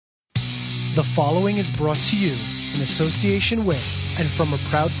The following is brought to you in association with and from a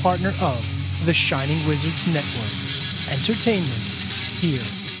proud partner of the Shining Wizards Network. Entertainment here.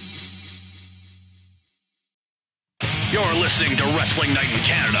 You're listening to Wrestling Night in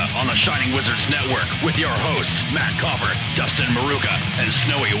Canada on the Shining Wizards Network with your hosts, Matt Copper, Dustin Maruka, and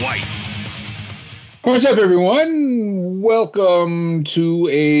Snowy White. What's up, everyone? Welcome to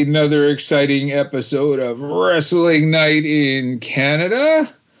another exciting episode of Wrestling Night in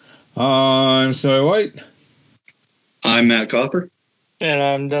Canada. I'm Snowy White. I'm Matt Copper. And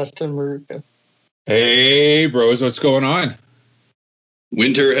I'm Dustin Maruka. Hey, bros, what's going on?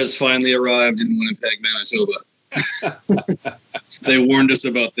 Winter has finally arrived in Winnipeg, Manitoba. They warned us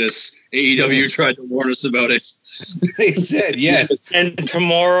about this. AEW tried to warn us about it. They said yes. And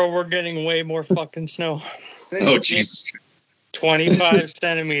tomorrow we're getting way more fucking snow. Oh, Jesus. 25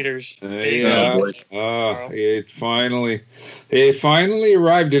 centimeters. It finally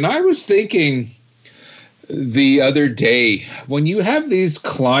arrived. And I was thinking the other day, when you have these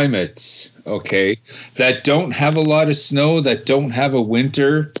climates, okay, that don't have a lot of snow, that don't have a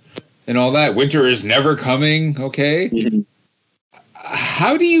winter and all that, winter is never coming, okay? Mm-hmm.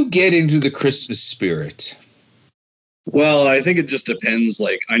 How do you get into the Christmas spirit? Well, I think it just depends.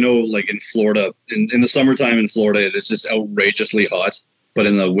 Like, I know, like, in Florida, in the summertime in Florida, it's just outrageously hot. But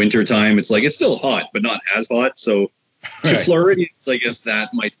in the wintertime, it's like, it's still hot, but not as hot. So to Floridians, I guess that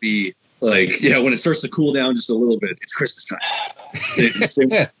might be, like, yeah, when it starts to cool down just a little bit, it's Christmas time.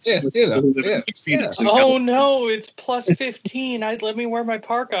 Oh, no, it's plus 15. Let me wear my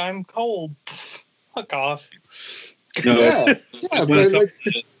parka. I'm cold. Fuck off. No.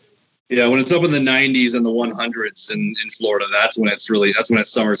 When it's up in the 90s and the 100s in Florida, that's when it's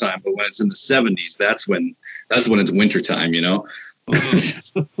summertime. But when it's in the 70s, that's when it's wintertime, you know?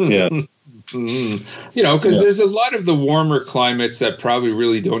 Yeah. Mm-hmm. You know, because there's a lot of the warmer climates that probably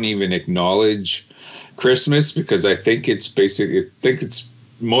really don't even acknowledge Christmas, because I think it's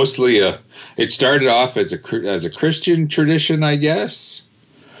mostly it started off as a Christian tradition, I guess.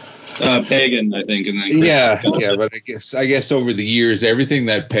 Pagan, I think, and then Christian. But I guess over the years, everything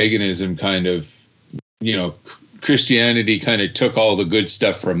that paganism kind of, you know, Christianity kind of took all the good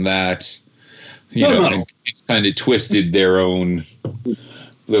stuff from that, and it's kind of twisted their own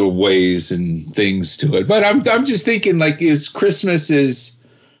little ways and things to it. But I'm just thinking, like, is Christmas is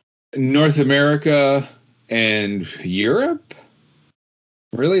North America and Europe?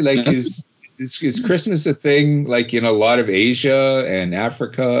 Really? Like, is Christmas a thing, like, in a lot of Asia and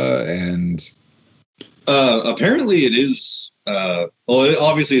Africa and? Apparently it is.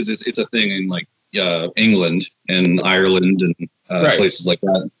 Obviously it's a thing in, like, England and Ireland and places like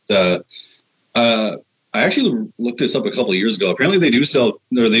that. I actually looked this up a couple of years ago. Apparently they do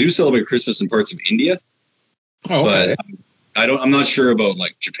celebrate Christmas in parts of India. Oh, okay. But I'm not sure about,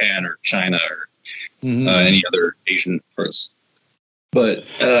 like, Japan or China or any other Asian parts. But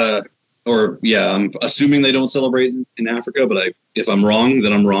I'm assuming they don't celebrate in Africa. But if I'm wrong,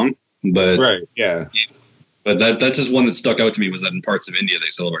 then I'm wrong. But But that's just one that stuck out to me, was that in parts of India they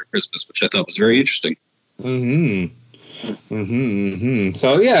celebrate Christmas, which I thought was very interesting.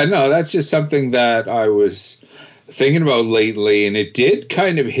 So that's just something that I was thinking about lately, and it did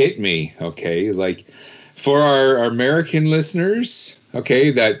kind of hit me. Okay, like, for our American listeners,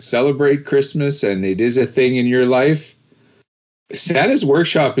 okay, that celebrate Christmas and it is a thing in your life, Santa's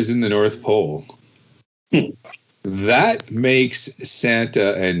workshop is in the North Pole. That makes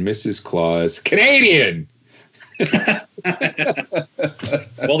Santa and Mrs. Claus Canadian.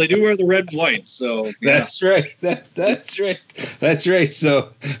 Well, they do wear the red and white, so that's right. That's right.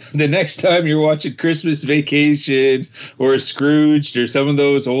 So the next time you're watching Christmas Vacation or Scrooged or some of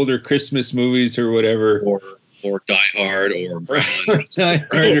those older Christmas movies or whatever, or Die Hard or Die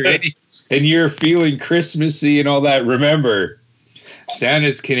Hard, and you're feeling Christmassy and all that, remember,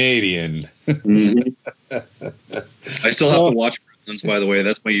 Santa's Canadian. I still have to watch Gremlins, by the way.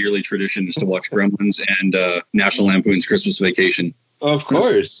 That's my yearly tradition, is to watch Gremlins and National Lampoon's Christmas Vacation. Of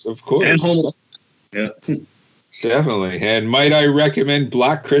course. And Home Alone. Yeah. Definitely. And might I recommend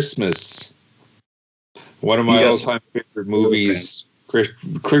Black Christmas? One of my all-time favorite movies.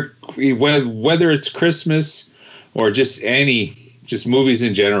 Whether it's Christmas or just movies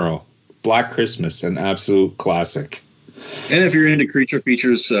in general. Black Christmas, an absolute classic. And if you're into creature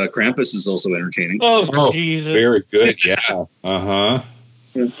features, Krampus is also entertaining. Oh, Jesus. Very good, yeah.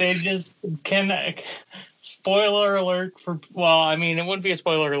 They just can. Spoiler alert it wouldn't be a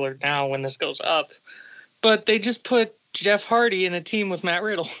spoiler alert now when this goes up, but they just put Jeff Hardy in a team with Matt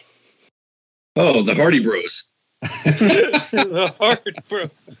Riddle. Oh, the Hardy Bros. The Hardy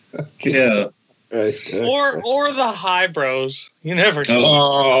Bros. Yeah. Or the high bros. You never know.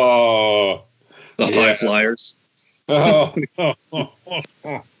 Oh, the high flyers. Oh,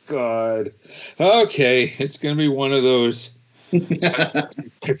 God. Okay, it's gonna be one of those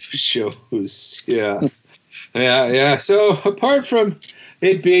type of shows. Yeah. So apart from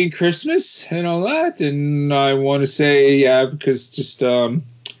it being Christmas and all that, and I want to say, because just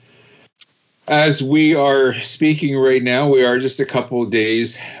as we are speaking right now, we are just a couple of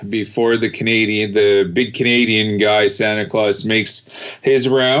days before the big Canadian guy, Santa Claus, makes his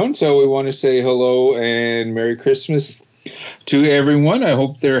round. So we want to say hello and Merry Christmas to everyone. I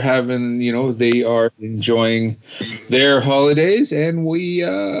hope they're having, they are enjoying their holidays, and we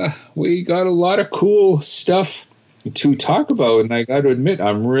got a lot of cool stuff to talk about. And I got to admit,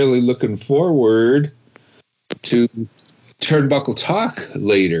 I'm really looking forward to Turnbuckle Talk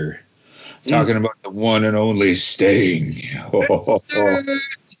later. Talking about the one and only Sting.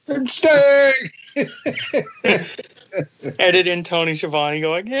 Sting! Edit in Tony Schiavone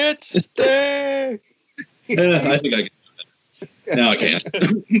going, it's Sting! I think I can do that. No, I can't.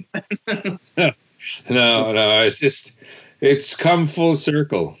 No, it's come full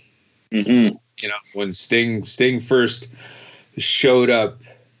circle. Mm-hmm. When Sting first showed up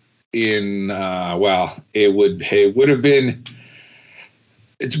in, it would have been...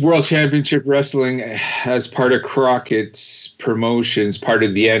 It's World Championship Wrestling as part of Crockett's promotions, part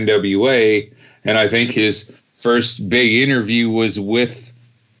of the NWA, and I think his first big interview was with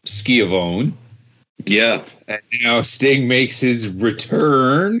Schiavone. Yeah. And now Sting makes his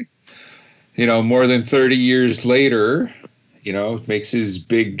return, more than 30 years later, makes his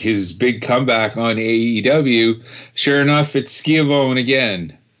big comeback on AEW. Sure enough, it's Schiavone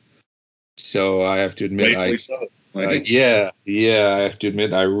again. So I have to admit, I have to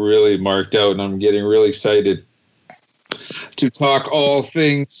admit, I really marked out, and I'm getting really excited to talk all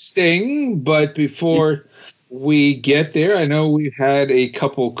things Sting. But before we get there, I know we've had a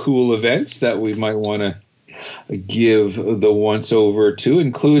couple cool events that we might want to give the once over to,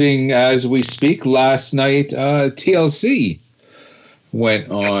 including, as we speak, last night, TLC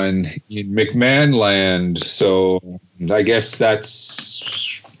went on in McMahon land. So I guess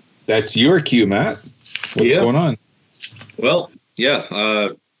that's your cue, Matt. What's going on? Well,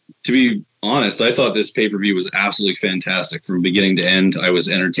 to be honest, I thought this pay-per-view was absolutely fantastic from beginning to end. I was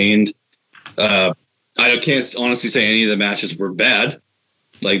entertained. I can't honestly say any of the matches were bad.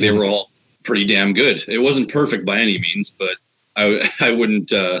 Like, they were all pretty damn good. It wasn't perfect by any means, but I wouldn't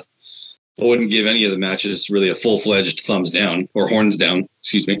give any of the matches really a full-fledged thumbs down or horns down.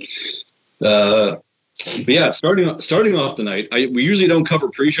 Excuse me. But yeah, starting off the night, we usually don't cover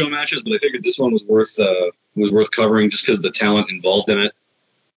pre-show matches, but I figured this one was worth covering just because of the talent involved in it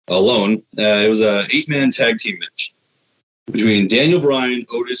alone. It was a 8-man tag team match between Daniel Bryan,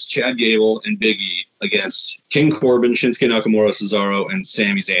 Otis, Chad Gable, and Big E against King Corbin, Shinsuke Nakamura, Cesaro, and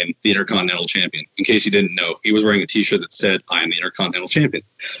Sami Zayn, the Intercontinental Champion. In case you didn't know, he was wearing a T-shirt that said, "I am the Intercontinental Champion."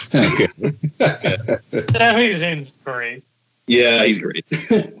 Sami Zayn's great. Yeah, he's great.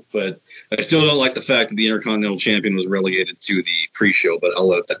 But I still don't like the fact that the Intercontinental Champion was relegated to the pre-show, but I'll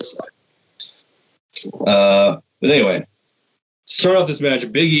let that slide. But anyway, start off this match,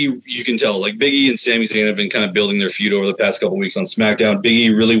 Big E, you can tell, like, Big E and Sami Zayn have been kind of building their feud over the past couple weeks on SmackDown. Big E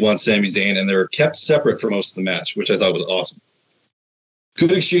really wants Sami Zayn, and they're kept separate for most of the match, which I thought was awesome.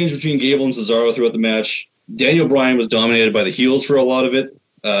 Good exchange between Gable and Cesaro throughout the match. Daniel Bryan was dominated by the heels for a lot of it,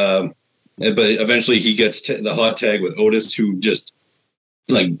 but eventually he gets the hot tag with Otis, who just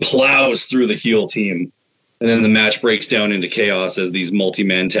plows through the heel team, and then the match breaks down into chaos, as these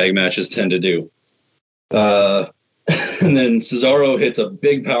multi-man tag matches tend to do. And then Cesaro hits a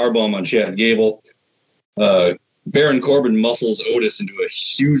big powerbomb on Chad Gable. Baron Corbin muscles Otis into a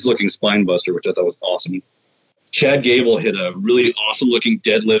huge-looking spine buster, which I thought was awesome. Chad Gable hit a really awesome-looking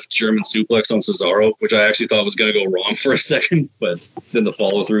deadlift German suplex on Cesaro, which I actually thought was going to go wrong for a second, but then the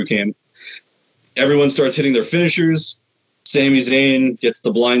follow-through came. Everyone starts hitting their finishers. Sami Zayn gets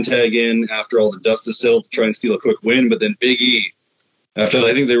the blind tag in after all the dust is settled to try and steal a quick win, but then Big E, after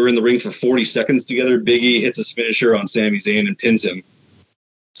I think they were in the ring for 40 seconds together, Big E hits his finisher on Sami Zayn and pins him.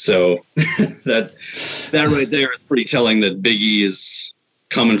 So that right there is pretty telling that Big E is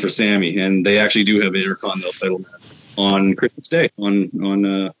coming for Sami, and they actually do have an Intercontinental title match on Christmas Day on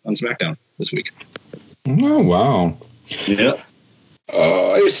SmackDown this week. Oh wow! Yeah.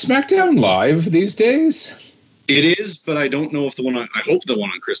 Is SmackDown live these days? It is, but I don't know if I hope the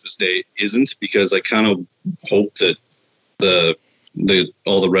one on Christmas Day isn't, because I kind of hope that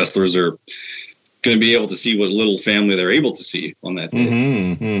all the wrestlers are going to be able to see what little family they're able to see on that day.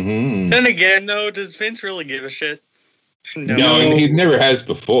 Mm-hmm, mm-hmm. Then again, though, does Vince really give a shit? No, he never has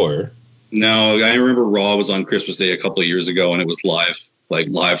before. No, I remember Raw was on Christmas Day a couple of years ago, and it was live.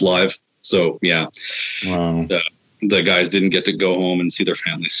 So, yeah. Wow. The guys didn't get to go home and see their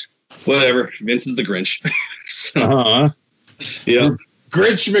families. Whatever. Vince is the Grinch. So, yeah.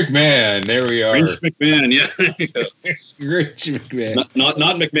 Grinch McMahon. There we are. Grinch McMahon, yeah. Grinch McMahon. Not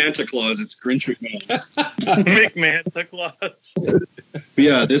McManta Claus, it's Grinch McMahon. McManta Claus. But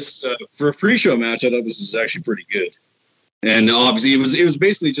yeah, this for a pre-show match, I thought this was actually pretty good. And obviously, it was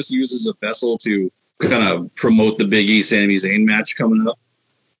basically just used as a vessel to kind of promote the Big E Sami Zayn match coming up.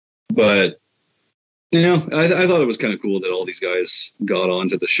 But you know, I thought it was kind of cool that all these guys got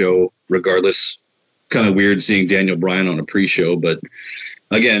onto the show regardless. Kind of weird seeing Daniel Bryan on a pre-show, but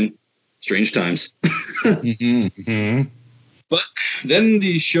again, strange times. But then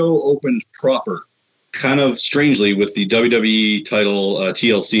the show opened proper, kind of strangely, with the WWE title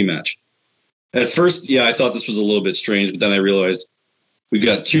TLC match. At first, yeah, I thought this was a little bit strange, but then I realized we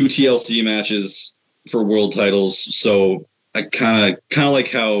got 2 TLC matches for world titles, so I kind of like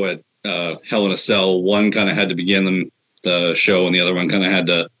how at Hell in a Cell, one kind of had to begin the show, and the other one kind of had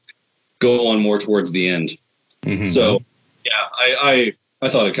to go on more towards the end. So, yeah, I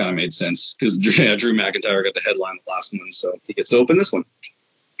thought it kind of made sense because Drew McIntyre got the headline the last one, so he gets to open this one.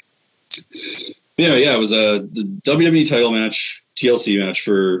 Yeah, it was the WWE title match, TLC match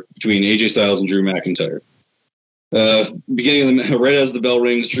between AJ Styles and Drew McIntyre. Beginning of right as the bell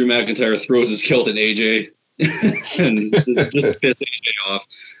rings, Drew McIntyre throws his kilt at AJ and just piss AJ off,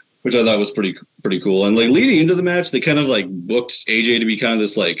 which I thought was pretty cool. And like leading into the match, they kind of like booked AJ to be kind of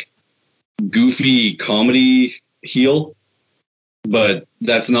this like goofy comedy heel, but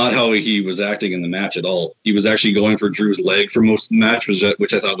that's not how he was acting in the match at all. He was actually going for Drew's leg for most of the match, which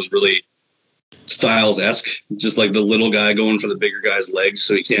I thought was really Styles-esque, just like the little guy going for the bigger guy's legs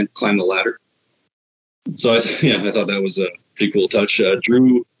so he can't climb the ladder. So I thought that was a pretty cool touch.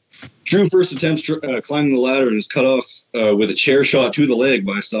 Drew first attempts climbing the ladder and is cut off with a chair shot to the leg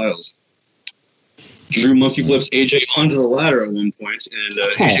by Styles. Drew monkey flips AJ onto the ladder at one point, and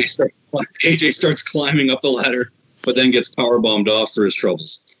AJ starts climbing up the ladder, but then gets powerbombed off for his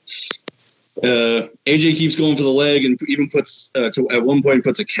troubles. AJ keeps going for the leg and even at one point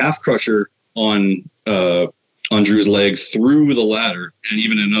puts a calf crusher on Drew's leg through the ladder, and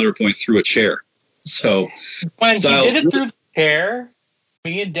even at another point through a chair. So when Styles, he did it through the chair,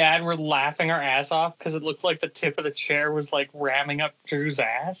 me and Dad were laughing our ass off because it looked like the tip of the chair was like ramming up Drew's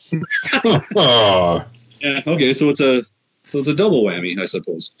ass. Oh. Yeah. Okay. So it's a double whammy, I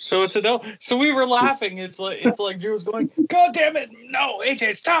suppose. So it's a double. So we were laughing. It's like Drew was going, "God damn it! No,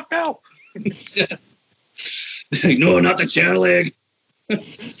 AJ, stop now!" No, not the chair leg.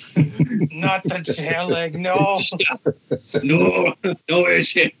 Not the chair leg. No. No,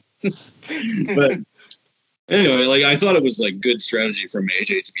 AJ. But anyway, like I thought it was like good strategy from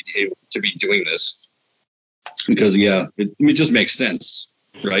AJ to be able to be doing this because it just makes sense,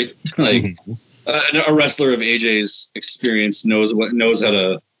 right? Like a wrestler of AJ's experience knows how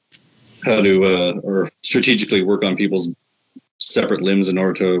to or strategically work on people's separate limbs in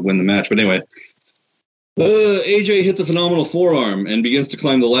order to win the match. But anyway, AJ hits a phenomenal forearm and begins to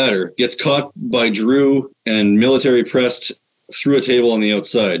climb the ladder, gets caught by Drew and military pressed through a table on the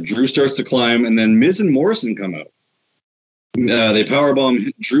outside. Drew starts to climb, and then Miz and Morrison come out. They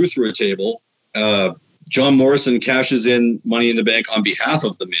powerbomb Drew through a table. John Morrison cashes in Money in the Bank on behalf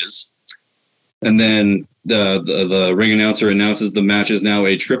of the Miz. And then the ring announcer announces the match is now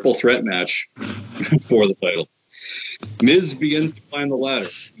a triple threat match for the title. Miz begins to climb the ladder.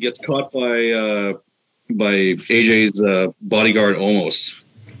 He gets caught by AJ's bodyguard Omos.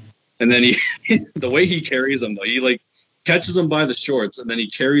 And then the way he carries him, though, he like catches him by the shorts, and then he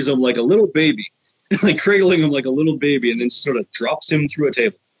carries him like a little baby, like cradling him like a little baby, and then sort of drops him through a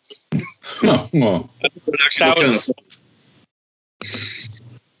table. That actually kind of fun.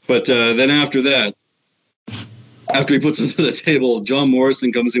 But then after that, after he puts him through the table, John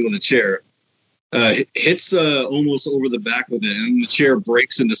Morrison comes in with a chair, hits Omos over the back with it, and the chair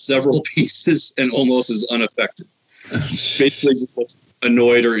breaks into several pieces, and Omos is unaffected. Basically just looks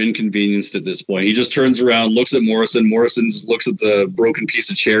annoyed or inconvenienced at this point. He just turns around, looks at Morrison. Morrison just looks at the broken piece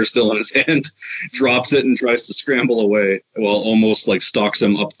of chair still in his hand, drops it, and tries to scramble away while almost like stalks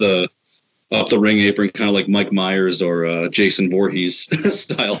him up the ring apron, kind of like Mike Myers or Jason Voorhees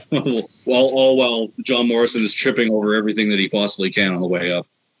style, while John Morrison is tripping over everything that he possibly can on the way up.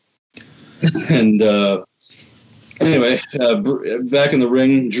 And anyway, back in the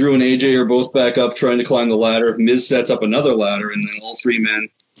ring, Drew and AJ are both back up trying to climb the ladder. Miz sets up another ladder, and then all three men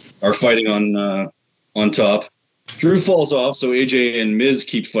are fighting on top. Drew falls off, so AJ and Miz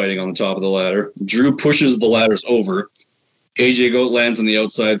keep fighting on the top of the ladder. Drew pushes the ladders over. AJ Goat lands on the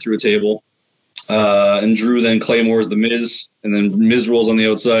outside through a table. And Drew then claymores the Miz, and then Miz rolls on the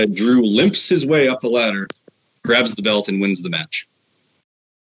outside. Drew limps his way up the ladder, grabs the belt, and wins the match.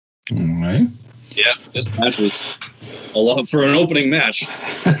 All right. Yeah, this match was a lot for an opening match.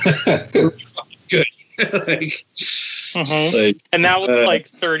 Good. And that was like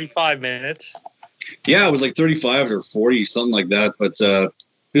 35 minutes. Yeah, it was like 35 or 40, something like that. But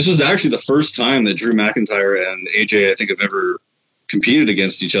this was actually the first time that Drew McIntyre and AJ, I think, have ever competed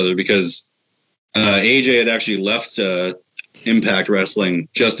against each other, because AJ had actually left Impact Wrestling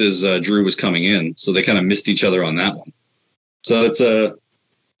just as Drew was coming in, so they kind of missed each other on that one. So it's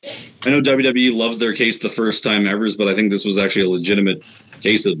I know WWE loves their case the first time evers, but I think this was actually a legitimate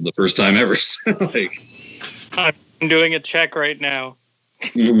case of the first time ever. I'm doing a check right now.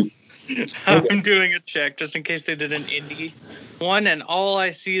 I'm doing a check just in case they did an indie one, and all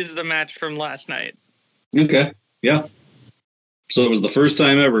I see is the match from last night. Okay, yeah. So it was the first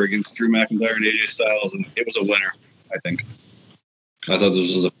time ever against Drew McIntyre and AJ Styles, and it was a winner, I think. I thought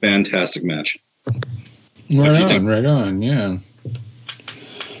this was a fantastic match. Right on, yeah.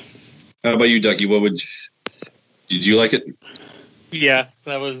 How about you, Ducky? Did you like it? Yeah,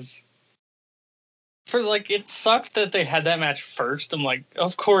 that was... it sucked that they had that match first. I'm like,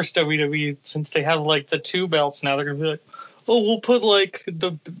 of course WWE, since they have like the two belts now, they're gonna be like, oh, we'll put like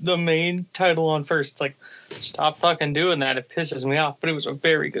the main title on first. It's like, stop fucking doing that. It pisses me off. But it was a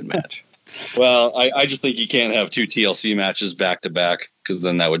very good match. Well, I just think you can't have two TLC matches back to back, because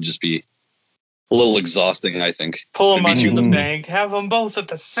then that would just be a little exhausting, I think. Pull them under the bank. Have them both at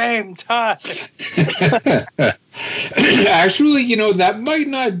the same time. Actually, that might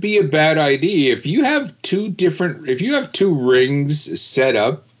not be a bad idea. If you have two rings set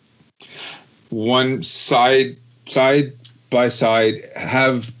up, one side by side,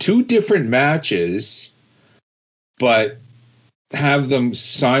 have two different matches, but have them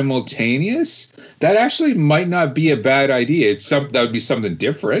simultaneous, that actually might not be a bad idea. That would be something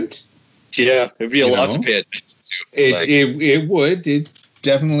different. Yeah, it'd be a lot to pay attention to. It would. It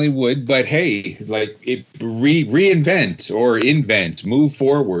definitely would. But hey, reinvent or invent, move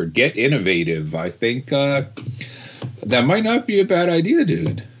forward, get innovative. I think that might not be a bad idea,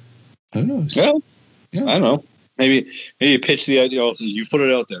 dude. Who knows? Well, yeah. I don't know. Maybe pitch the idea. You've put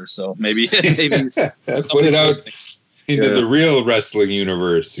it out there, so maybe put it out into the real wrestling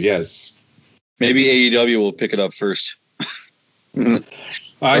universe. Yes. Maybe AEW will pick it up first.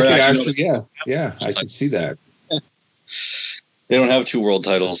 I could actually, I could see that. They don't have two world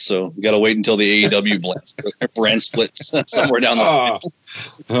titles, so you got to wait until the AEW brand splits somewhere down the line.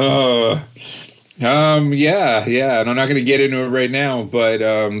 And I'm not going to get into it right now, but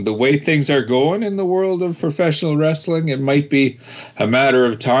the way things are going in the world of professional wrestling, it might be a matter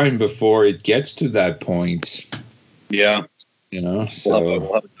of time before it gets to that point. Yeah. So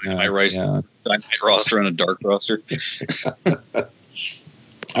we'll have a Dynamite roster and a dark roster.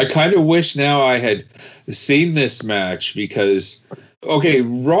 I kind of wish now I had seen this match, because,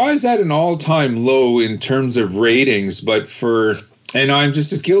 Raw is at an all-time low in terms of ratings, and I'm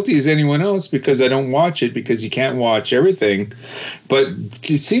just as guilty as anyone else because I don't watch it, because you can't watch everything. But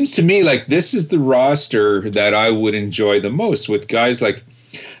it seems to me like this is the roster that I would enjoy the most, with guys like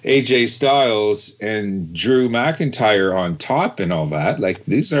AJ Styles and Drew McIntyre on top and all that. Like,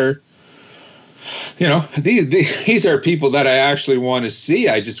 these are... these are people that I actually want to see.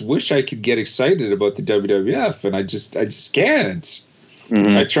 I just wish I could get excited about the WWF, and I just can't.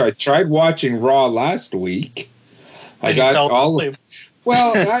 Mm-hmm. I tried watching Raw last week. I got all.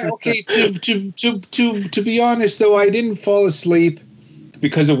 Well, to be honest though, I didn't fall asleep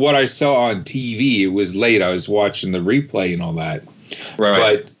because of what I saw on TV. It was late. I was watching the replay and all that.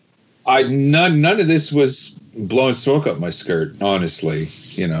 Right. But none of this was blowing smoke up my skirt. Honestly,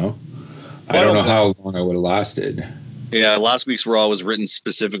 I don't know how long I would have lasted. Yeah, last week's Raw was written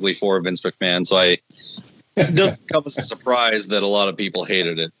specifically for Vince McMahon, so it doesn't come as a surprise that a lot of people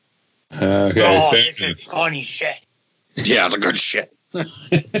hated it. Okay, this is funny shit. Yeah, it's a good shit.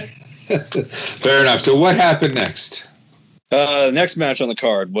 Fair enough. So what happened next? The next match on the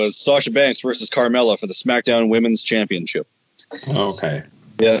card was Sasha Banks versus Carmella for the SmackDown Women's Championship. Okay.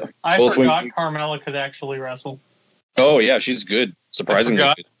 Yeah. I forgot Carmella could actually wrestle. Oh, yeah, she's good. Surprisingly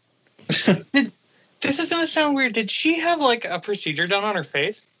good. This is going to sound weird. Did she have like a procedure done on her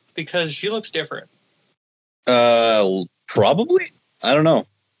face? Because she looks different. Probably. I don't know.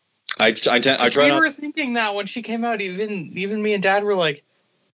 I We were thinking that when she came out. Even me and Dad were like,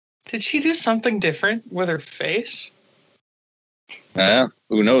 did she do something different with her face?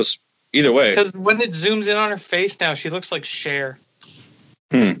 Who knows? Either way. Because when it zooms in on her face now, she looks like Cher.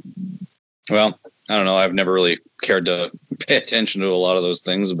 Well, I don't know. I've never really cared to pay attention to a lot of those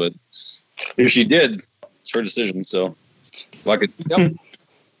things, but if she did, it's her decision. So, fuck it. Yep.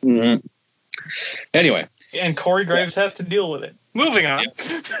 Mm-hmm. Anyway. And Corey Graves has to deal with it. Moving on.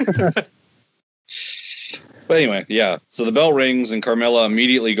 Yeah. But anyway, yeah. So the bell rings and Carmella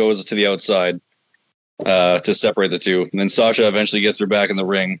immediately goes to the outside to separate the two. And then Sasha eventually gets her back in the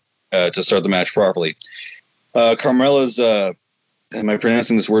ring to start the match properly. Carmella's, am I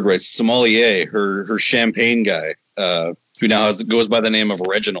pronouncing this word right? Sommelier, her champagne guy, who now goes by the name of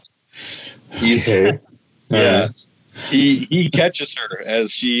Reginald. He's yeah. He catches her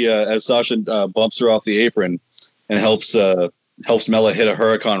as Sasha bumps her off the apron and helps Mella hit a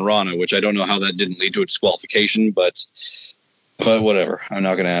Hurricane Rana, which I don't know how that didn't lead to a disqualification, but whatever. I'm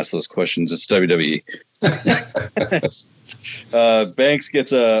not going to ask those questions. It's WWE. Banks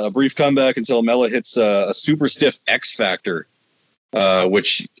gets a brief comeback until Mella hits a super stiff X Factor,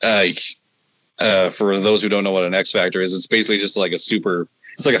 which for those who don't know what an X Factor is, it's basically just like it's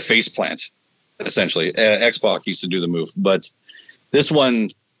like a face plant, essentially. X-Pac used to do the move, but this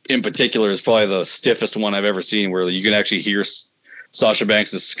one in particular is probably the stiffest one I've ever seen, where you can actually hear Sasha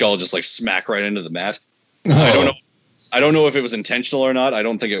Banks' skull just like smack right into the mat. Oh. I don't know if it was intentional or not. I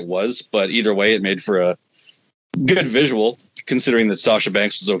don't think it was, but either way, it made for a good visual, considering that Sasha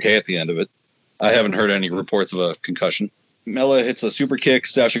Banks was okay at the end of it. I haven't heard any reports of a concussion. Mella hits a super kick.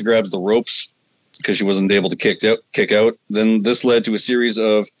 Sasha grabs the ropes because she wasn't able to kick out. Then this led to a series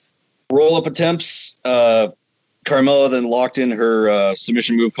of roll-up attempts. Carmella then locked in her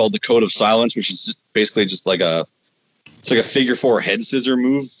submission move called the Code of Silence, which is basically just like a figure four head scissor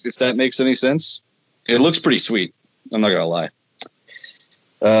move, if that makes any sense. It looks pretty sweet. I'm not going to lie.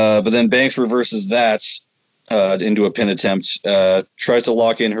 But then Banks reverses that into a pin attempt, tries to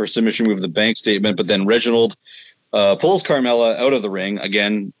lock in her submission move, the Bank Statement, but then Reginald pulls Carmella out of the ring.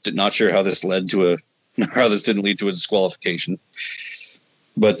 Again, not sure how this didn't lead to a disqualification.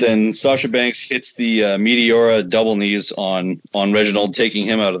 But then Sasha Banks hits the Meteora double knees on Reginald, taking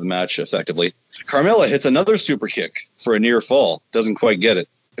him out of the match effectively. Carmella hits another super kick for a near fall. Doesn't quite get it.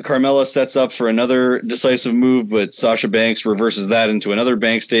 Carmella sets up for another decisive move, but Sasha Banks reverses that into another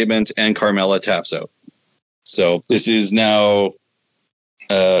Bank Statement, and Carmella taps out. So this is now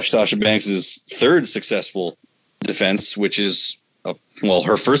Sasha Banks' third successful defense, which is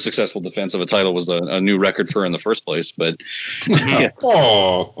her first successful defense of a title was a new record for her in the first place. But yeah.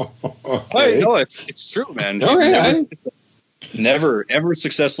 Okay. No, it's true, man. Okay. Never ever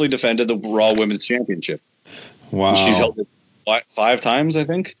successfully defended the Raw Women's Championship. Wow, she's held it 5 times, I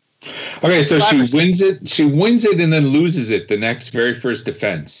think. Okay, so she wins it, and then loses it the very first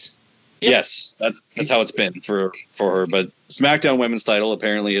defense. Yes, that's how it's been for her. But SmackDown Women's title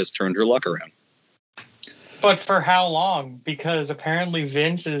apparently has turned her luck around. But for how long? Because apparently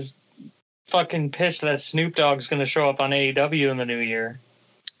Vince is fucking pissed that Snoop Dogg's going to show up on AEW in the new year.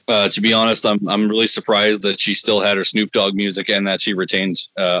 To be honest, I'm really surprised that she still had her Snoop Dogg music and that she retained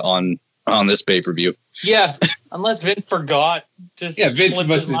on this pay-per-view. Yeah, unless Vince forgot. Vince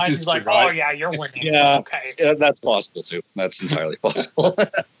must have just like, forgot. Oh yeah, you're winning. Yeah, okay. Yeah, that's possible too. That's entirely possible.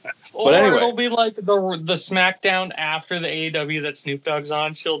 Or anyway, it'll be like the SmackDown after the AEW that Snoop Dogg's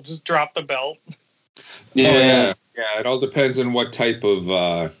on. She'll just drop the belt. Yeah. It all depends on what type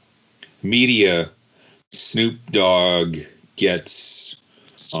of media Snoop Dogg gets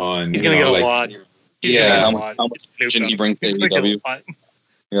on. He's gonna get a lot. How much attention he brings to AEW.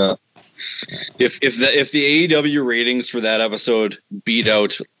 Yeah. If the AEW ratings for that episode beat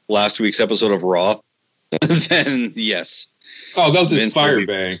out last week's episode of Raw, then yes. Oh, they'll just fire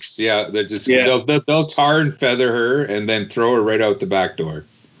Banks. Yeah, they'll tar and feather her and then throw her right out the back door.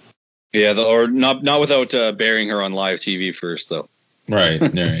 Yeah, or not without burying her on live TV first, though. Right.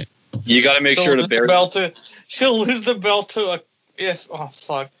 You got to make sure to bury the belt. She'll lose the belt to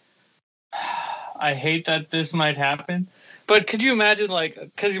fuck. I hate that this might happen. But could you imagine,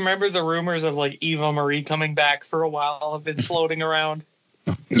 because you remember the rumors of, Eva Marie coming back for a while have been floating around?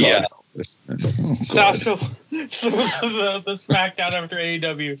 Yeah. Sasha, the SmackDown after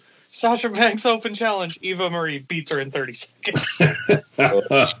AEW. Sasha Banks Open Challenge. Eva Marie beats her in 30 seconds.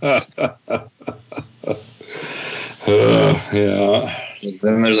 Yeah.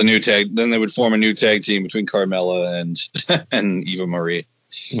 Then there's a new tag. Then they would form a new tag team between Carmella and Eva Marie.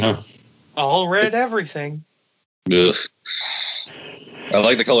 Yeah. All red everything. Ugh. I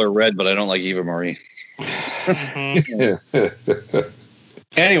like the color red, but I don't like Eva Marie. Mm-hmm.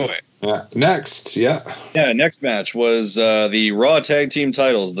 Anyway. Next match was the Raw Tag Team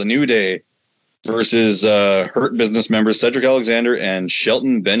titles, The New Day versus Hurt Business members Cedric Alexander and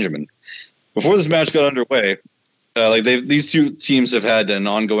Shelton Benjamin. Before this match got underway, these two teams have had an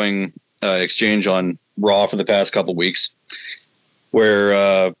ongoing exchange on Raw for the past couple weeks,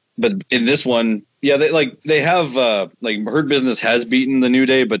 where but in this one, yeah, they have Hurt Business has beaten the New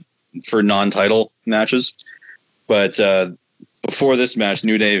Day, but for non-title matches. But before this match,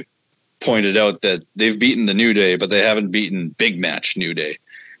 New Day pointed out that they've beaten the New Day, but they haven't beaten Big Match New Day,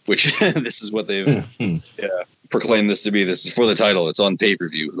 which this is what they've proclaimed this to be. This is for the title. It's on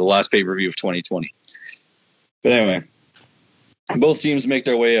pay-per-view, the last pay-per-view of 2020. But anyway, both teams make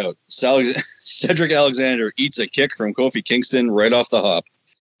their way out. Cedric Alexander eats a kick from Kofi Kingston right off the hop.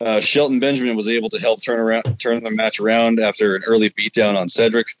 Shelton Benjamin was able to help turn the match around after an early beatdown on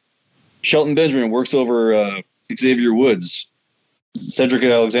Cedric. Shelton Benjamin works over Xavier Woods. Cedric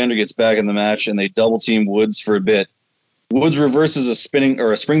Alexander gets back in the match, and they double team Woods for a bit. Woods reverses a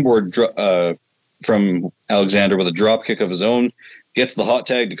springboard from Alexander with a drop kick of his own, gets the hot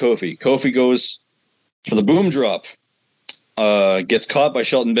tag to Kofi. Kofi goes for the boom drop, gets caught by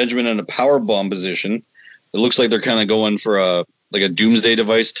Shelton Benjamin in a power bomb position. It looks like they're kind of going for a doomsday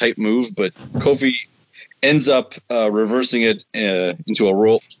device type move, but Kofi ends up reversing it into a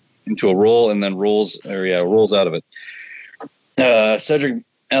roll, and then rolls out of it. Cedric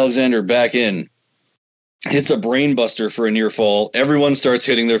Alexander back in, hits a brain buster for a near fall. Everyone starts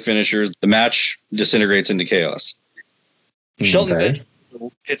hitting their finishers. The match disintegrates into chaos. Shelton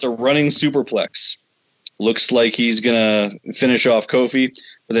Benjamin hits a running superplex. Looks like he's gonna finish off Kofi,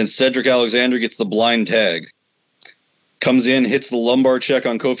 but then Cedric Alexander gets the blind tag. Comes in, hits the lumbar check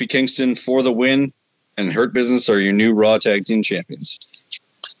on Kofi Kingston for the win, and Hurt Business are your new Raw Tag Team Champions.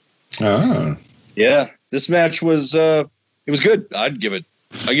 Oh. Yeah, this match was it was good. I'd give it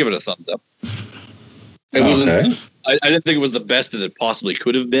a thumbs up. It wasn't. I didn't think it was the best that it possibly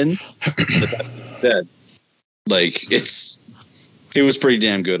could have been. But that said, it was pretty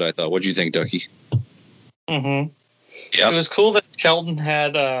damn good. I thought. What do you think, Ducky? Mm-hmm. Yeah, it was cool that Shelton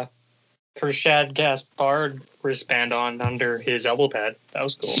had Shad Gaspard wristband on under his elbow pad. That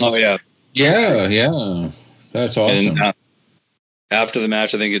was cool. Oh yeah, that's awesome. And, after the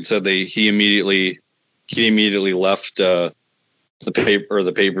match, I think it said he immediately left the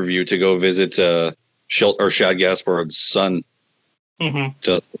pay-per-view to go visit Shad Gaspard's son. Mm-hmm.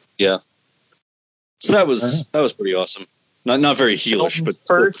 So that was pretty awesome. Not very heelish, but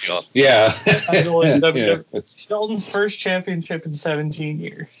first, awesome. Yeah. Shelton's first championship in 17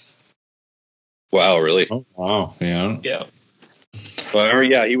 years. Wow, really? Oh, wow, yeah. Yeah. Well,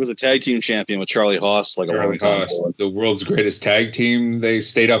 he was a tag team champion with Charlie Haas a long time ago. The world's greatest tag team. They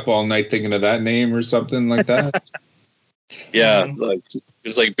stayed up all night thinking of that name or something like that. Yeah, it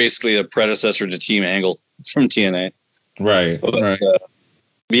was basically a predecessor to Team Angle from TNA. Right, right.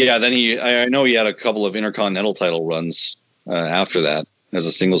 But yeah, then I know he had a couple of Intercontinental title runs after that as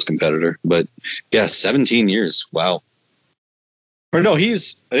a singles competitor. But yeah, 17 years. Wow. Or no,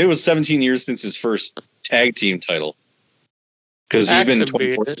 it was 17 years since his first tag team title. Because he's been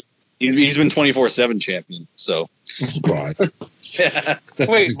 24/7 champion. So, God. Yeah.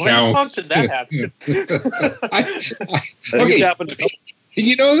 Wait, when the fuck did that happen? Happened.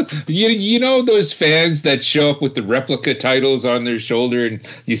 You know those fans that show up with the replica titles on their shoulder, and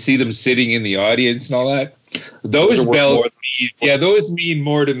you see them sitting in the audience and all that. Those belts, those mean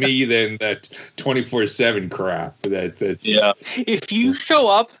more to me than that 24/7 crap. That's If you show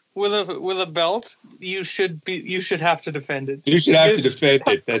up with a belt, you should have to defend it. You should have to defend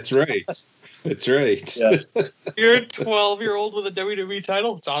it. That's right. That's right. Yeah. You're a 12-year-old with a WWE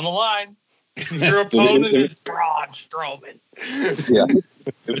title. It's on the line. Your opponent is Braun Strowman. Yeah.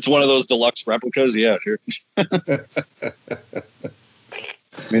 If it's one of those deluxe replicas, yeah, sure. I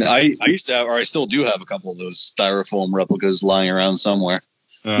mean, I used to have, or I still do have a couple of those styrofoam replicas lying around somewhere.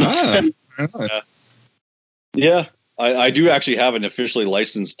 Yeah. I do actually have an officially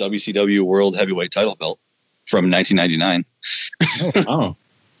licensed WCW World Heavyweight title belt from 1999. Oh.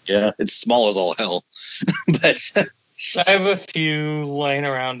 Yeah, it's small as all hell. But I have a few laying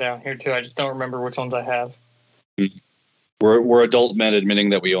around down here too. I just don't remember which ones I have. We're adult men admitting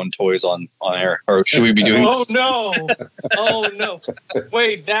that we own toys on air. Or should we be doing this? No. Oh, no.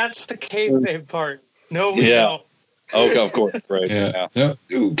 Wait, that's the kayfabe part. No, we don't. Okay, of course. Right. Yeah.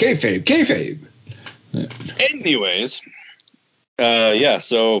 Ooh, kayfabe. Anyways,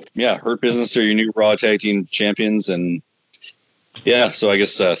 so Hurt Business are your new Raw Tag Team Champions, and so I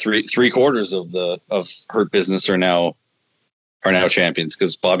guess three quarters of Hurt Business are now champions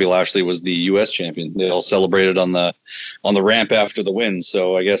because Bobby Lashley was the U.S. champion. They all celebrated on the ramp after the win.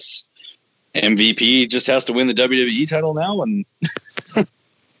 So I guess MVP just has to win the WWE title now, and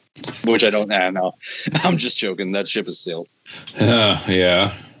which I don't know. I'm just joking. That ship has sailed.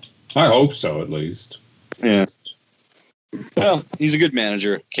 Yeah. I hope so, at least. Yeah. Well, he's a good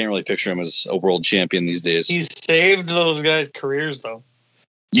manager. Can't really picture him as a world champion these days. He saved those guys' careers, though.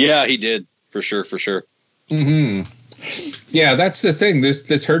 Yeah, he did. For sure. Mm-hmm. Yeah, that's the thing.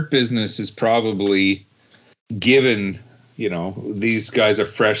 This Hurt business is probably given, these guys a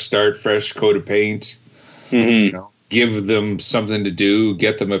fresh start, fresh coat of paint. Mm-hmm. Give them something to do,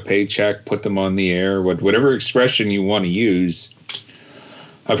 get them a paycheck, put them on the air, whatever expression you want to use.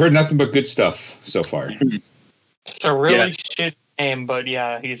 I've heard nothing but good stuff so far. It's a really shit name, but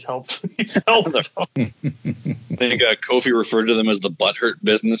yeah, he's helped. He's helped. I think Kofi referred to them as the butt hurt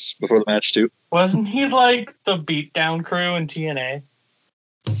business before the match too. Wasn't he like the beatdown crew in TNA?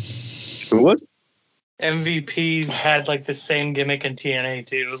 Who was? MVP had like the same gimmick in TNA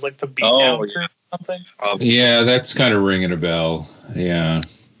too. It was like the beatdown crew or something. Yeah, that's kind of ringing a bell. Yeah.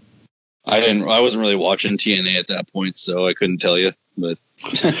 I wasn't really watching TNA at that point, so I couldn't tell you. But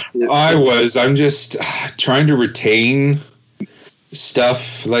I'm just trying to retain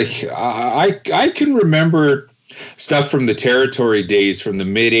stuff. Like I can remember stuff from the territory days from the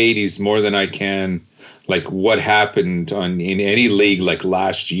mid '80s more than I can like what happened in any league like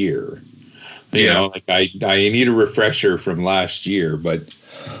last year. Like I need a refresher from last year, but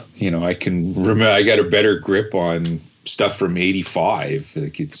I can remember. I got a better grip on stuff from '85.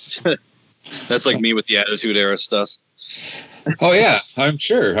 Like it's that's like me with the Attitude Era stuff. Oh yeah, I'm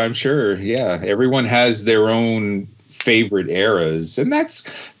sure. Yeah, everyone has their own favorite eras, and that's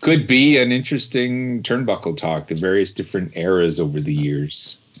could be an interesting turnbuckle talk. The various different eras over the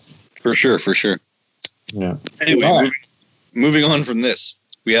years. For sure. Yeah. Anyway, moving on from this,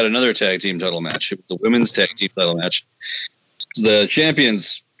 we had another tag team title match. It was the women's tag team title match. The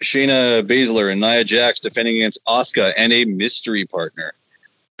champions Shayna Baszler and Nia Jax defending against Asuka and a mystery partner.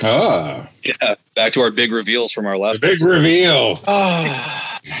 Ah. Yeah, back to our big reveals from our last big episode. Reveal. So,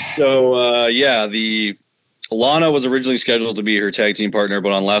 the Lana was originally scheduled to be her tag team partner,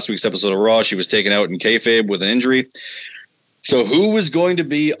 but on last week's episode of Raw, she was taken out in kayfabe with an injury. So who was going to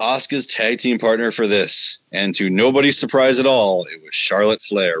be Asuka's tag team partner for this? And to nobody's surprise at all, it was Charlotte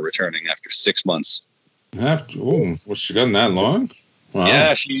Flair returning after 6 months. Was she gone that long? Wow.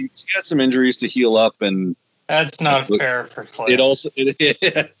 Yeah, she had some injuries to heal up, and that's not fair for Flair. It also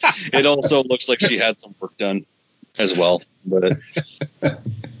looks like she had some work done as well. But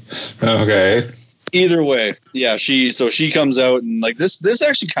okay. Either way, yeah, she comes out and like this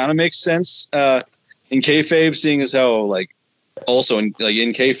actually kind of makes sense in kayfabe, seeing as how like also in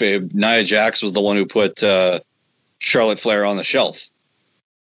kayfabe, Nia Jax was the one who put Charlotte Flair on the shelf.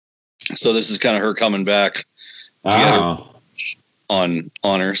 So this is kind of her coming back to get her on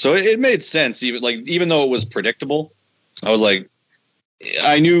her. So it made sense, even though it was predictable. I was like,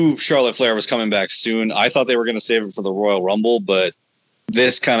 I knew Charlotte Flair was coming back soon. I thought they were going to save it for the Royal Rumble, but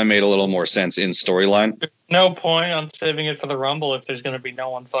this kind of made a little more sense in storyline. There's no point on saving it for the Rumble if there's going to be no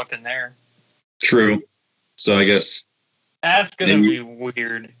one fucking there. True. So I guess that's going to be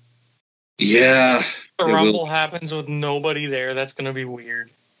weird. Yeah. The Rumble happens with nobody there. That's going to be weird.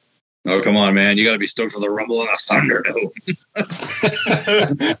 Oh, come on, man. You got to be stoked for the Rumble in a Thunderdome.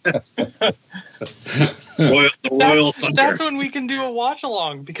 the Royal Thunder. That's when we can do a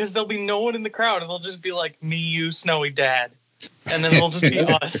watch-along, because there'll be no one in the crowd, and they'll just be like, me, you, Snowy Dad. And then it'll just be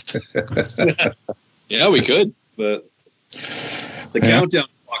us. Yeah, we could. But the countdown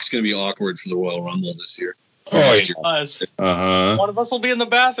clock's going to be awkward for the Royal Rumble this year. Oh, yeah. Us. One of us will be in the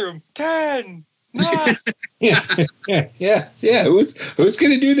bathroom. 10, 9. Yeah. Who's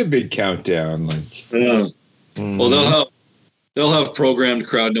going to do the big countdown? Well, they'll have programmed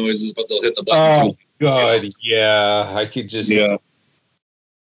crowd noises, but they'll hit the button. Oh God, yeah. I could just. Yeah.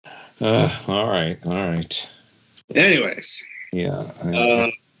 All right. Anyways. Yeah.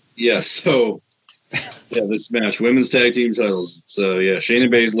 So. Yeah, this match, women's tag team titles. It's Shayna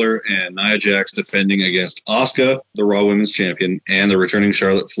Baszler and Nia Jax defending against Asuka, the Raw Women's Champion, and the returning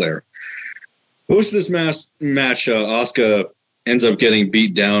Charlotte Flair. Most of this match, Asuka ends up getting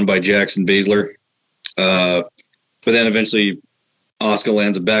beat down by Jax and Baszler. But then eventually Asuka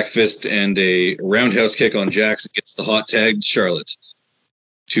lands a back fist and a roundhouse kick on Jax and gets the hot tag Charlotte.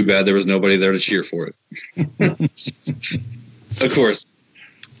 Too bad there was nobody there to cheer for it. Of course.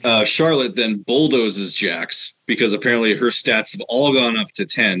 Charlotte then bulldozes Jax because apparently her stats have all gone up to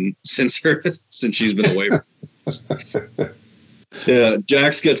 10 since she's been away.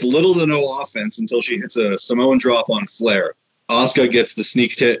 Jax gets little to no offense until she hits a Samoan drop on Flair. Asuka gets the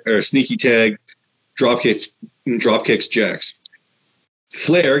sneaky tag, drop kicks Jax.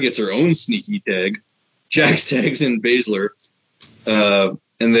 Flair gets her own sneaky tag. Jax tags in Baszler,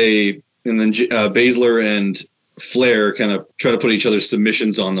 and then Baszler and Flair kind of try to put each other's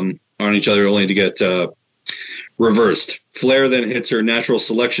submissions on each other, only to get Reversed. Flair then hits her natural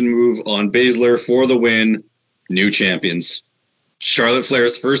selection move on Baszler for the win. New champions. Charlotte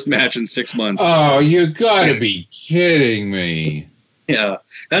Flair's first match in 6 months. Oh, you gotta be kidding me. Yeah,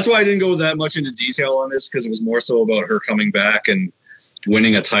 that's why I didn't go that much into detail on this, because it was more so about her coming back and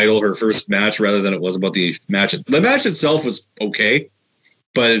winning a title, her first match, rather than it was about the match. The match itself was okay,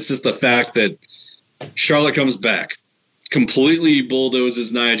 but it's just the fact that Charlotte comes back, completely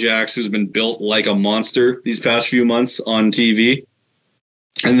bulldozes Nia Jax, who's been built like a monster these past few months on TV,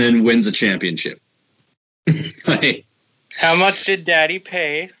 and then wins a championship. How much did Daddy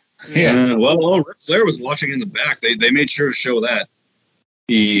pay? Yeah. Ric Flair was watching in the back. They made sure to show that.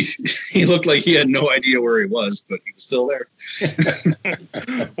 He looked like he had no idea where he was, but he was still there.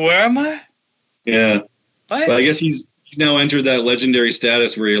 Where am I? Yeah. What? But I guess he's now entered that legendary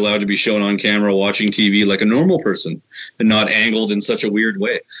status where he's allowed to be shown on camera watching TV like a normal person and not angled in such a weird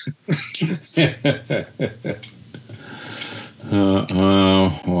way.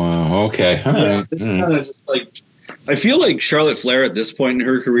 Wow. Okay. All right. This kind of just like, I feel like Charlotte Flair at this point in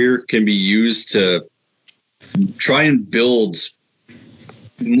her career can be used to try and build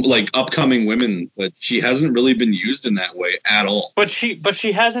like upcoming women, but she hasn't really been used in that way at all. But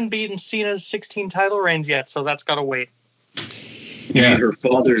she hasn't beaten Cena's 16 title reigns yet, so that's got to wait. Yeah, her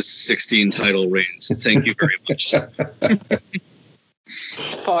father's 16 title reigns. Thank you very much.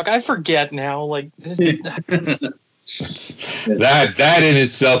 Fuck, I forget now. Like that in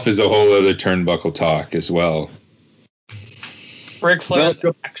itself is a whole other turnbuckle talk as well. Ric Flair's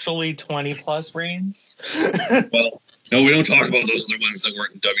actually 20 plus reigns. Well, no, we don't talk about those other ones that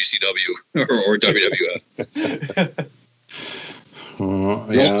weren't in WCW or WWF.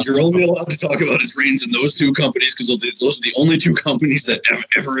 Yeah. You're only allowed to talk about his reigns in those two companies because those are the only two companies that have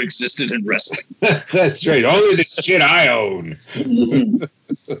ever existed in wrestling. That's right. Only the shit I own.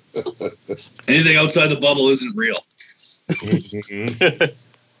 Anything outside the bubble isn't real.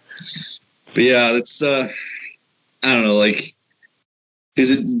 But yeah, it's I don't know. Like, is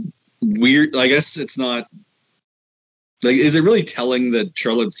it weird? I guess it's not. Like, is it really telling that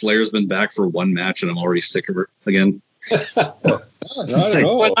Charlotte Flair's been back for one match and I'm already sick of her again?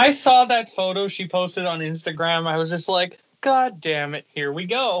 When I saw that photo she posted on Instagram, I was just like, God damn it, here we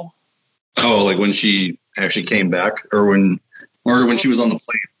go. Oh, like when she actually came back, or when she was on the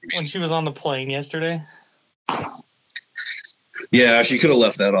plane? When she was on the plane yesterday. Yeah, she could have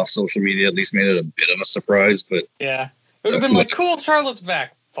left that off social media, at least made it a bit of a surprise, but yeah. It would have been like, cool, Charlotte's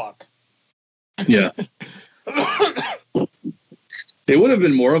back. Fuck. Yeah. It would have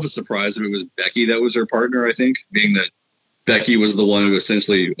been more of a surprise if it was Becky that was her partner, I think, being that Becky was the one who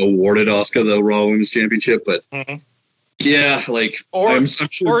essentially awarded Asuka the Raw Women's Championship. But yeah, like, I'm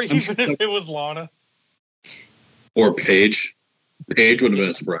sure, even if it was Lana or Paige. Paige would have been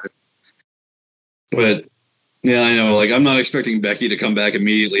a surprise. But yeah, I know. Like, I'm not expecting Becky to come back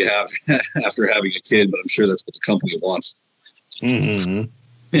immediately after having a kid, but I'm sure that's what the company wants. Mm-hmm.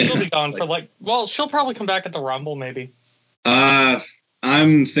 She'll be gone for she'll probably come back at the Rumble, maybe.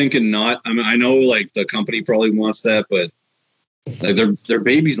 I'm thinking not. I mean, I know like the company probably wants that, but like their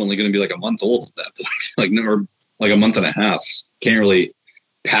baby's only going to be like a month old at that point, or like a month and a half. Can't really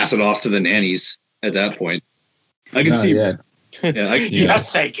pass it off to the nannies at that point. I can see. Yet. Yeah,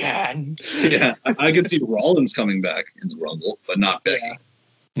 yes, they can. Yeah, I could see Rollins coming back in the Rumble, but not Becky.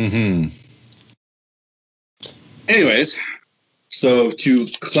 Yeah. Mm-hmm. Anyways, so to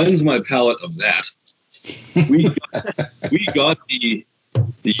cleanse my palate of that, we got the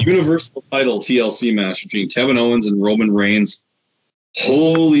Universal title TLC match between Kevin Owens and Roman Reigns.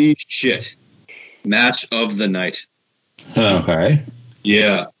 Holy shit. Match of the night. Okay.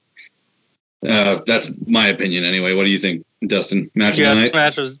 Yeah. That's my opinion anyway. What do you think, Dustin? Match of the night?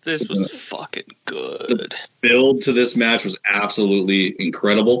 This was fucking good. The build to this match was absolutely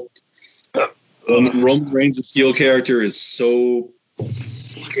incredible. Roman Reigns' heel character is so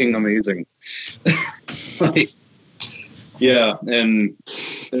fucking amazing. Yeah, and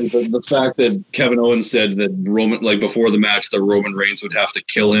the fact that Kevin Owens said that before the match, that Roman Reigns would have to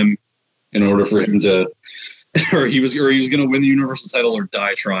kill him in order for him to, or he was going to win the Universal title or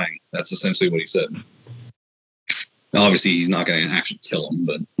die trying. That's essentially what he said. Now, obviously, he's not going to actually kill him,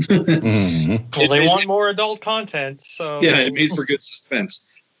 but well, they want more adult content, so yeah, it made for good suspense.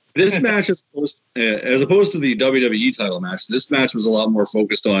 This match is as opposed to the WWE title match. This match was a lot more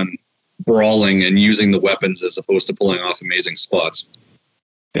focused on brawling and using the weapons as opposed to pulling off amazing spots.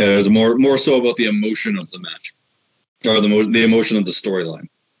 It was more so about the emotion of the match, or the emotion of the storyline.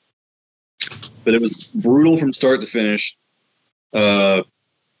 But it was brutal from start to finish.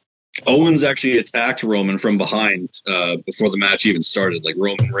 Owens actually attacked Roman from behind before the match even started. Like,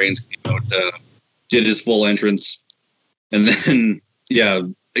 Roman Reigns came out did his full entrance, and then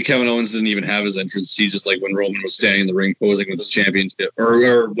Kevin Owens didn't even have his entrance. He just like when Roman was standing in the ring posing with his championship,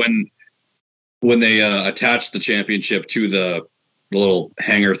 or when they attached the championship to the little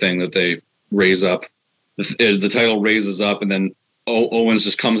hanger thing that they raise up, the title raises up, and then Owens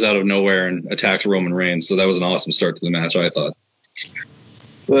just comes out of nowhere and attacks Roman Reigns. So that was an awesome start to the match, I thought.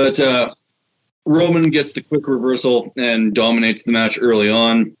 But Roman gets the quick reversal and dominates the match early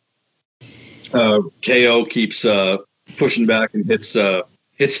on. KO keeps pushing back and hits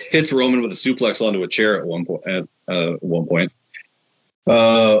Roman with a suplex onto a chair at one point.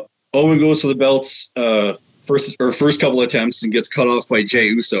 Owen goes for the belts first couple attempts and gets cut off by Jey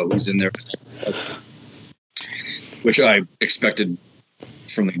Uso, who's in there, which I expected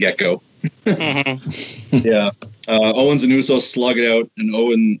from the get-go. Mm-hmm. Yeah. Owens and Uso slug it out, and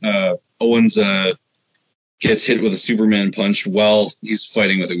Owens gets hit with a Superman punch while he's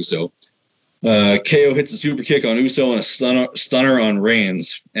fighting with Uso. KO hits a super kick on Uso and a stunner on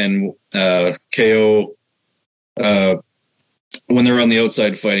Reigns, and KO, when they're on the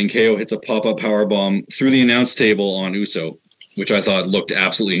outside fighting, KO hits a pop-up powerbomb through the announce table on Uso, which I thought looked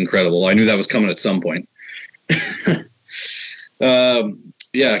absolutely incredible. I knew that was coming at some point.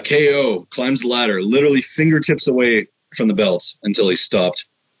 KO climbs the ladder, literally fingertips away from the belt until he's stopped.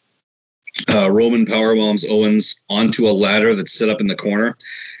 Roman powerbombs Owens onto a ladder that's set up in the corner.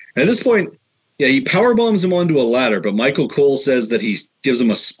 And at this point, he powerbombs him onto a ladder, but Michael Cole says that he gives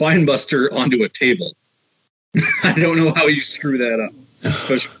him a spine buster onto a table. I don't know how you screw that up,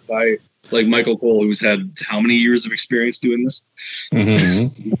 especially by like Michael Cole, who's had how many years of experience doing this.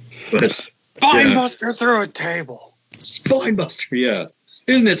 Mm-hmm. But spine buster through a table. Spine buster, yeah.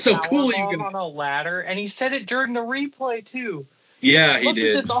 Isn't it so cool? You can on a ladder, and he said it during the replay too. Yeah, he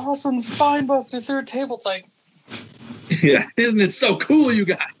did. It's awesome spine buster through a table. It's like, yeah, isn't it so cool, you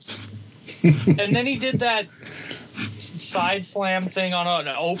guys? And then he did that side slam thing on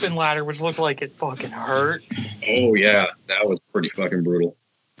an open ladder, which looked like it fucking hurt. Oh yeah, that was pretty fucking brutal.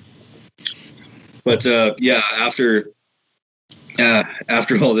 But after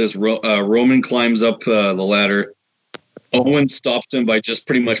all this, Roman climbs up the ladder. Owen stops him by just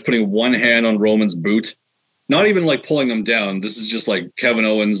pretty much putting one hand on Roman's boot. Not even like pulling him down. This is just like Kevin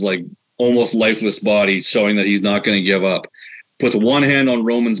Owens' like almost lifeless body showing that he's not going to give up. Puts one hand on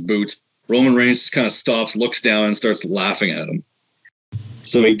Roman's boot. Roman Reigns just kind of stops, looks down, and starts laughing at him.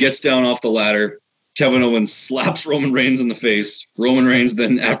 So he gets down off the ladder. Kevin Owens slaps Roman Reigns in the face. Roman Reigns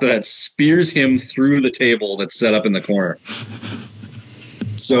then, after that, spears him through the table that's set up in the corner.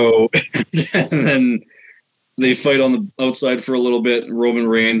 So, and then they fight on the outside for a little bit. Roman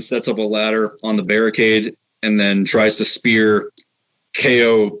Reigns sets up a ladder on the barricade and then tries to spear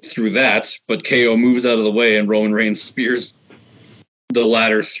KO through that, but KO moves out of the way and Roman Reigns spears the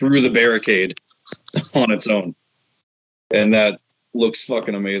ladder through the barricade on its own. And that looks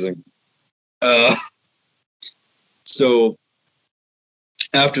fucking amazing. So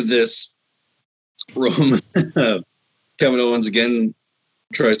after this, Kevin Owens again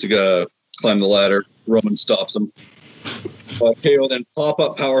tries to climb the ladder. Roman stops him. KO then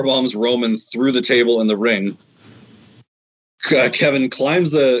pop-up powerbombs Roman through the table in the ring. Kevin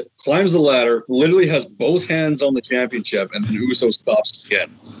climbs the ladder, literally has both hands on the championship, and then Uso stops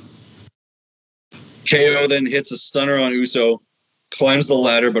again. KO then hits a stunner on Uso, climbs the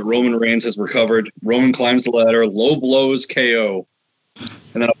ladder, but Roman Reigns has recovered. Roman climbs the ladder, low blows KO,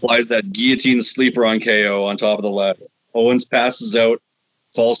 and then applies that guillotine sleeper on KO on top of the ladder. Owens passes out,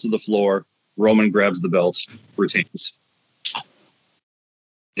 falls to the floor. Roman grabs the belt, retains.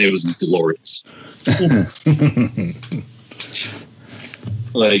 It was glorious.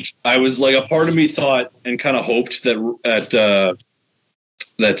 Like, I was like, a part of me thought and kind of hoped that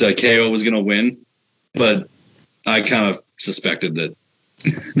KO was going to win, but I kind of suspected that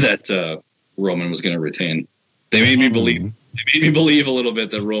Roman was going to retain. They made me believe a little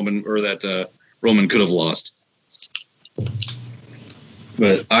bit that Roman could have lost.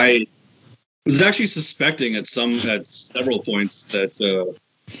 But I was actually suspecting at several points that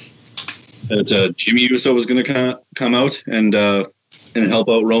Jimmy Uso was going to come out and help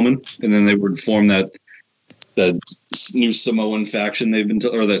out Roman, and then they would form that new Samoan faction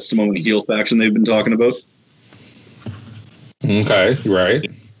or that Samoan heel faction they've been talking about. Okay, right.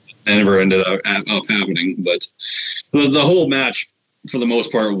 It never ended up happening, but the whole match, for the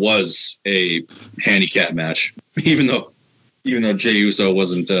most part, was a handicap match. Even though Jey Uso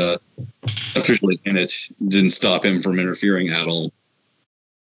wasn't officially in it, didn't stop him from interfering at all.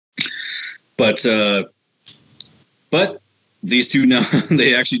 But these two now,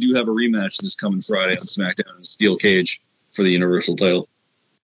 they actually do have a rematch this coming Friday on SmackDown in Steel Cage for the Universal title.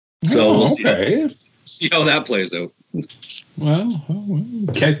 So we'll see how that plays out. Well,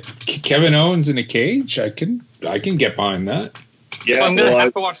 Kevin Owens in a cage, I can get behind that. Yeah, so I'm gonna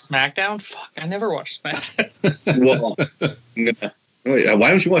have to watch SmackDown. Fuck, I never watched SmackDown. Well, why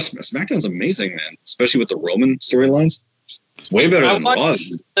don't you watch SmackDown's amazing, man, especially with the Roman storylines. It's way better than Raw.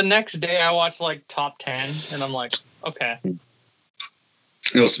 The next day, I watched like top 10, and I'm like, okay.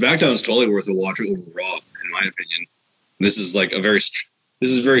 SmackDown is totally worth a watch over Raw, in my opinion. This is like very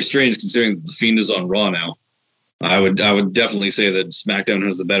strange considering the Fiend is on Raw now. I would definitely say that SmackDown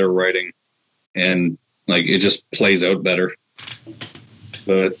has the better writing, and like it just plays out better.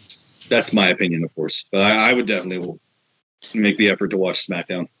 But that's my opinion, of course. But I would definitely make the effort to watch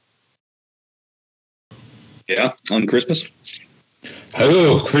SmackDown. Yeah, on Christmas.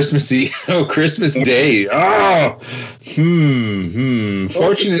 Oh, Christmassy! Oh, Christmas Day! Oh,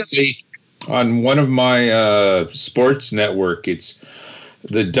 Fortunately, on one of my sports network, it's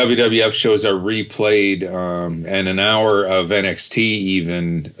the WWF shows are replayed, and an hour of NXT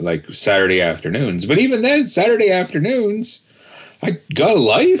even like Saturday afternoons. But even then, Saturday afternoons, I got a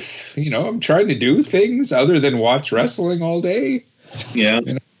life. I'm trying to do things other than watch wrestling all day. Yeah.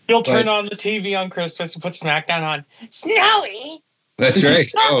 You'll turn on the TV on Christmas and put SmackDown on. Snowy. That's right.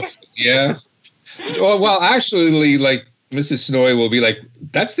 Oh, yeah. Well, actually, like Mrs. Snowy will be like,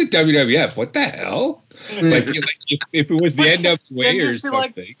 "That's the WWF. What the hell?" like if it was the NWA or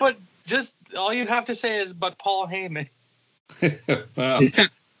something. Like, but just all you have to say is, "But Paul Heyman."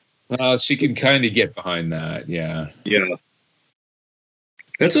 Well, she can kind of get behind that. Yeah. Yeah.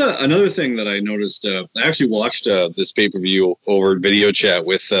 That's another thing that I noticed. I actually watched this pay-per-view over video chat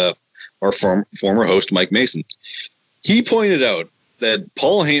with our former host, Mike Mason. He pointed out that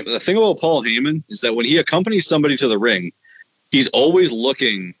the thing about Paul Heyman is that when he accompanies somebody to the ring, he's always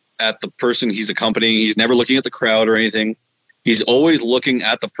looking at the person he's accompanying. He's never looking at the crowd or anything. He's always looking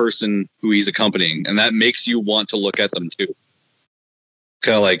at the person who he's accompanying, and that makes you want to look at them too.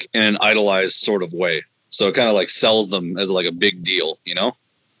 Kind of like in an idolized sort of way. So it kind of like sells them as like a big deal,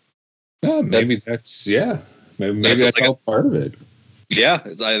 Yeah, maybe that's like all part of it. Yeah,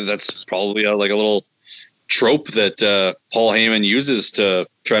 that's probably like a little trope that Paul Heyman uses to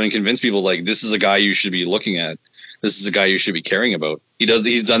try to convince people like this is a guy you should be looking at. This is a guy you should be caring about.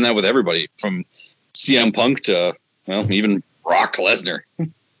 He's done that with everybody from CM Punk to even Brock Lesnar.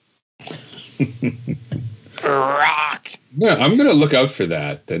 Rock. Yeah, I'm gonna look out for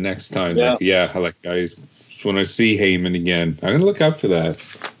that the next time. Yeah, when I see Heyman again, I'm gonna look out for that.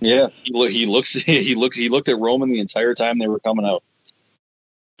 Yeah, he looked at Roman the entire time they were coming out.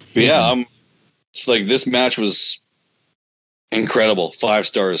 But yeah, it's like this match was incredible. 5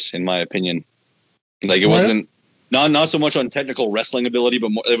 stars in my opinion. Like it wasn't not so much on technical wrestling ability,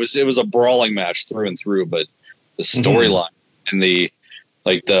 but more, it was a brawling match through and through. But the storyline and the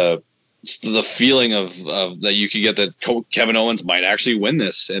feeling of that you could get that Kevin Owens might actually win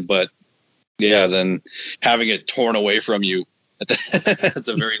this, but yeah, then having it torn away from you at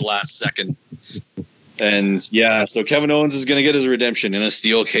the very last second. And yeah, so Kevin Owens is going to get his redemption in a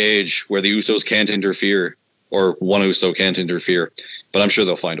steel cage where the Usos can't interfere, or one Uso can't interfere, but I'm sure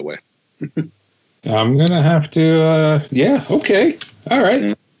they'll find a way. I'm going to have to, okay. All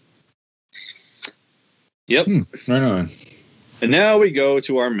right. Yep. Right on. And now we go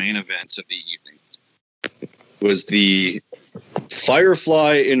to our main event of the evening. It was the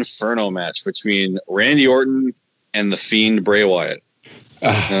Firefly Inferno match between Randy Orton and the Fiend Bray Wyatt.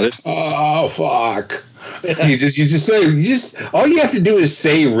 Oh fuck! you just say all you have to do is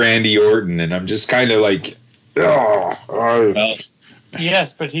say Randy Orton, and I'm just kind of like,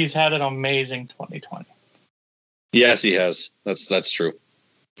 Yes, but he's had an amazing 2020. Yes, he has. That's true.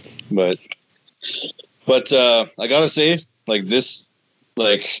 But I gotta say, like this,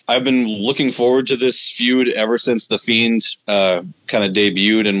 like I've been looking forward to this feud ever since the Fiend kind of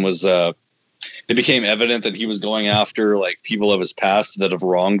debuted and was. It became evident that he was going after like people of his past that have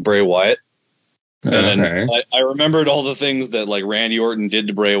wronged Bray Wyatt. And then I remembered all the things that like Randy Orton did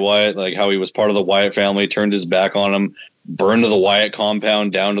to Bray Wyatt, like how he was part of the Wyatt family, turned his back on him, burned the Wyatt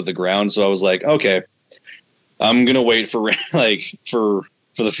compound down to the ground. So I was like, okay, I'm gonna wait for for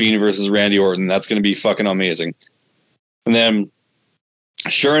the Fiend versus Randy Orton. That's gonna be fucking amazing. And then,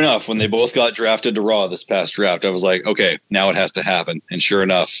 sure enough, when they both got drafted to Raw this past draft, I was like, okay, now it has to happen. And sure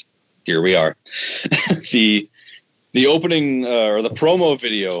enough, here we are. The opening or the promo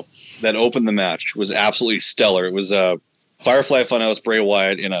video that opened the match was absolutely stellar. It was Firefly Funhouse Bray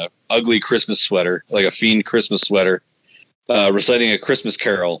Wyatt in a ugly Christmas sweater, like a Fiend Christmas sweater, reciting a Christmas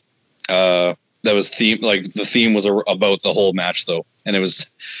carol. That was theme. Like the theme was about the whole match, though, and it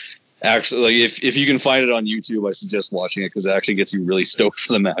was Actually, like if you can find it on YouTube, I suggest watching it because it actually gets you really stoked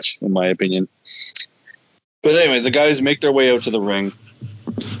for the match, in my opinion. But anyway, the guys make their way out to the ring.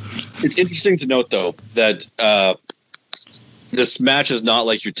 It's interesting to note, though, that this match is not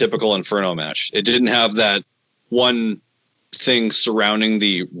like your typical Inferno match. It didn't have that one thing surrounding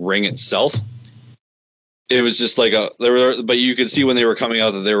the ring itself. It was just like but you could see when they were coming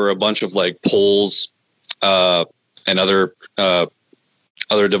out that there were a bunch of like poles and other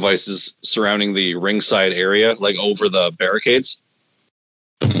devices surrounding the ringside area, like over the barricades.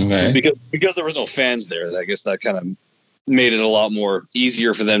 Okay. Because there was no fans there, I guess that kind of made it a lot more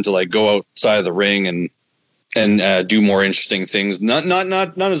easier for them to like go outside of the ring and do more interesting things. Not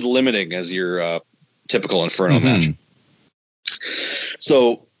as limiting as your typical Inferno match.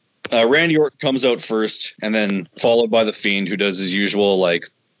 So Randy Orton comes out first, and then followed by the Fiend, who does his usual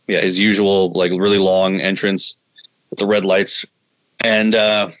really long entrance with the red lights. And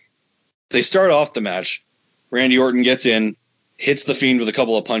they start off the match. Randy Orton gets in, hits the Fiend with a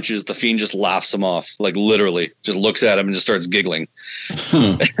couple of punches. The Fiend just laughs him off, like literally, just looks at him and just starts giggling.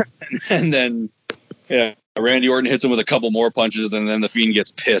 And then, Randy Orton hits him with a couple more punches, and then the Fiend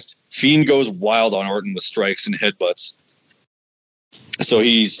gets pissed. Fiend goes wild on Orton with strikes and headbutts. So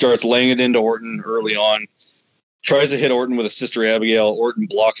he starts laying it into Orton early on. Tries to hit Orton with a Sister Abigail. Orton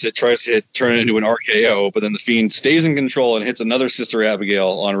blocks it, tries to turn it into an RKO, but then the Fiend stays in control and hits another Sister Abigail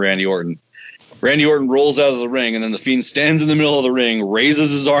on Randy Orton. Randy Orton rolls out of the ring, and then the Fiend stands in the middle of the ring, raises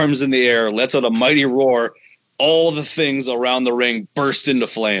his arms in the air, lets out a mighty roar. All the things around the ring burst into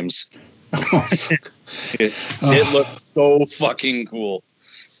flames. It looks so fucking cool.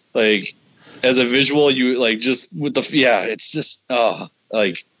 Like, as a visual, you like just with the it's just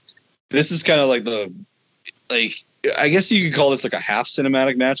like this is kind of like I guess you could call this like a half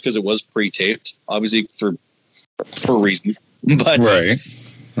cinematic match because it was pre-taped, obviously for reasons. But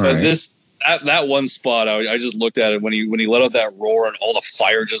but this that one spot, I just looked at it when he let out that roar and all the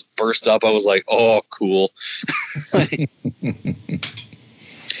fire just burst up. I was like, oh, cool.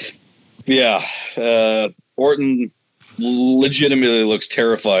 Orton legitimately looks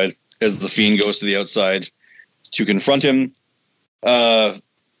terrified as the Fiend goes to the outside to confront him. The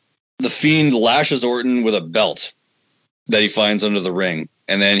Fiend lashes Orton with a belt that he finds under the ring.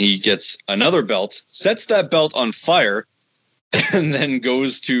 And then he gets another belt, sets that belt on fire, and then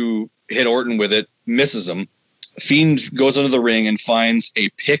goes to hit Orton with it, misses him. Fiend goes under the ring and finds a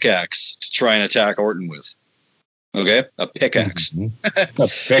pickaxe to try and attack Orton with. Okay? A pickaxe. A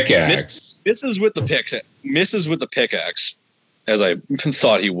pickaxe. Misses with the pickaxe, as I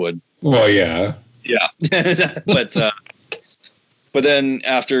thought he would. Well, yeah. Yeah. But then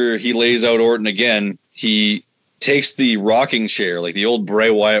after he lays out Orton again, he takes the rocking chair, like the old Bray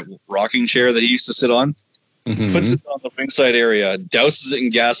Wyatt rocking chair that he used to sit on, puts it on the ringside area, douses it in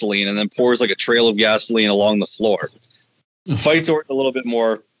gasoline, and then pours like a trail of gasoline along the floor. Fights Orton a little bit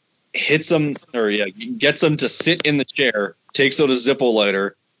more, gets him to sit in the chair, takes out a Zippo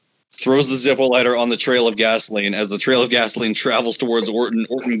lighter, throws the Zippo lighter on the trail of gasoline. As the trail of gasoline travels towards Orton,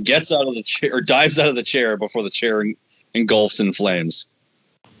 Orton gets out of the chair, or dives out of the chair before the chair engulfs in flames.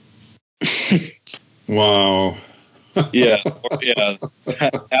 Wow. Yeah.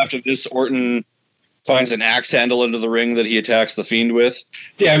 After this, Orton finds an axe handle under the ring that he attacks the Fiend with.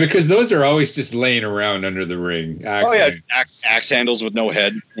 Yeah, because those are always just laying around under the ring. Axe handles with no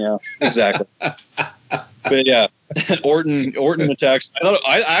head. Yeah, exactly. But yeah, Orton attacks.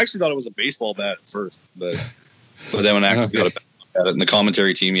 I actually thought it was a baseball bat at first, but then when I got a bat at it, and the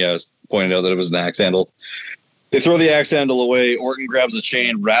commentary team pointed out that it was an axe handle. They throw the axe handle away. Orton grabs a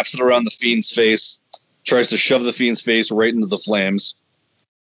chain, wraps it around the Fiend's face, tries to shove the Fiend's face right into the flames.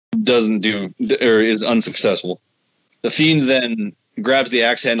 Is unsuccessful. The Fiend then grabs the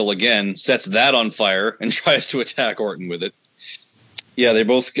axe handle again, sets that on fire, and tries to attack Orton with it. Yeah, they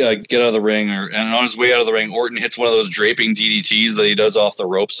both get out of the ring, and on his way out of the ring, Orton hits one of those draping DDTs that he does off the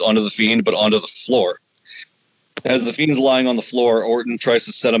ropes onto the Fiend, but onto the floor. As the Fiend's lying on the floor, Orton tries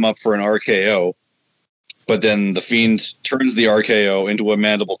to set him up for an RKO, but then the Fiend turns the RKO into a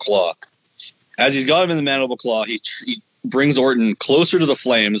mandible claw. As he's got him in the mandible claw, he brings Orton closer to the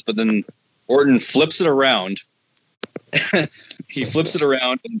flames, but then Orton flips it around. He flips it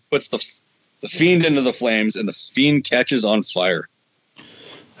around and puts the Fiend into the flames, and the Fiend catches on fire.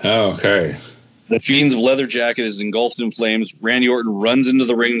 Oh, okay. The Fiend's leather jacket is engulfed in flames. Randy Orton runs into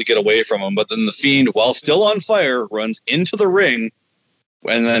the ring to get away from him, but then the Fiend, while still on fire, runs into the ring,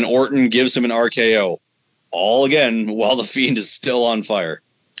 and then Orton gives him an RKO. All again while the Fiend is still on fire.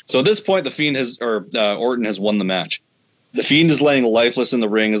 So at this point, Orton has won the match. The Fiend is laying lifeless in the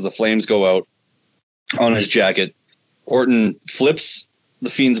ring as the flames go out on his jacket. Orton flips the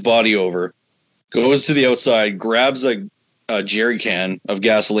Fiend's body over, goes to the outside, grabs a jerry can of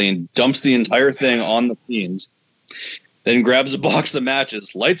gasoline, dumps the entire thing on the Fiends, then grabs a box of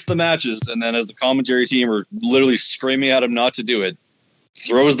matches, lights the matches, and then as the commentary team are literally screaming at him not to do it,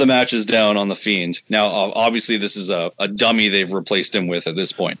 throws the matches down on the Fiend. Now, obviously, this is a dummy they've replaced him with at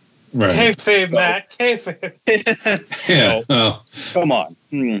this point. Right. Kayfabe, Matt. Kayfabe. Yeah. Oh. Come on.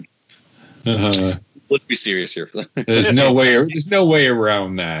 Let's be serious here. There's no way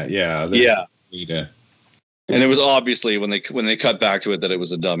around that. Yeah. Yeah. And it was obviously when they cut back to it that it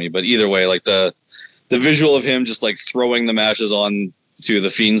was a dummy. But either way, like the visual of him just like throwing the matches on to the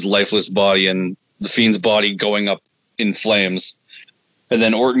Fiend's lifeless body and the Fiend's body going up in flames. And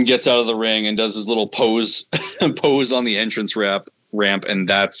then Orton gets out of the ring and does his little pose on the entrance ramp, and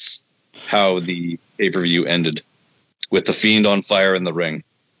that's how the pay-per-view ended, with the Fiend on fire in the ring.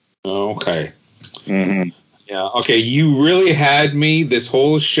 Okay. Mm-hmm. Yeah. Okay. You really had me this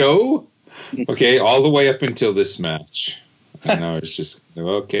whole show. Okay, all the way up until this match, and I was just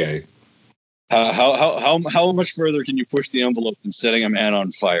okay. How much further can you push the envelope than setting a man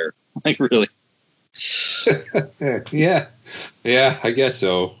on fire? Like really? Yeah, I guess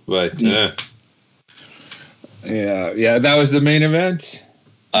so. But yeah, that was the main event.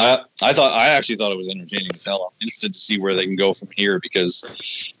 I actually thought it was entertaining as hell. I'm interested to see where they can go from here, because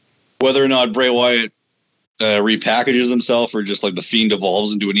whether or not Bray Wyatt repackages himself or just like the Fiend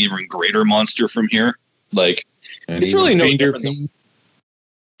evolves into an even greater monster from here, like it's really no different.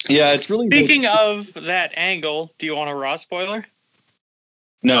 Yeah, it's really. Speaking of that angle, do you want a Raw spoiler?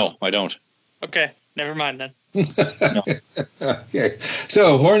 No, I don't. Okay, never mind then. No. Okay,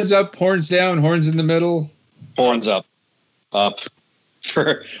 so horns up, horns down, horns in the middle. Horns up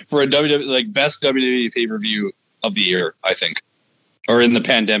for a WWE, like best WWE pay-per-view of the year, I think, or in the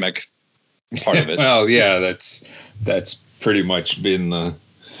pandemic part of it. Well, yeah, that's pretty much been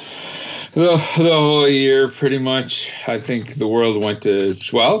the whole year. Pretty much, I think the world went to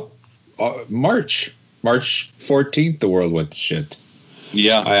March 14th. The world went to shit.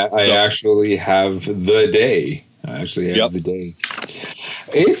 Yeah, I actually have the day. The day.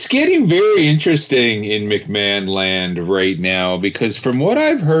 It's getting very interesting in McMahon land right now, because from what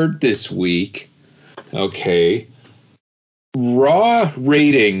I've heard this week, okay, Raw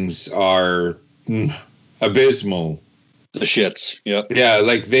ratings are abysmal. The shits. Yeah. Yeah,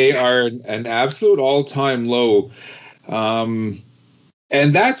 like they are an absolute all-time low. And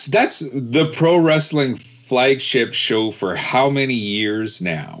that's the pro wrestling flagship show for how many years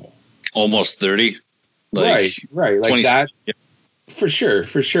now? Almost 30. Right. Like 20, that. Yeah. For sure.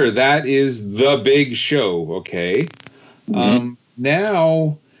 That is the big show, okay? Mm-hmm.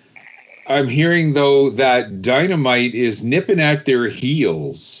 Now I'm hearing, though, that Dynamite is nipping at their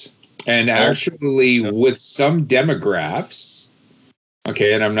heels, and actually with some demographics,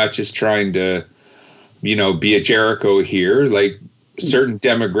 okay, and I'm not just trying to, be a Jericho here, like certain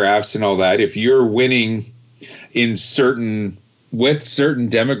demographics and all that, if you're winning with certain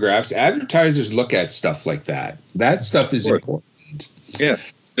demographics, advertisers look at stuff like that. That stuff is important. Yeah.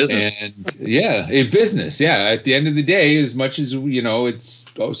 Business. And business. Yeah. At the end of the day, as much as it's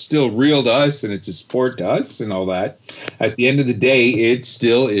still real to us and it's a sport to us and all that, at the end of the day, it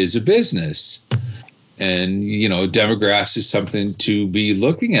still is a business. And demographics is something to be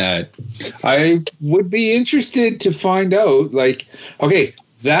looking at. I would be interested to find out, like, okay,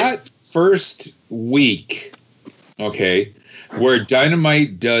 that first week, okay, where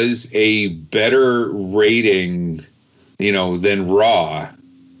Dynamite does a better rating, than Raw.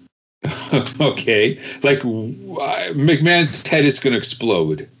 Okay, like McMahon's head is going to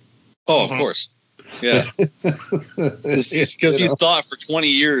explode. Oh, of course. Yeah, because he's thought for 20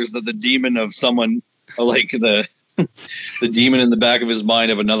 years that the demon of someone, like the demon in the back of his mind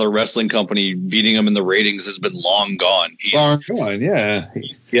of another wrestling company beating him in the ratings, has been long gone. Long gone, yeah.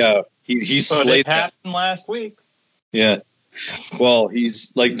 Yeah, he's slayed that. Happened last week. Yeah. Well,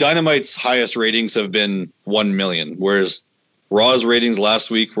 he's like Dynamite's highest ratings have been 1 million, whereas Raw's ratings last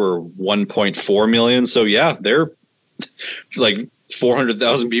week were 1.4 million. So yeah, they're like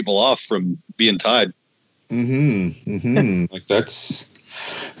 400,000 people off from being tied. Like that's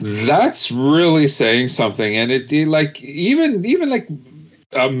really saying something. And it like even like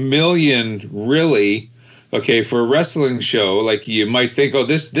 1 million really. Okay, for a wrestling show, like you might think, oh,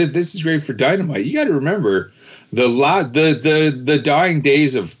 this is great for Dynamite. You got to remember the dying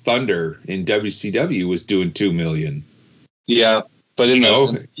days of Thunder in WCW was doing 2 million. Yeah, but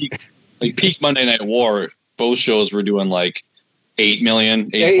in peak Monday Night War, both shows were doing like 8 million,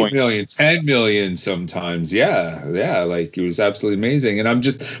 8 million, 10 million sometimes. Yeah, like it was absolutely amazing. And I'm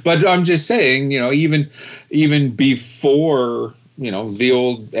just saying, even before the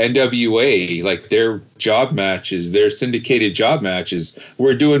old NWA, like their job matches, their syndicated job matches,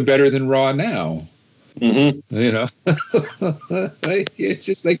 were doing better than Raw now. Mm-hmm. It's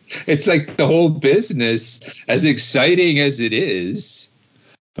just like, it's like the whole business, as exciting as it is.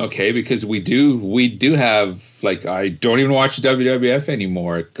 Okay, because we do have, like, I don't even watch WWF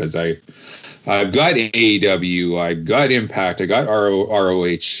anymore because I've got AEW, I've got Impact, I got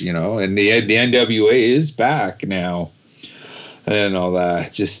ROH, and the NWA is back now and all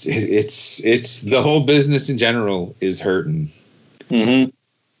that. Just it's the whole business in general is hurting. Mm-hmm.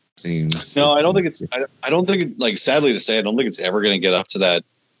 Seems. No, I don't think it's. I don't think it, like, sadly to say, I don't think it's ever going to get up to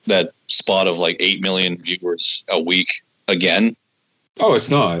that spot of like 8 million viewers a week again. Oh,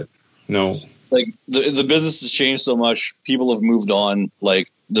 it's not. No. Like the business has changed so much. People have moved on. Like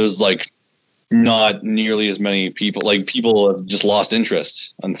there's like not nearly as many people. Like people have just lost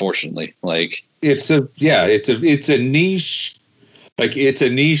interest, unfortunately. Like it's a niche. Like it's a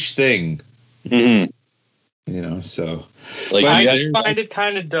niche thing. Mm-hmm. So like I find it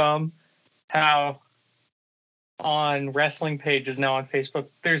kind of dumb how on wrestling pages now on Facebook,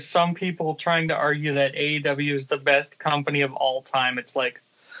 there's some people trying to argue that AEW is the best company of all time. It's like,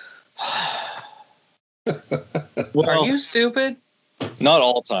 are you stupid? Not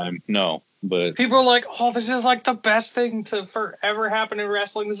all time, no. But people are like, oh, this is like the best thing to forever happen in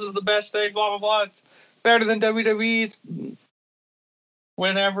wrestling. This is the best thing, blah, blah, blah. It's better than WWE. It's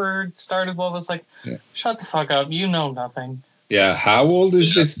whenever it started, well, it's like, shut the fuck up. You know nothing. Yeah, how old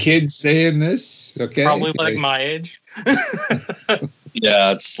is this kid saying this? Okay, probably like my age.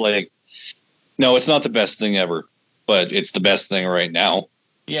 Yeah, it's like, no, it's not the best thing ever, but it's the best thing right now.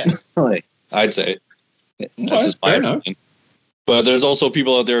 Yeah, I'd say that's just my opinion. But there's also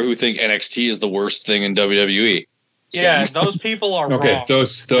people out there who think NXT is the worst thing in WWE. So. Yeah, those people are okay, wrong.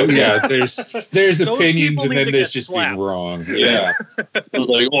 Those there's opinions, and then there's just being wrong. Yeah.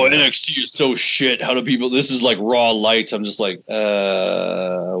 Like, oh, NXT is so shit. How do people? This is like Raw light. I'm just like,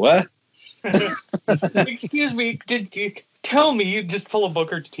 what? Excuse me. Did you tell me you just pull a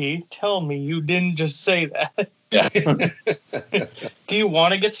Booker T? Tell me you didn't just say that. Yeah. Do you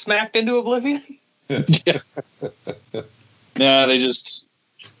want to get smacked into oblivion? Yeah. Nah, they just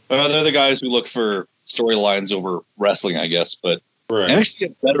they're the guys who look for storylines over wrestling, I guess, but NXT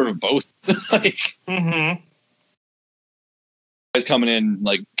gets better of both. Like, guys coming in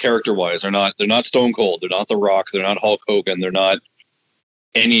like character wise they're not Stone Cold, they're not The Rock, they're not Hulk Hogan, they're not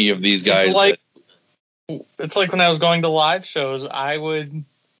any of these guys. It's like when I was going to live shows,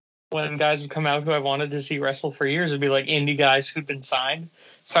 when guys would come out who I wanted to see wrestle for years, it'd be like indie guys who'd been signed.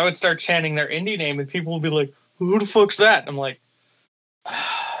 So I would start chanting their indie name, and people would be like, "Who the fuck's that?" And I'm like,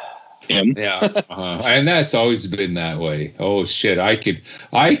 him. Yeah, and that's always been that way. Oh shit, I could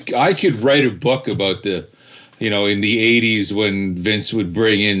write a book about the, in the 80s when Vince would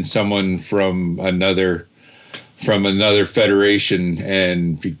bring in someone from another federation,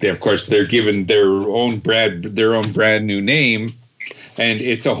 and of course they're given their own brand new name, and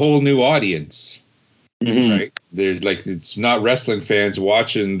it's a whole new audience. Right? There's like, it's not wrestling fans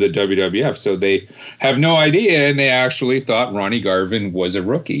watching the WWF, so they have no idea, and they actually thought Ronnie Garvin was a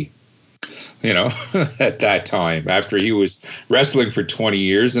rookie. At that time, after he was wrestling for 20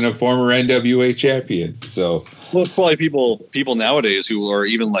 years and a former NWA champion. So, well, it's probably people nowadays who are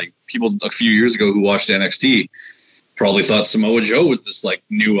even like people a few years ago who watched NXT probably thought Samoa Joe was this like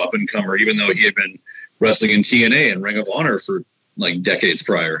new up and comer, even though he had been wrestling in TNA and Ring of Honor for like decades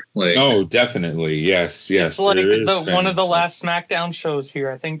prior. Like, oh, definitely, yes. It's like one of the last SmackDown shows here.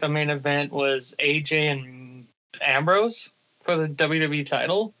 I think the main event was AJ and Ambrose for the WWE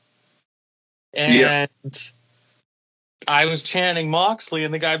title. And I was chanting Moxley,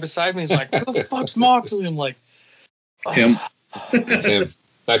 and the guy beside me is like, "Who the fuck's Moxley?" I'm like, him. That's him.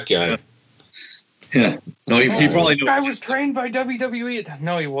 That guy. Yeah. No, he probably knows. Guy was trained by WWE.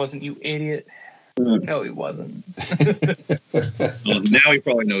 No, he wasn't, you idiot. No, he wasn't. Well, now he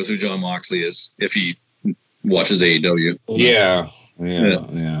probably knows who John Moxley is if he watches AEW. Yeah.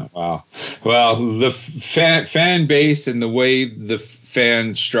 Wow. Well, the fan base and the way the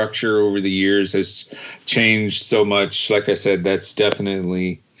fan structure over the years has changed so much. Like I said, that's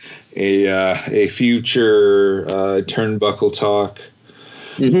definitely a future turnbuckle talk.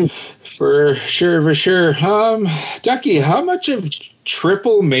 For sure. Ducky, how much of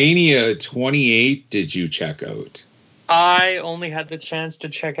Triple Mania 28 did you check out? I only had the chance to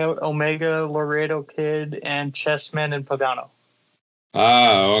check out Omega, Laredo Kid, and Chessman and Pagano.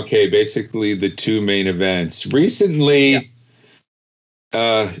 Ah, okay. Basically, the two main events. Recently,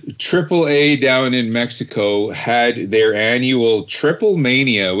 AAA down in Mexico had their annual Triple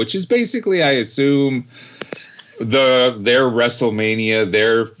Mania, which is basically, I assume, their WrestleMania,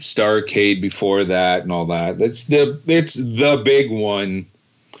 their Starrcade before that, and all that. It's the big one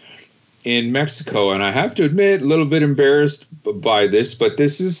in Mexico, and I have to admit, a little bit embarrassed by this, but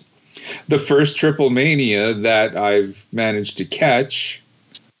this is the first Triple Mania that I've managed to catch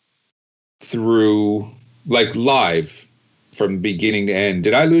through, like, live from beginning to end.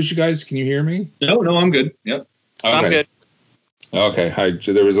 Did I lose you guys? Can you hear me? No, I'm good. Yep. Okay. I'm good. Okay.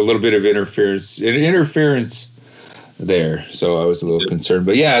 So there was a little bit of interference there, so I was a little concerned.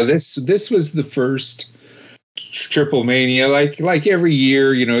 But yeah, this was the first Triple Mania. Like every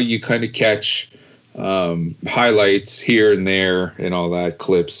year, you kind of catch highlights here and there and all that,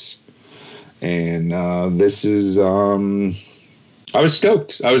 clips. And this is, I was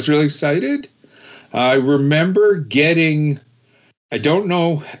stoked. I was really excited. I remember getting, I don't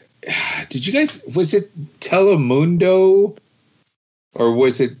know, did you guys, was it Telemundo? Or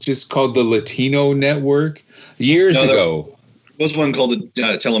was it just called the Latino Network? Years ago. There was one called the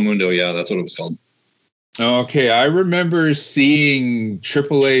Telemundo. Yeah, that's what it was called. Okay, I remember seeing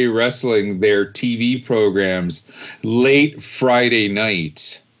AAA Wrestling, their TV programs, late Friday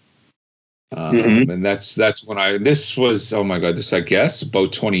night. And that's when this was, oh my God, this, I guess,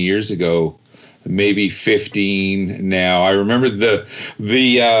 about 20 years ago, maybe 15 now. I remember it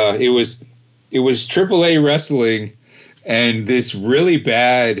was AAA Wrestling and this really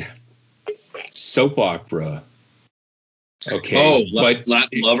bad soap opera. Okay. Oh,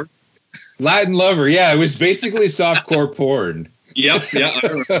 Latin Lover? Latin Lover, yeah. It was basically softcore porn. Yep, yeah. I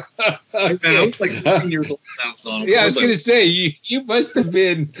remember. I was like 15 years old when that was on. Yeah, I was going to say, you must have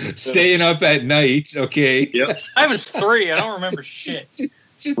been staying up at night, okay? Yep. I was 3. I don't remember shit.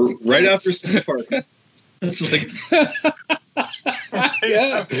 Right after South Park. It's like...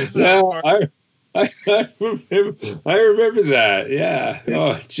 yeah. No, I remember that. Yeah.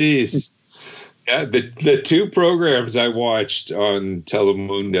 Oh, jeez. Yeah, the two programs I watched on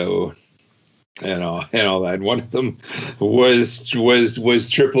Telemundo and all that. And one of them was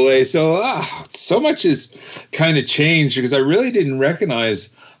AAA. So much has kind of changed because I really didn't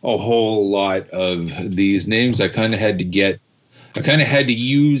recognize a whole lot of these names. I kind of had to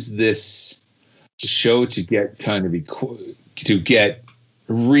use this show to get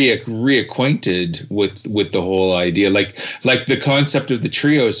reacquainted with the whole idea, like the concept of the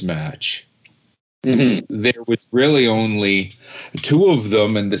trios match. Mm-hmm. There was really only 2 of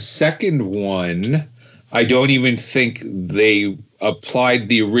them, and the second one, I don't even think they applied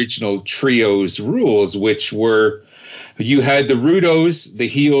the original trios rules, which were you had the Rudos, the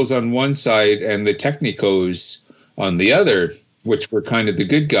heels on one side, and the Technicos on the other, which were kind of the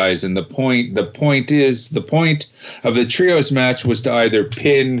good guys. And the point of the trios match was to either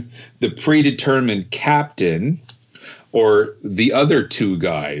pin the predetermined captain or the other 2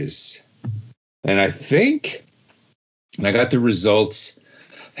 guys. And I think, and I got the results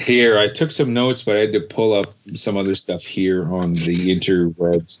here. I took some notes, but I had to pull up some other stuff here on the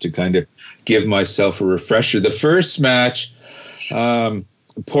interwebs to kind of give myself a refresher. The first match,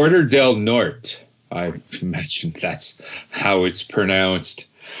 Porter del Norte, I imagine that's how it's pronounced,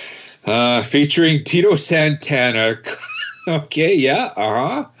 featuring Tito Santana. Okay,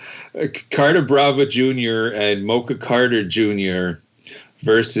 yeah, Carter Bravo Jr. and Mocha Carter Jr.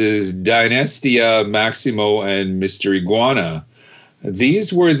 versus Dynastia, Maximo, and Mr. Iguana.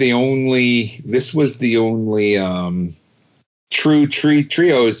 This was the only true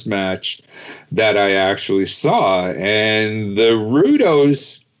trios match that I actually saw. And the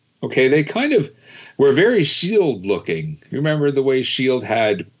Rudos, okay, they kind of were very Shield looking. You remember the way Shield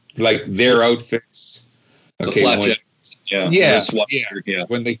had like their outfits? Okay, the yeah.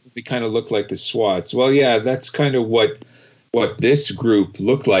 When they kind of looked like the SWATs. Well, yeah, that's kind of what this group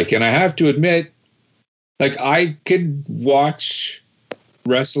looked like. And I have to admit, like, I could watch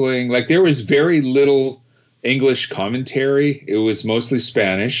wrestling. Like, there was very little English commentary. It was mostly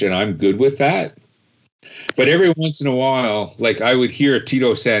Spanish, and I'm good with that. But every once in a while, like, I would hear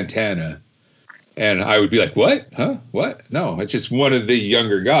Tito Santana, and I would be like, what? Huh? What? No, it's just one of the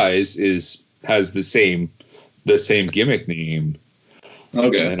younger guys has the same gimmick name.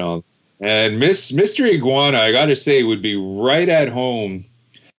 Okay. And all. And Mr. Iguana, I got to say, would be right at home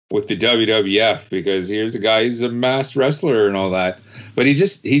with the WWF because here's a guy, he's a masked wrestler and all that. But he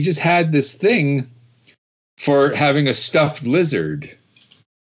just had this thing for having a stuffed lizard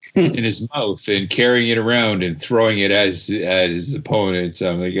in his mouth and carrying it around and throwing it at his opponents.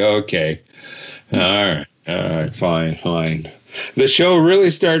 I'm like, okay, all right, fine. The show really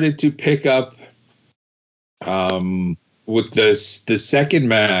started to pick up with the second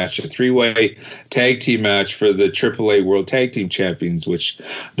match, a 3-way tag team match for the AAA World Tag Team Champions, which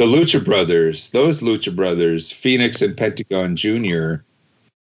the Lucha Brothers, Phoenix and Pentagon Jr.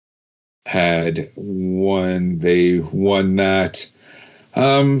 had won. They won that.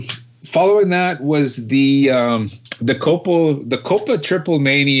 Following that was the Copa Triple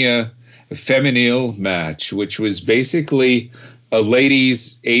Mania Femenil match, which was basically a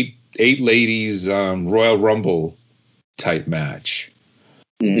eight ladies Royal Rumble type match.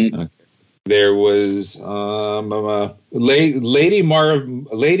 Mm-hmm. There was Lady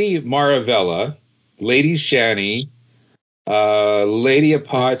Maravella, Lady Shani, Lady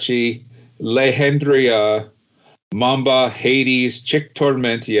Apache, Lehendria, Mamba, Hades, Chick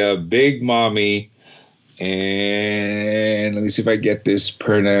Tormentia, Big Mommy, and let me see if I get this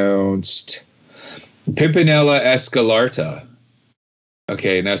pronounced, Pimpinella Escalarta.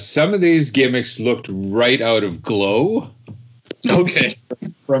 Okay, now some of these gimmicks looked right out of Glow. Okay.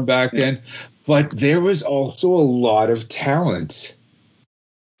 From back then, but there was also a lot of talent.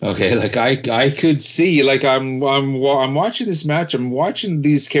 Okay, like I could see, like I'm watching this match, I'm watching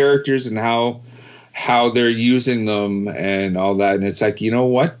these characters and how they're using them and all that, and it's like, you know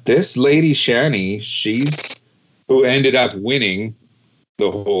what? This Lady Shani, she's who ended up winning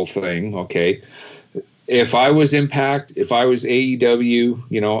the whole thing. Okay. If I was Impact, if I was AEW,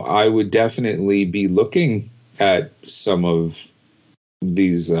 you know, I would definitely be looking at some of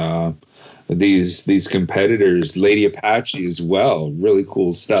these competitors. Lady Apache as well. Really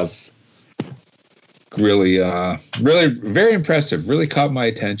cool stuff. Really very impressive. Really caught my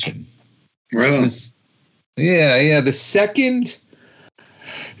attention. Right. Yeah. The second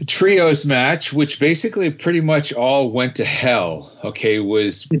trios match, which basically pretty much all went to hell, okay,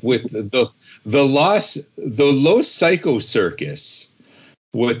 was with the Los Psycho Circus,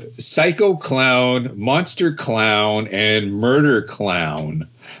 with Psycho Clown, Monster Clown, and Murder Clown.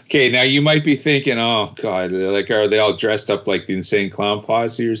 Okay, now you might be thinking, oh God, like, are they all dressed up like the Insane Clown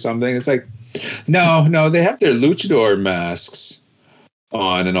Posse or something? It's like, no, they have their luchador masks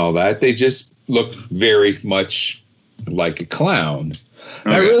on and all that. They just look very much like a clown.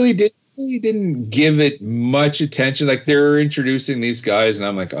 Okay. I really didn't give it much attention. Like, they're introducing these guys, and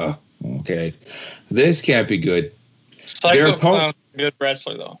I'm like, oh, okay, this can't be good. Psycho Clown's a good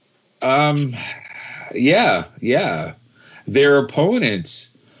wrestler, though. Yeah. Their opponents,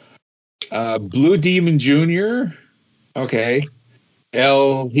 Blue Demon Jr., okay,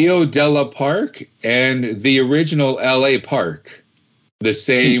 El Hijo de la Park, and the original L.A. Park. The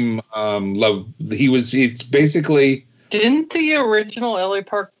same, it's basically... Didn't the original L.A.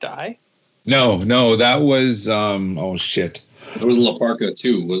 Park die? No, that was, oh shit. It was La Parka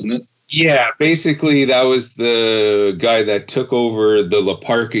too, wasn't it? Yeah, basically that was the guy that took over the La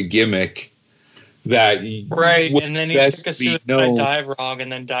Parka gimmick. Right, and then he took a suicide dive wrong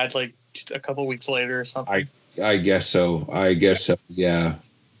and then died like a couple weeks later or something. I guess so. Yeah.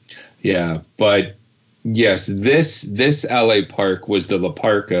 But yes, this LA Park was the La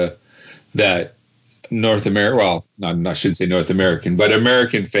Parka that North America, well, I shouldn't say North American, but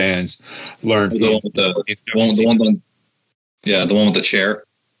American fans learned. The one with the chair.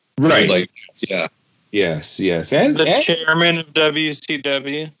 Right. Like, yeah. Yes. And chairman of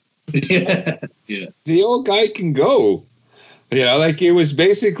WCW. Yeah. The old guy can go. You know, like, it was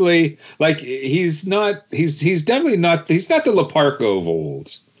basically like he's not the La Parka of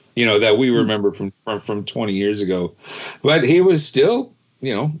old, you know, that we remember from 20 years ago. But he was still,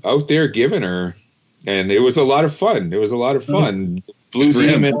 you know, out there giving her, and it was a lot of fun. Blue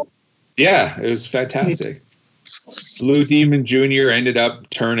Demon. Yeah, it was fantastic. Blue Demon Jr. ended up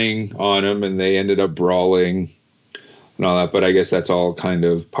turning on him, and they ended up brawling and all that. But I guess that's all kind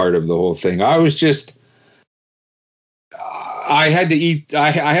of part of the whole thing. I had to eat,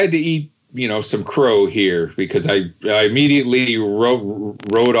 you know, some crow here, because I immediately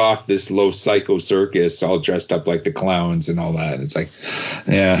wrote off this Los Psycho Circus all dressed up like the clowns and all that. And it's like,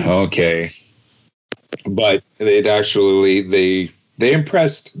 yeah, okay. But it actually, they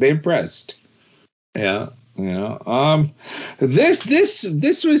impressed. Yeah. You know,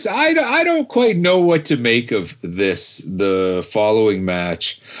 this was, I don't quite know what to make of the following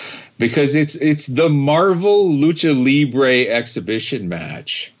match, because it's the Marvel Lucha Libre exhibition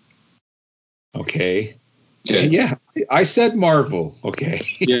match. Okay. Yeah, I said Marvel. Okay.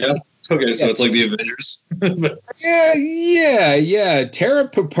 Yeah. Okay, so it's like the Avengers. yeah. Terra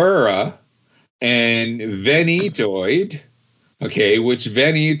Purpura and Venitoid. Okay, which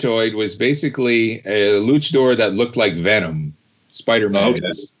Venitoid was basically a luchador that looked like Venom, Spider-Man.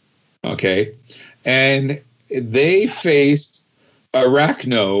 Okay. And they faced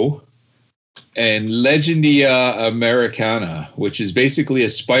Arachno, and Legendia Americana, which is basically a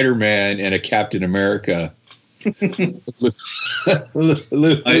Spider-Man and a Captain America. I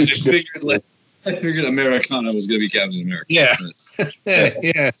figured Americana was going to be Captain America. Yeah.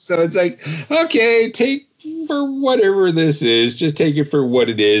 Yeah. So it's like, okay, take for whatever this is. Just take it for what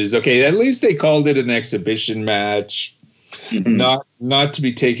it is. Okay, at least they called it an exhibition match. Not to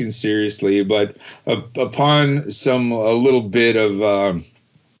be taken seriously, but upon a little bit of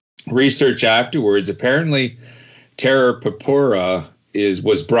research afterwards, apparently Terra Purpura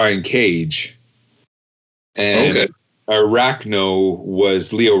was Brian Cage, and Arachno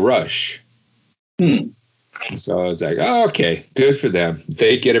was Leo Rush. So I was like, oh, okay, good for them.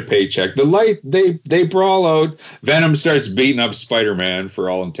 They get a paycheck. They brawl out. Venom starts beating up Spider-Man for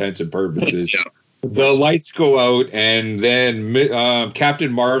all intents and purposes. Yeah. The lights go out, and then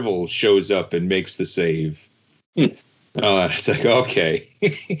Captain Marvel shows up and makes the save. It's like, okay.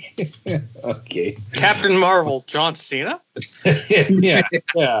 Okay. Captain Marvel, John Cena? Yeah.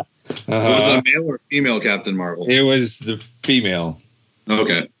 Was it a male or female Captain Marvel? It was the female.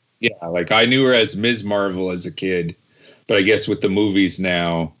 Okay. Yeah, like I knew her as Ms. Marvel as a kid, but I guess with the movies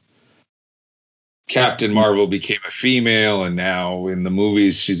now, Captain Marvel became a female, and now in the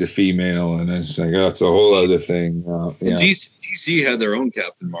movies she's a female, and it's like, oh, it's a whole other thing. Yeah. DC had their own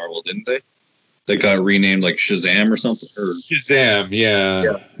Captain Marvel, didn't they? They got renamed like Shazam or something. Shazam,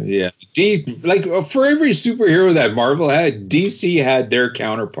 yeah. Like for every superhero that Marvel had, DC had their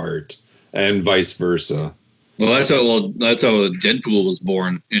counterpart, and vice versa. Well, that's how Deadpool was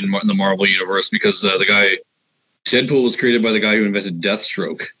born in the Marvel universe, because Deadpool was created by the guy who invented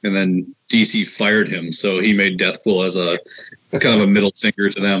Deathstroke, and then DC fired him, so he made Deathpool as a kind of a middle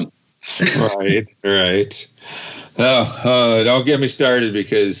finger to them. Right. Oh, don't get me started,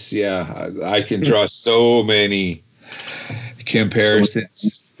 because I can draw so many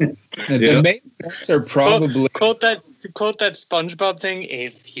comparisons. The main ones are probably quote that SpongeBob thing. A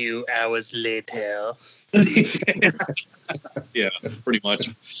few hours later. Yeah, pretty much.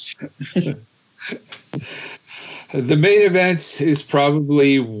 The main event is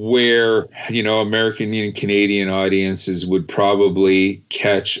probably where, American and Canadian audiences would probably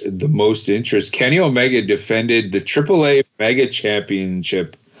catch the most interest. Kenny Omega defended the AAA Mega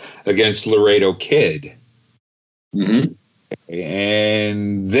Championship against Laredo Kid. Mm-hmm.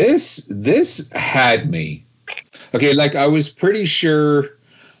 And this had me. Okay, like I was pretty sure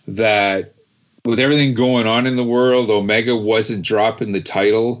that with everything going on in the world, Omega wasn't dropping the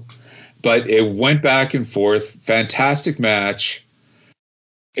title, but it went back and forth. Fantastic match.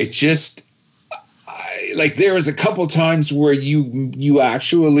 It just, there was a couple times where you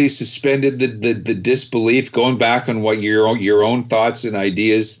actually suspended the disbelief, going back on what your own thoughts and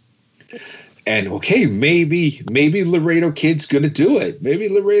ideas. And okay, maybe Laredo Kid's gonna do it.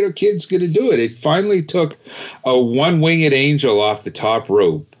 It finally took a one-winged angel off the top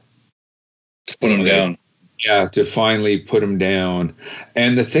rope. Put him down. Yeah, to finally put him down.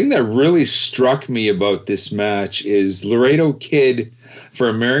 And the thing that really struck me about this match is Laredo Kid, for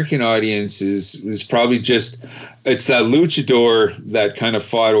American audiences, is probably it's that luchador that kind of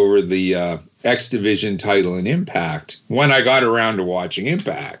fought over the X Division title in Impact when I got around to watching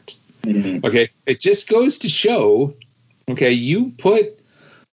Impact. Mm-hmm. Okay, it just goes to show, okay, you put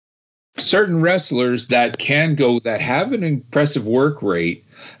certain wrestlers that have an impressive work rate,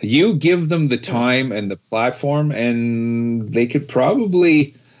 you give them the time and the platform, and they could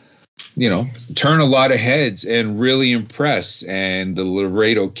probably, turn a lot of heads and really impress. And the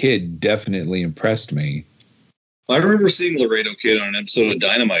Laredo Kid definitely impressed me. I remember seeing Laredo Kid on an episode of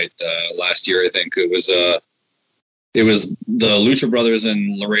Dynamite last year. I think it was the Lucha Brothers and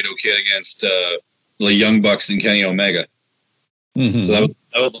Laredo Kid against the Young Bucks and Kenny Omega. Mm-hmm. So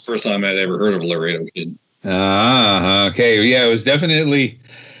that was the first time I'd ever heard of Laredo Kid. Okay. Yeah, it was definitely,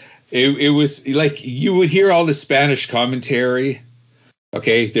 it was like you would hear all the Spanish commentary.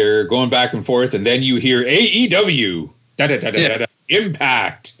 Okay, they're going back and forth, and then you hear AEW,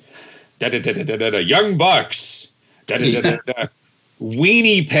 Impact, Young Bucks,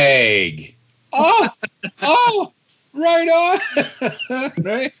 Weenie Peg. Oh, right on.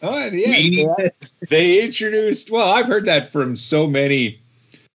 Right on. Yeah. They introduced, well, I've heard that from so many,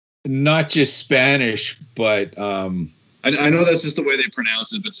 not just Spanish, but I know that's just the way they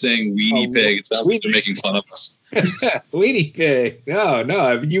pronounce it, but saying weenie pig, it sounds like they're making fun of us. Weenie pig.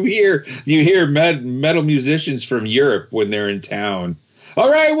 No. You hear metal musicians from Europe when they're in town.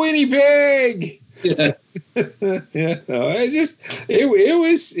 All right, weenie pig. Yeah. Yeah. No, it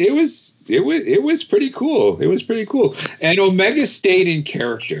was pretty cool. It was pretty cool. And Omega stayed in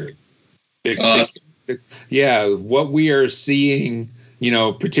character. Yeah, what we are seeing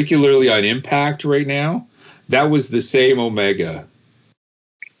particularly on Impact right now, that was the same Omega.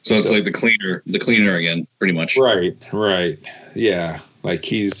 So it's like the cleaner again, pretty much. Right. Yeah. Like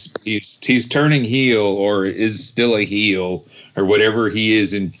he's turning heel, or is still a heel, or whatever he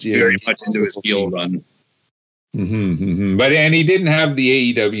is very much into his heel run. But he didn't have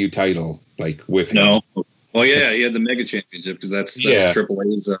the AEW title with him. No. Well, yeah, he had the Mega Championship because that's Triple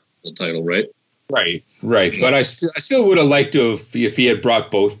A's title, right? Right. But I still would have liked to have, if he had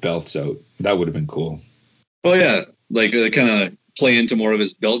brought both belts out. That would have been cool. Well, yeah, they kind of play into more of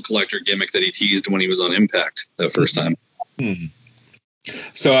his belt collector gimmick that he teased when he was on Impact the first time.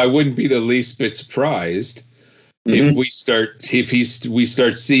 So I wouldn't be the least bit surprised if we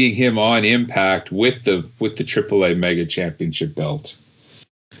start seeing him on Impact with the AAA Mega Championship belt.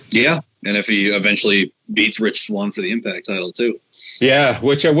 Yeah, and if he eventually beats Rich Swann for the Impact title too. Yeah,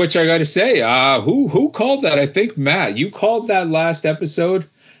 which I got to say, who called that? I think Matt, you called that last episode.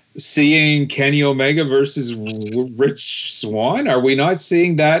 Seeing Kenny Omega versus Rich Swann. Are we not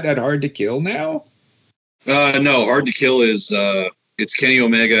seeing that at Hard to Kill now? No, Hard to Kill is it's Kenny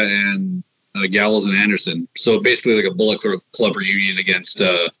Omega and Gallows and Anderson. So basically like a Bullet Club reunion against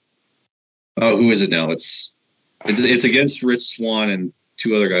who is it now? It's against Rich Swann and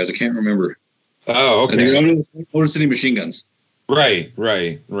two other guys. I can't remember. Oh, okay. I think Motor City Machine Guns. Right.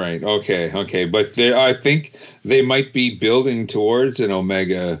 Okay. But I think they might be building towards an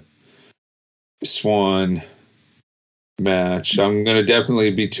Omega Swann match. I'm going to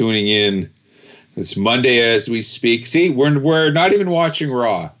definitely be tuning in. It's Monday as we speak. See, we're not even watching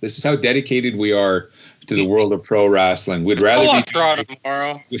Raw. This is how dedicated we are to the world of pro wrestling. We'd rather watch Raw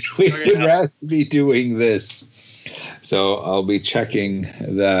tomorrow. We'd rather be doing this. So I'll be checking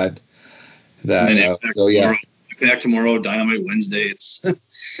that out. So yeah. Back tomorrow, Dynamite Wednesday. It's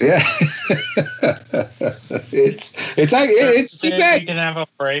yeah. it's too bad. You can have a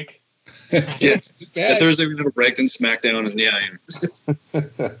break. Yeah, it's too bad. Thursday we have a break, then SmackDown, and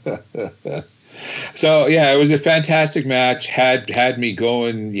So yeah, it was a fantastic match. Had me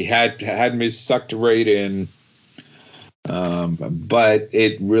going. You had me sucked right in. But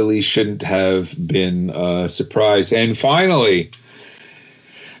it really shouldn't have been a surprise. And finally,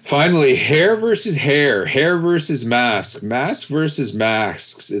 hair versus mask, mask versus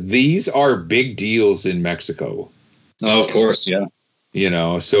masks. These are big deals in Mexico. Oh, of course, yeah.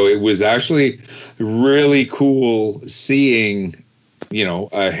 So it was actually really cool seeing,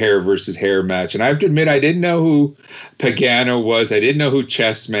 a hair versus hair match. And I have to admit, I didn't know who Pagano was. I didn't know who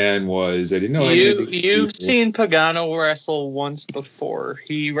Chessman was. I didn't know. You've seen Pagano wrestle once before.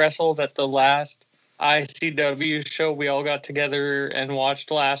 He wrestled at the last ICW show we all got together and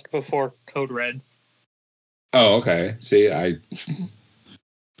watched last before Code Red. Oh, okay. See,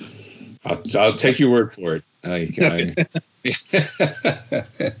 I'll take your word for it.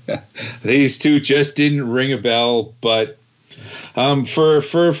 These two just didn't ring a bell, but for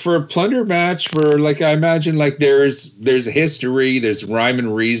a plunder match, I imagine there's a history, there's rhyme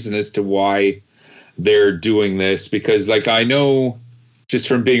and reason as to why they're doing this, because I know just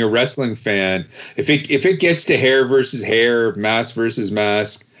from being a wrestling fan, if it gets to hair versus hair, mask versus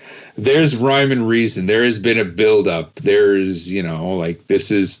mask, there's rhyme and reason. There has been a build up. There's,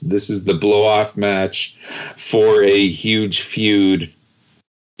 this is the blow off match for a huge feud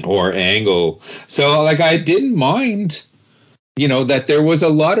or angle. So I didn't mind, that there was a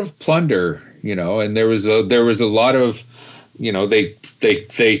lot of plunder, and there was a lot of, they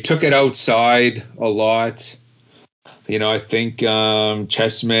took it outside a lot. I think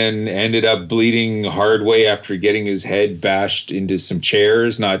Chessman ended up bleeding hard way after getting his head bashed into some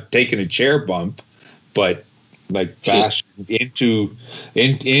chairs, not taking a chair bump, but bashed into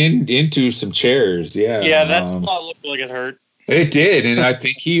some chairs. Yeah. Yeah, that spot looked like it hurt. It did, and I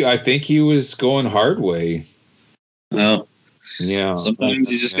think he was going hard way. Well, yeah. Sometimes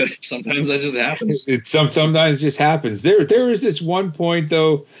sometimes that just happens. Sometimes just happens. There was this one point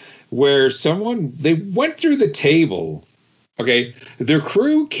though, where they went through the table. Okay. Their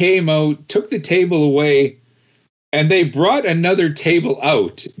crew came out, took the table away, and they brought another table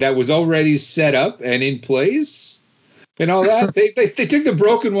out that was already set up and in place and all that. they took the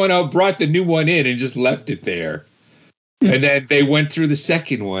broken one out, brought the new one in, and just left it there. And then they went through the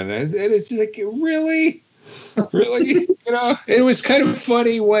second one. And it's really? It was kind of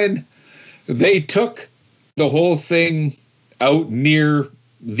funny when they took the whole thing out near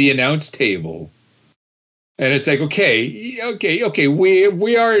the announce table, and it's okay,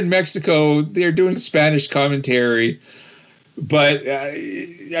 we are in Mexico, they're doing Spanish commentary, but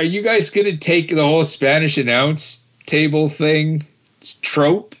are you guys gonna take the whole Spanish announce table thing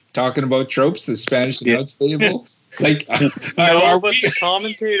trope talking about tropes, the Spanish announce table. Like, the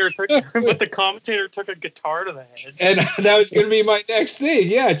commentator took a guitar to the head, and that was going to be my next thing.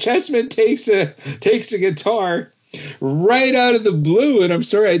 Yeah, Chessman takes a guitar right out of the blue, and I'm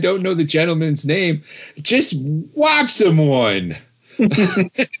sorry I don't know the gentleman's name. Just whops him one.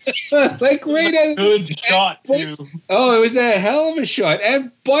 Like right out of good shot too. Oh, it was a hell of a shot,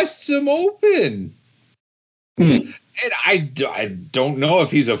 and busts him open. And I don't know if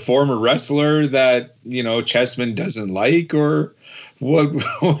he's a former wrestler that, you know, Chessman doesn't like or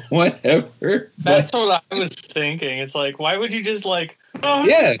whatever. That's what I was thinking. It's like, why would you just like,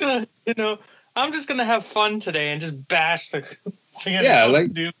 I'm just gonna have fun today and just bash the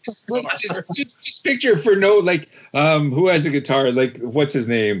dude. Just picture for who has a guitar? Like, what's his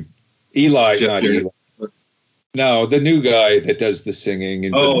name? Eli, not Eli. No, the new guy that does the singing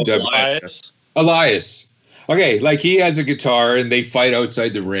and Elias. Okay, like he has a guitar and they fight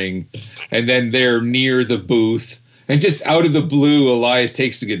outside the ring, and then they're near the booth, and just out of the blue, Elias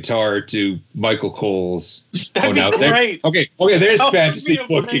takes the guitar to Michael Cole's. That'd be great. Okay, there's fantasy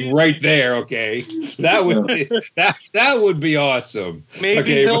booking right there. Okay, that would be awesome.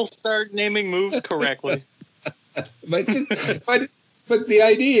 Maybe he'll start naming moves correctly. but the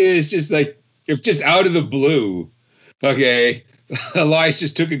idea is just like, if just out of the blue, okay. Elias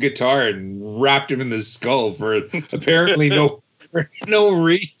just took a guitar and rapped him in the skull for apparently no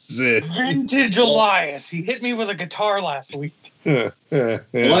reason. Vintage Elias. He hit me with a guitar last week.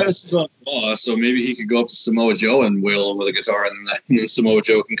 Elias is on Raw, so maybe he could go up to Samoa Joe and wail him with a guitar, and then Samoa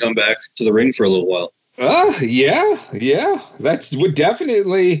Joe can come back to the ring for a little while. Yeah. That would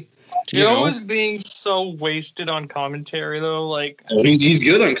definitely. Joe is being so wasted on commentary, though. Like, he's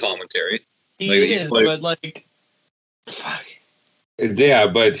good on commentary. But like, fuck. Yeah,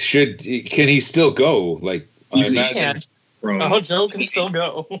 but can he still go? Like, Joe can still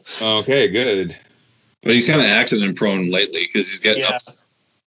go. Okay, good. But he's kind of active and prone lately because he's getting up.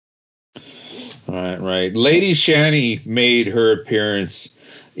 Right. Lady Shani made her appearance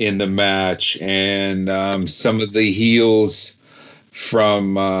in the match, and some of the heels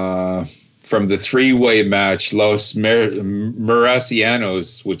from the three-way match, Los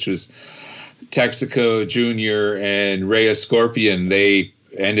Meracianos, which was Texaco Jr. and Rhea Scorpion, they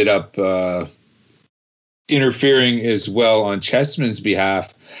ended up interfering as well on Chessman's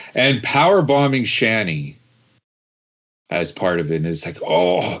behalf and powerbombing Shani as part of it. And it's like,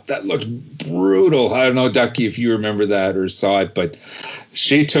 oh, that looked brutal. I don't know, Ducky, if you remember that or saw it, but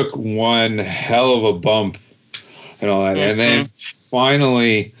she took one hell of a bump and all that. Mm-hmm. And then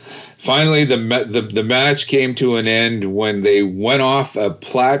finally the match came to an end when they went off a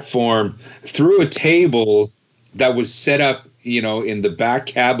platform through a table that was set up, in the back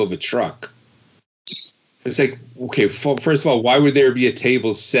cab of a truck. It's like, okay, first of all, why would there be a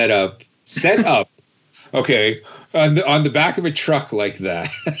table set up, okay, on the back of a truck like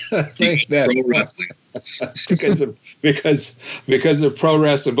that? because of pro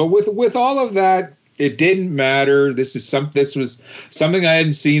wrestling. But with all of that, it didn't matter. This was something I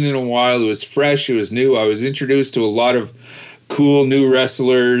hadn't seen in a while. It was fresh. It was new. I was introduced to a lot of cool new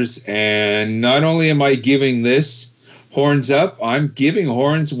wrestlers. And not only am I giving this horns up, I'm giving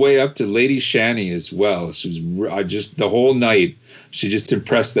horns way up to Lady Shani as well. She was just the whole night. She just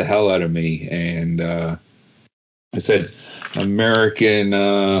impressed the hell out of me. And I said, American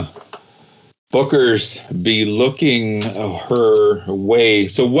bookers be looking her way.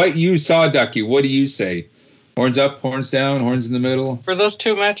 So what you saw, Ducky, what do you say? Horns up, horns down, horns in the middle? For those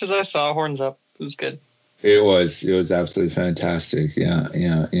two matches I saw, horns up. It was good. It was absolutely fantastic. Yeah.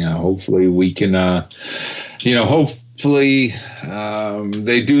 Hopefully we can, hopefully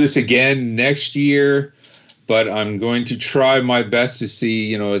they do this again next year. But I'm going to try my best to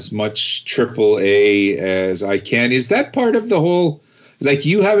see, as much AAA as I can. Is that part of the whole? Like,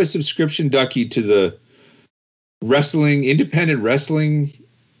 you have a subscription, Ducky, to the independent wrestling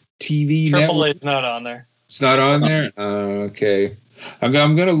TV network? AAA is not on there. It's not on there? Okay. I'm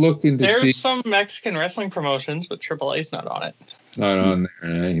going to look into There's some Mexican wrestling promotions, but AAA is not on it. It's not on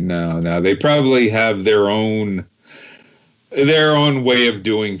there. No. They probably have their own way of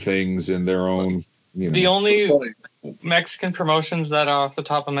doing things and their own, The only Mexican promotions that are off the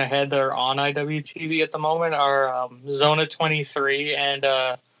top of my head that are on IWTV at the moment are Zona 23 and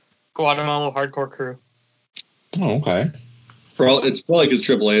Guatemala Hardcore Crew. Oh, okay. It's probably because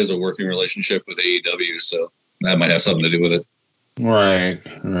AAA has a working relationship with AEW, so that might have something to do with it. Right.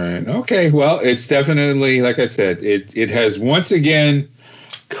 Okay, well, it's definitely, like I said, it has once again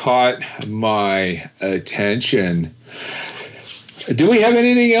caught my attention. Do we have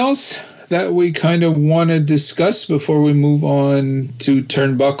anything else that we kind of want to discuss before we move on to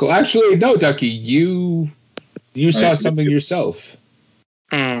Turnbuckle? Actually, no, Ducky, you saw something yourself.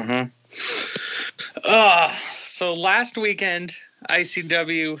 Mm-hmm. So last weekend,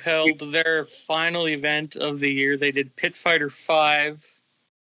 ICW held their final event of the year. They did Pit Fighter 5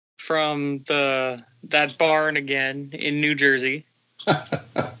 from that barn again in New Jersey.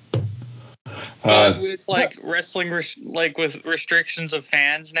 But with like wrestling, with restrictions of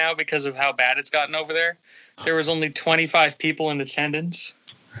fans now because of how bad it's gotten over there was only 25 people in attendance.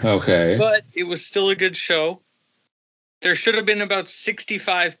 Okay. But it was still a good show. There should have been about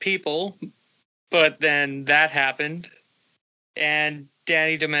 65 people, but then that happened. And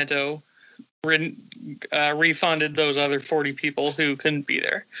Danny Demento refunded those other 40 people who couldn't be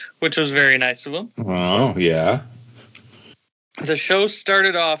there, which was very nice of him. Oh, yeah. The show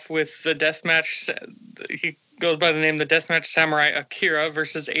started off with the deathmatch. He goes by the name the Deathmatch Samurai Akira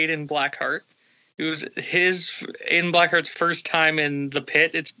versus Aiden Blackheart. It was Aiden Blackheart's first time in the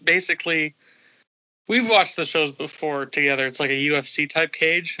pit. It's basically, we've watched the shows before together. It's like a UFC type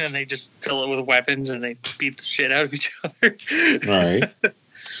cage, and they just fill it with weapons and they beat the shit out of each other. Right.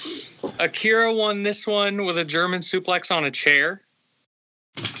 Akira won this one with a German suplex on a chair.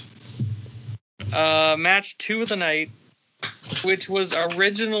 Match 2 of the night, which was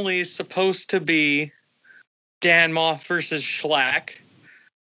originally supposed to be Dan Moff versus Schlack.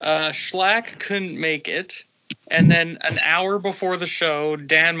 Schlack couldn't make it. And then an hour before the show,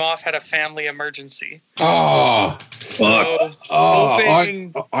 Dan Moff had a family emergency. Oh, so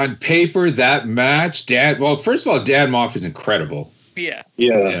on paper, that match, first of all, Dan Moff is incredible. Yeah.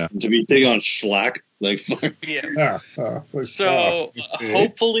 To be taking on Schlack, yeah. So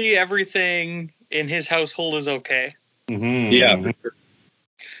hopefully everything in his household is okay. Mm-hmm. Yeah.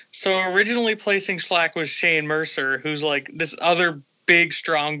 So originally placing Schlack was Shane Mercer, who's like this other big,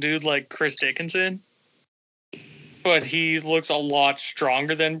 strong dude like Chris Dickinson. But he looks a lot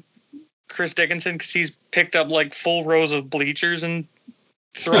stronger than Chris Dickinson because he's picked up like full rows of bleachers and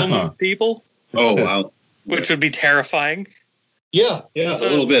thrown them at people. Oh, wow. Which would be terrifying. Yeah, a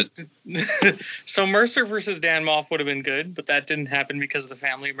little bit. So Mercer versus Dan Moff would have been good, but that didn't happen because of the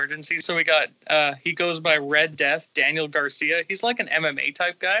family emergency. So we got, he goes by Red Death, Daniel Garcia. He's like an MMA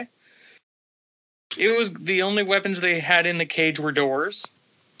type guy. It was the only weapons they had in the cage were doors,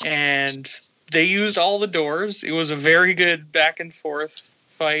 and they used all the doors. It was a very good back and forth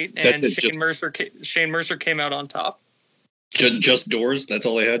fight, and Shane Mercer came out on top. Just doors? That's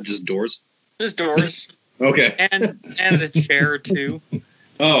all they had? Just doors? Just doors. Okay. And a chair or two.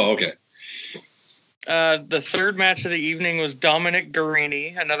 Oh, okay. The third match of the evening was Dominic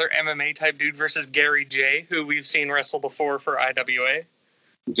Guarini, another MMA type dude, versus Gary J, who we've seen wrestle before for IWA.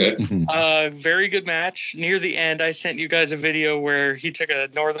 Okay. Very good match. Near the end, I sent you guys a video where he took a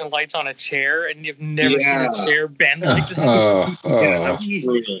Northern Lights on a chair, and you've never seen a chair bend like that.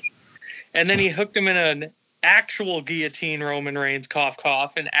 And then he hooked him in an actual guillotine, Roman Reigns, cough,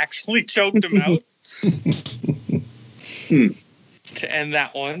 cough, and actually choked him out. To end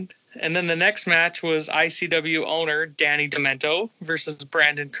that one. And then the next match was ICW owner Danny Demento versus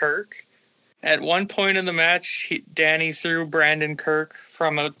Brandon Kirk. At one point in the match, Danny threw Brandon Kirk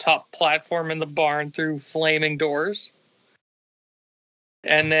from a top platform in the barn through flaming doors.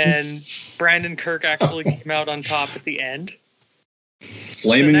 And then Brandon Kirk actually came out on top at the end.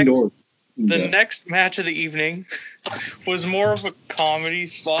 Flaming doors. The next match of the evening was more of a comedy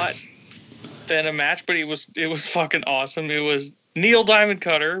spot than a match, but it was fucking awesome. It was Neil Diamond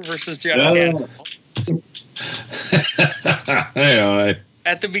Cutter versus Jeff Cannonball.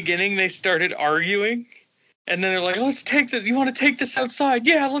 At the beginning, they started arguing, and then they're like, "Let's take this. You want to take this outside?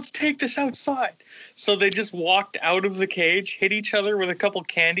 Yeah, let's take this outside." So they just walked out of the cage, hit each other with a couple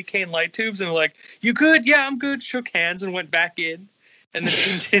candy cane light tubes, and were like, "You good? Yeah, I'm good." Shook hands and went back in, and then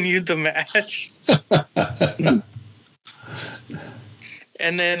continued the match.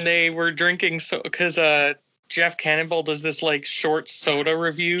 And then they were drinking because Jeff Cannonball does this like short soda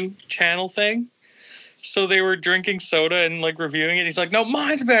review channel thing. So they were drinking soda and like reviewing it. He's like, "No,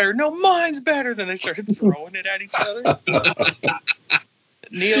 mine's better. No, mine's better." Then they started throwing it at each other.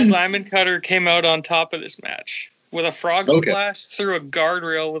 Neil Diamond Cutter came out on top of this match with a frog splash through a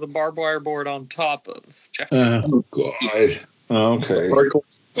guardrail with a barbed wire board on top of Jeff Cannonball. Oh, God. Okay.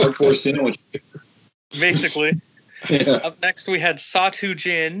 Hardcore sandwich. Basically. Yeah. Up next, we had Satu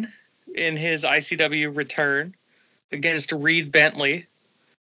Jin in his ICW return against Reed Bentley.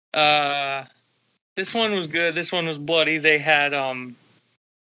 This one was good. This one was bloody. They had,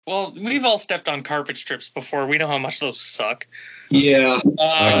 we've all stepped on carpet strips before. We know how much those suck. Yeah.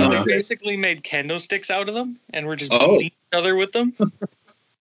 They basically made kendo sticks out of them, and we're just beating each other with them.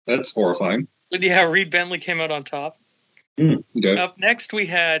 That's horrifying. But yeah, Reed Bentley came out on top. Okay. Up next, we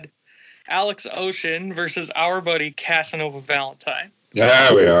had Alex Ocean versus our buddy Casanova Valentine.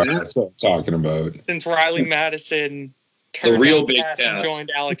 There we are. That's what I'm talking about. Since Riley Madison turned the real big Cass and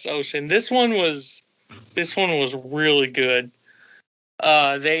joined Alex Ocean, this one was really good.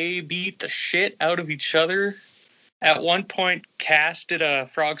 They beat the shit out of each other. At one point, Cass did a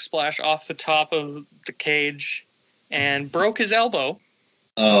frog splash off the top of the cage and broke his elbow.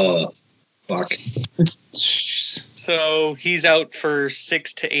 Fuck. So he's out for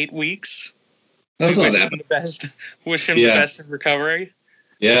 6 to 8 weeks. That's not that bad. Wish him the best in recovery.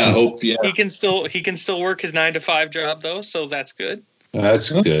 Yeah, I hope. Yeah, he can still work his 9 to 5 job though, so that's good.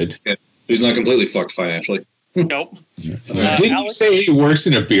 That's good. He's not completely fucked financially. Nope. Didn't you say he works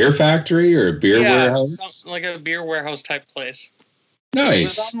in a beer factory or a beer warehouse? Like a beer warehouse type place. Nice. It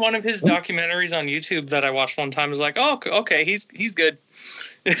was on one of his documentaries on YouTube that I watched one time. I was like, oh, okay, he's good.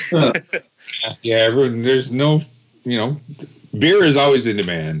 Yeah, everyone, there's no, beer is always in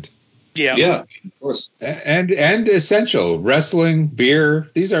demand. Yeah, of course. And essential. Wrestling, beer,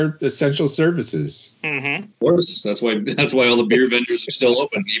 these are essential services. Mm-hmm. Of course. That's why all the beer vendors are still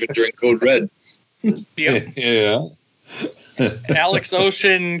open, even during Code Red. Yep. Yeah. Alex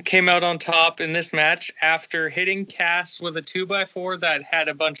Ocean came out on top in this match after hitting Cass with a 2x4 that had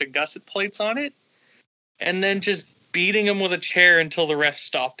a bunch of gusset plates on it, and then just beating him with a chair until the ref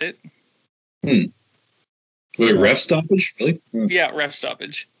stopped it. Wait, ref stoppage? Really? Yeah, ref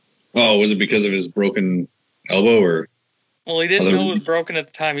stoppage. Oh, was it because of his broken elbow, or? Well, he didn't know it was broken at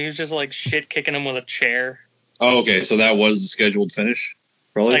the time. He was just like shit kicking him with a chair. Oh, okay. So that was the scheduled finish,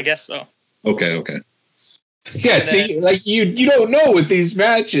 probably? I guess so. Okay. Yeah, see, like you don't know with these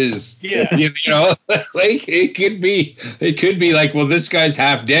matches. Yeah, like it could be like, well, this guy's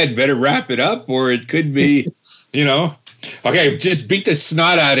half dead, better wrap it up, or it could be, okay, just beat the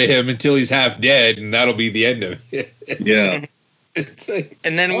snot out of him until he's half dead, and that'll be the end of it. Yeah. It's like,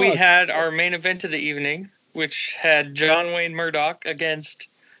 and then we had our main event of the evening, which had John Wayne Murdoch against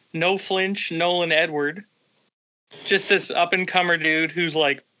No Flinch Nolan Edward, just this up and comer dude who's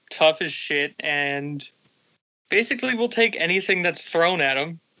like tough as shit and basically will take anything that's thrown at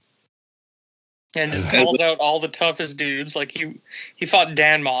him and just calls out all the toughest dudes. Like he fought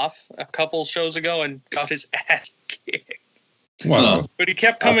Dan Moff a couple shows ago and got his ass kicked. Wow. But he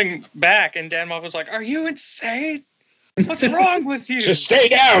kept coming back, and Dan Moff was like, "Are you insane? What's wrong with you? Just stay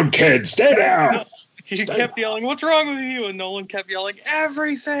down, kid. Stay down." He kept yelling, "What's wrong with you?" And Nolan kept yelling,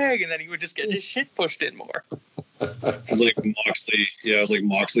 "Everything." And then he would just get his shit pushed in more. It was like Moxley. Yeah, it was like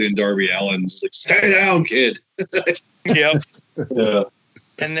Moxley and Darby Allin. Just like, stay down, kid. Yep. Yeah.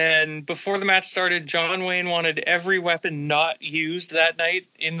 And then before the match started, John Wayne wanted every weapon not used that night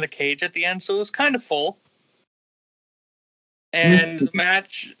in the cage at the end, so it was kind of full. And the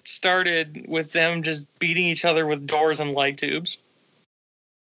match started with them just beating each other with doors and light tubes.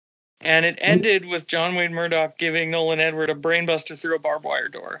 And it ended with John Wayne Murdoch giving Nolan Edward a brainbuster through a barbed wire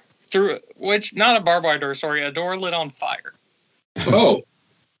door. Not a barbed wire door, sorry, a door lit on fire. Oh.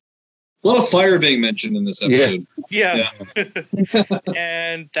 A lot of fire being mentioned in this episode. Yeah.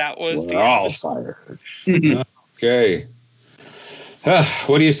 And that was the all fire. Okay.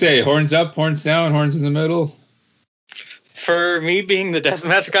 What do you say? Horns up, horns down, horns in the middle? For me being the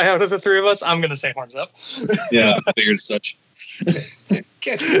deathmatch guy out of the three of us, I'm going to say horns up. Yeah, I figured such.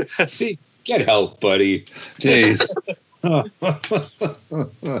 Get help, buddy. Jeez. I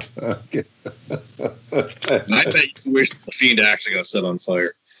bet you wish the Fiend actually got set on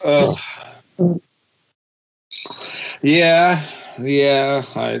fire. Yeah.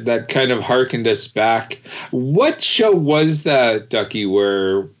 That kind of harkened us back. What show was that, Ducky,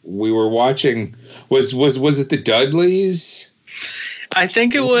 where we were watching? Was it the Dudleys? I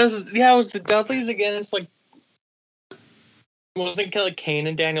think it was. Yeah, it was the Dudleys against wasn't it like Kane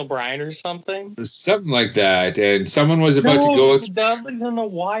and Daniel Bryan or something? Something like that. And someone was about to go with the Dudleys and the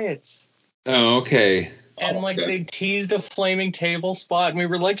Wyatts. Oh, okay. And they teased a flaming table spot, and we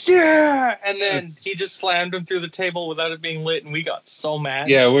were like, yeah! And then he just slammed him through the table without it being lit, and we got so mad.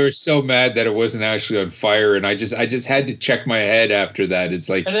 Yeah, we were so mad that it wasn't actually on fire, and I just had to check my head after that. It's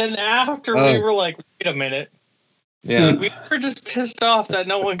like, and then after we were like, wait a minute. Yeah. We were just pissed off that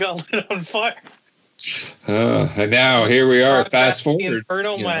no one got lit on fire. And now here we are, fast forward. The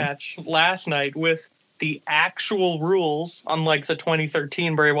Inferno match last night with the actual rules, unlike the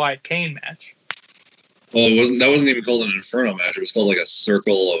 2013 Bray Wyatt Kane match. Well, that wasn't even called an Inferno match. It was called like a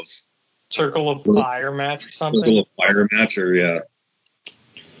Circle of Fire match or something. Circle of Fire match, or yeah.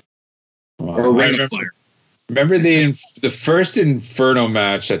 Or Ring of Fire. Remember the first Inferno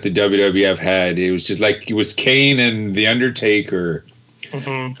match that the WWF had? It was just like it was Kane and The Undertaker.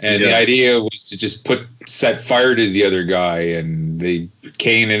 And the idea was to just set fire to the other guy, and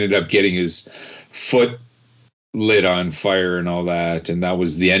Kane ended up getting his foot lit on fire and all that, and that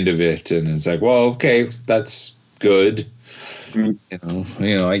was the end of it. And it's like, well, okay, that's good. You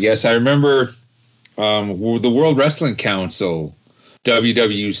know, I guess I remember the World Wrestling Council,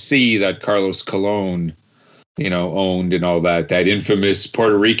 WWC, that Carlos Colon, owned and all that infamous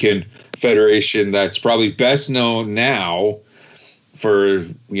Puerto Rican federation that's probably best known now for,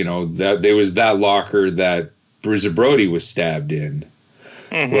 that there was that locker that Bruiser Brody was stabbed in.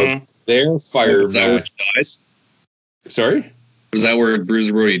 Well, their fire match. Sorry? Was that where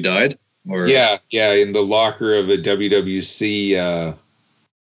Bruiser Brody died? Or? Yeah, in the locker of a WWC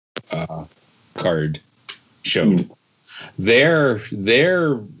card show. Their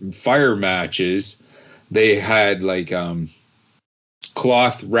fire matches, they had like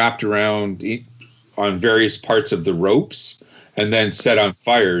cloth wrapped around on various parts of the ropes and then set on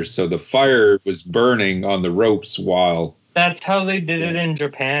fire, so the fire was burning on the ropes while. That's how they did it in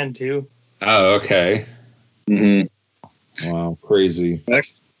Japan too. Oh, okay. Wow, crazy.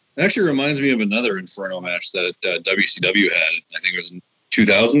 Actually reminds me of another Inferno match that WCW had. I think it was in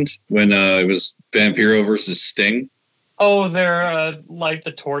 2000 when it was Vampiro versus Sting. Oh, they're like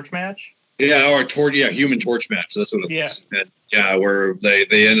the torch match? Yeah, Human Torch match. That's what it was. And, where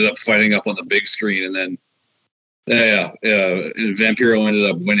they ended up fighting up on the big screen, and then Vampiro ended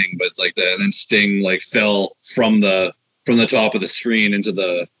up winning, but and then Sting fell from the top of the screen to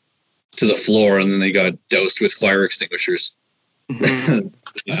the floor, and then they got doused with fire extinguishers.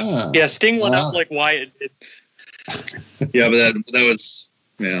 Yeah, Sting went up like Wyatt did. Yeah, but that was.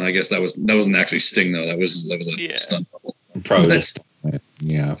 Yeah, I guess that wasn't actually Sting though. That was a stunt double. Probably.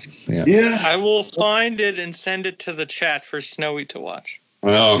 Yeah. I will find it and send it to the chat for Snowy to watch.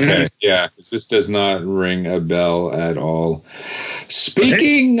 Oh, okay. Yeah, because this does not ring a bell at all.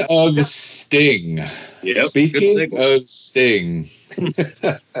 Speaking of Sting. Speaking of Sting.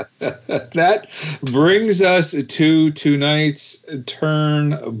 That brings us to tonight's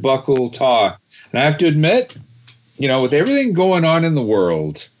Turnbuckle Talk. And I have to admit, with everything going on in the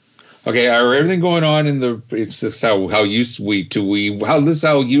world, or everything going on it's just how used we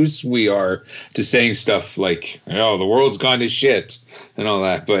are to saying stuff like, the world's gone to shit and all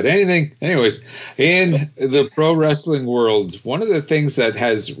that. But anyways, in the pro wrestling world, one of the things that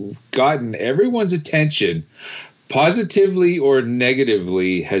has gotten everyone's attention, positively or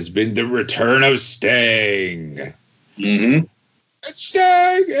negatively, has been the return of Sting. Mm-hmm. It's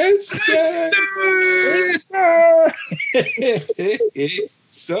Sting! It's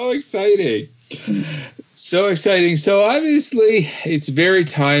so exciting. So exciting. So obviously it's very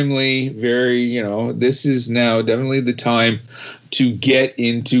timely, this is now definitely the time to get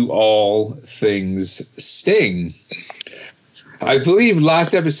into all things Sting. I believe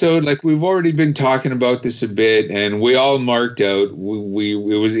last episode, we've already been talking about this a bit, and we all marked out.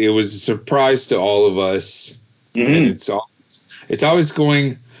 It was a surprise to all of us, and it's always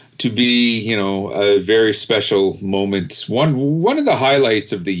going to be, a very special moment. One of the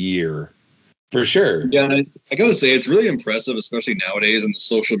highlights of the year, for sure. Yeah, I gotta say, it's really impressive, especially nowadays in the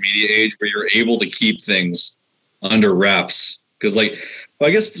social media age, where you're able to keep things under wraps. Because, I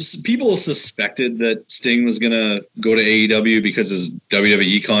guess people suspected that Sting was gonna go to AEW because his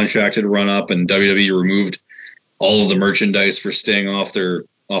WWE contract had run up, and WWE removed all of the merchandise for Sting off their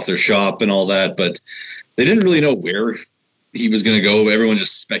shop and all that. But they didn't really know where he was going to go. Everyone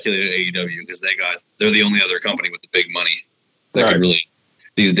just speculated AEW because they're the only other company with the big money that could really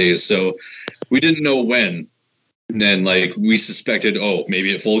these days. So we didn't know when. And then we suspected,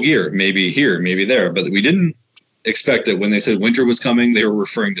 maybe at Full Gear, maybe here, maybe there, but we didn't expect that when they said winter was coming, they were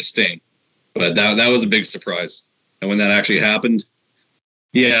referring to Sting. But that was a big surprise. And when that actually happened,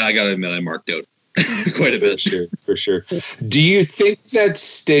 I got to admit, I marked out quite a bit. For sure. Do you think that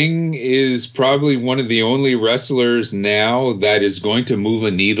Sting is probably one of the only wrestlers now that is going to move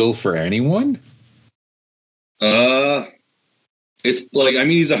a needle for anyone? It's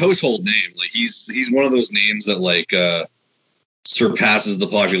he's a household name. He's one of those names that surpasses the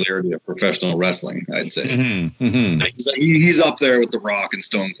popularity of professional wrestling, I'd say. Mm-hmm. He's up there with The Rock and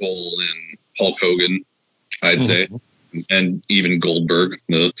Stone Cold and Hulk Hogan, I'd say. And even Goldberg.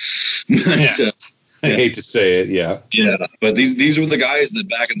 I hate to say it, yeah. But these were the guys that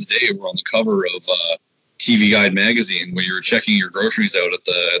back in the day were on the cover of TV Guide magazine when you were checking your groceries out at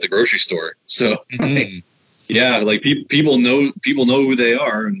the grocery store. So people know who they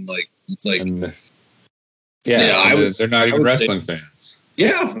are, and they're not even wrestling fans.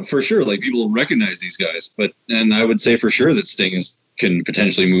 Yeah, for sure. People recognize these guys, and I would say for sure that Sting can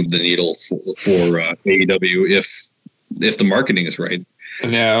potentially move the needle for AEW if the marketing is right.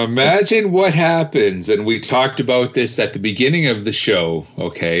 Now imagine what happens, and we talked about this at the beginning of the show,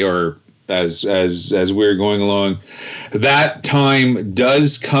 okay, or as we're going along. That time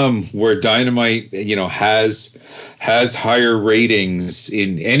does come where Dynamite, has higher ratings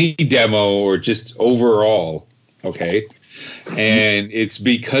in any demo or just overall, okay? And it's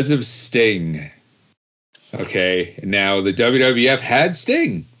because of Sting. Okay, now the WWF had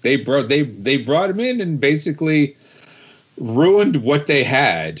Sting. They brought him in and basically ruined what they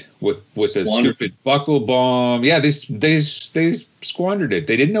had with a stupid buckle bomb. Yeah, they squandered it.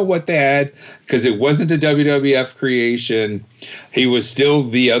 They didn't know what they had because it wasn't a WWF creation. He was still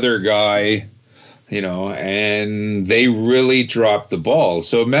the other guy, and they really dropped the ball.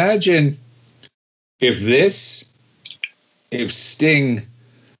 So imagine if Sting,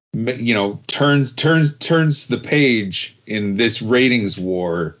 turns the page in this ratings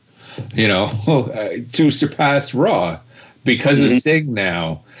war, to surpass Raw. Because of Sting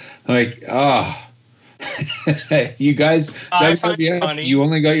now. Like, you guys, WWF, you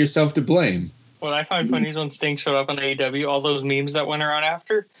only got yourself to blame. What I find funny is when Sting showed up on AEW, all those memes that went around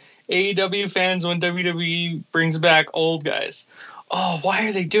after. AEW fans when WWE brings back old guys. Oh, why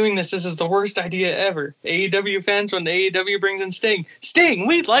are they doing this? This is the worst idea ever. AEW fans when the AEW brings in Sting. Sting,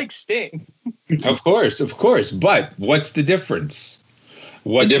 we like Sting. Of course. But what's the difference?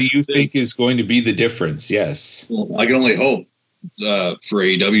 What do you think is going to be the difference? Yes. Well, I can only hope for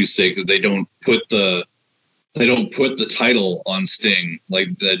AEW's sake that they don't put the title on Sting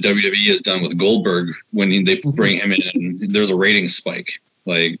like the WWE has done with Goldberg when they bring him in and there's a rating spike.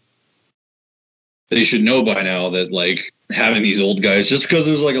 Like, they should know by now that like having these old guys just because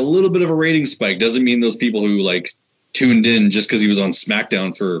there's like a little bit of a rating spike doesn't mean those people who like tuned in just because he was on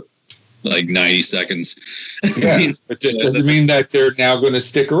SmackDown for like 90 seconds. Yeah, it just doesn't mean that they're now going to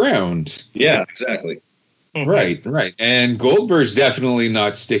stick around. Yeah, exactly. Right. And Goldberg's definitely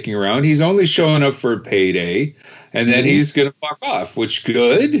not sticking around. He's only showing up for a payday, and then he's going to fuck off, which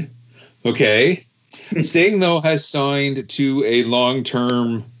good. Okay. Sting, though, has signed to a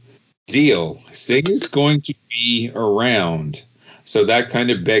long-term deal. Sting is going to be around. So that kind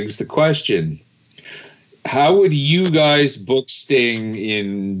of begs the question. How would you guys book Sting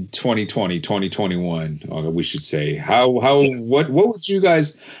in 2020, 2021? We should say. What would you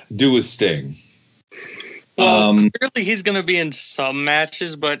guys do with Sting? Well, clearly he's going to be in some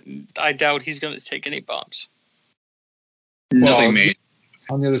matches, but I doubt he's going to take any bumps. Nothing made.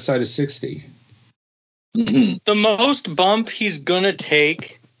 On the other side of 60. The most bump he's going to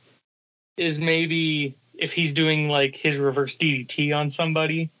take is maybe if he's doing like his reverse DDT on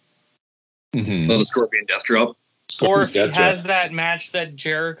somebody. Mm-hmm. Oh, the Scorpion Death Drop. Or if he has that match that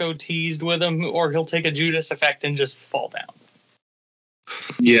Jericho teased with him, or he'll take a Judas effect and just fall down.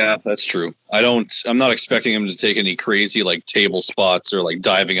 Yeah, that's true. I'm not expecting him to take any crazy like table spots or like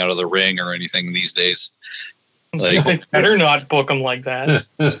diving out of the ring or anything these days. Like, I better not book him like that.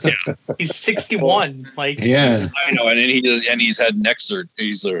 Yeah. He's 61. Like, yeah, I know, and he's had neck surgery.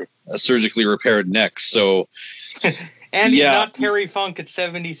 He's a surgically repaired neck, so. And he's not Terry Funk at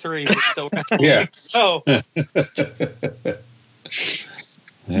 73. So, yeah. So.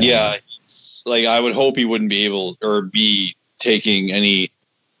 Yeah, like I would hope he wouldn't be able or be taking any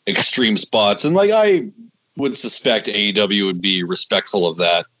extreme spots, and like I would suspect AEW would be respectful of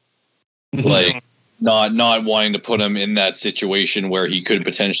that, like not wanting to put him in that situation where he could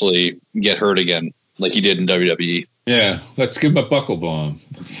potentially get hurt again, like he did in WWE. Yeah, let's give him a buckle bomb.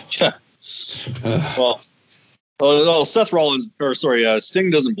 Yeah. Well, Seth Rollins,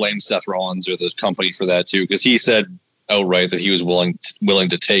 Sting doesn't blame Seth Rollins or the company for that too, because he said outright that he was willing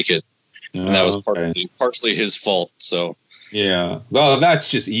to take it, and that was partially his fault. So yeah, well,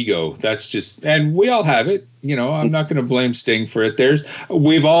 that's just ego. That's just, and we all have it. I'm not going to blame Sting for it.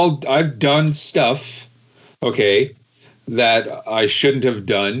 I've done stuff, okay, that I shouldn't have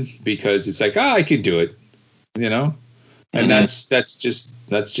done because it's like, I can do it, and that's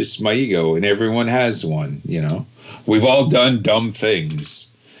just my ego, and everyone has one, We've all done dumb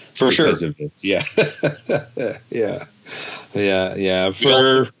things for sure. Of it. Yeah. Yeah. We all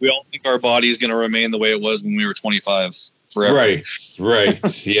think our body's going to remain the way it was when we were 25 forever.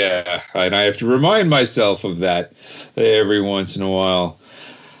 Right. Yeah. And I have to remind myself of that every once in a while.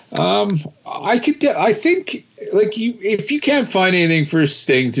 I think like if you can't find anything for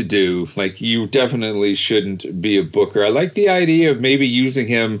Sting to do, like you definitely shouldn't be a booker. I like the idea of maybe using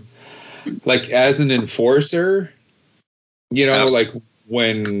him like as an enforcer, like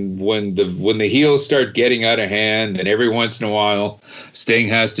when the heels start getting out of hand, and every once in a while Sting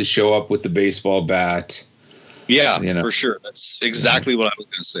has to show up with the baseball bat. Yeah, for sure. That's exactly what I was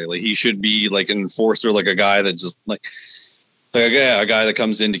going to say. Like, he should be like an enforcer, like a guy that just a guy that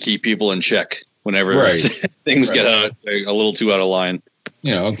comes in to keep people in check whenever things get a little too out of line.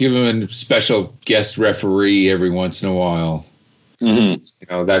 You know, give him a special guest referee every once in a while. Mm-hmm. You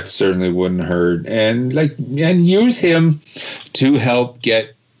know, that certainly wouldn't hurt. And use him to help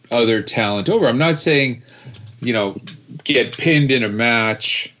get other talent over. I'm not saying, you know, get pinned in a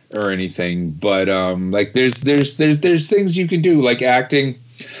match or anything, but there's things you can do, like acting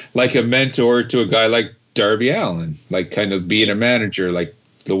like a mentor to a guy like Darby Allin, like kind of being a manager, like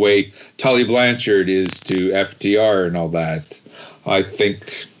the way Tully Blanchard is to FTR and all that. I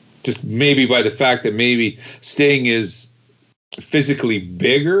think just maybe by the fact that maybe Sting is physically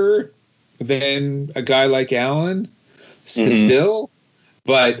bigger than a guy like Allin still,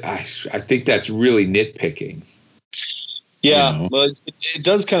 but I think that's really nitpicking. Yeah, you know? But it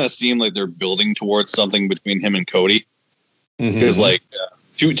does kind of seem like they're building towards something between him and Cody. Because like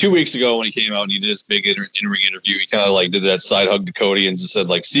 2 weeks ago when he came out and he did his big in-ring interview, he kind of like did that side hug to Cody and just said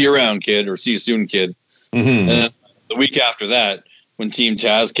like, "See you around, kid," or "See you soon, kid." And then the week after that, when Team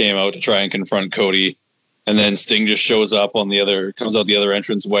Taz came out to try and confront Cody, and then Sting just shows up comes out the other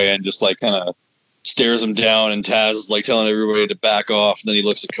entranceway and just like kind of stares him down, and Taz is like telling everybody to back off. And then he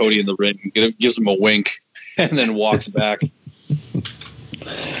looks at Cody in the ring, gives him a wink, and then walks back.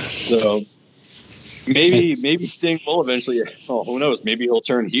 So maybe Sting will eventually. Oh, who knows? Maybe he'll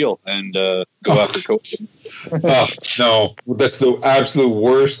turn heel and go after Cody. Oh no, that's the absolute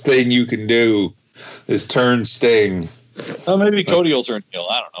worst thing you can do is turn Sting. Oh, maybe Cody will turn heel.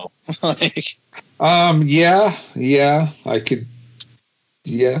 I don't know. Yeah, I could.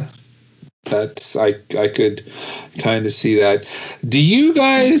 Yeah, I could kind of see that. Do you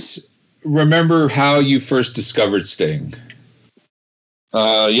guys remember how you first discovered Sting?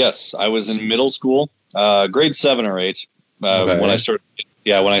 Yes, I was in middle school, grade 7 or 8, when I started.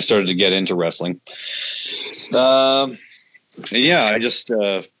 Yeah, when I started to get into wrestling. I just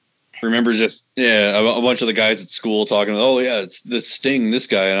remember a bunch of the guys at school talking. Oh yeah, it's this Sting, this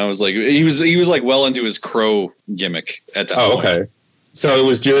guy, and I was like, he was like well into his Crow gimmick at that point. Okay. So it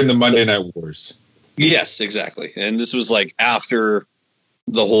was during the Monday Night Wars. Yes, exactly, and this was like after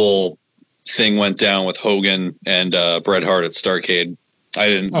the whole thing went down with Hogan and Bret Hart at Starrcade. I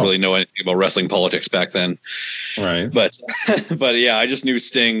didn't really know anything about wrestling politics back then. Right. But yeah, I just knew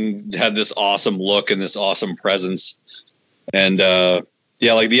Sting had this awesome look and this awesome presence. And like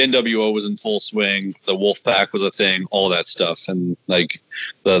the NWO was in full swing. The Wolfpack was a thing, all that stuff. And like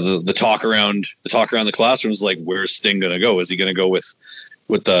the talk around the classroom was like, where's Sting going to go? Is he going to go with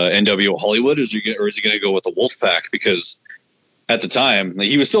the NWO Hollywood or is he going to go with the Wolfpack? Because at the time, like,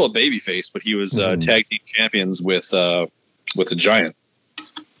 he was still a babyface, but he was tag team champions with the Giant.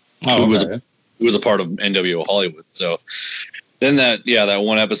 Who was a part of NWO Hollywood. So then that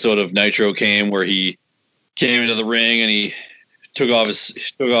one episode of Nitro came where he came into the ring and he took off his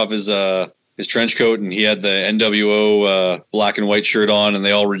trench coat and he had the NWO black and white shirt on and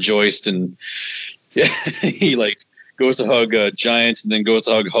they all rejoiced, and he like goes to hug Giant and then goes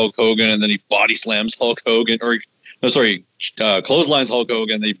to hug Hulk Hogan and then he body slams Hulk Hogan clotheslines Hulk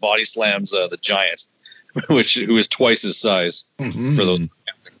Hogan and then he body slams the Giant, who is twice his size for those.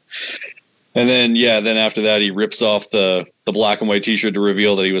 And then after that he rips off the black and white t-shirt to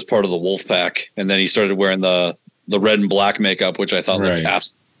reveal that he was part of the Wolfpack, and then he started wearing the red and black makeup, which I thought looked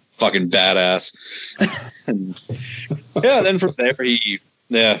absolutely fucking badass. And then from there he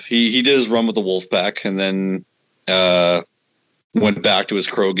did his run with the Wolfpack, and then went back to his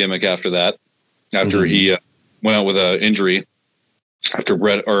Crow gimmick after that. After he went out with an injury after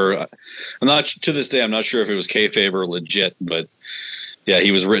Bret, or I'm not sure if it was kayfabe or legit, but yeah,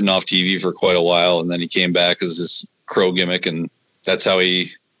 he was written off TV for quite a while, and then he came back as this Crow gimmick, and that's how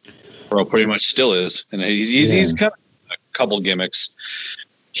he pretty much still is. And he's kind of a couple gimmicks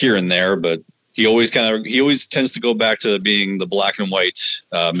here and there, but he always tends to go back to being the black and white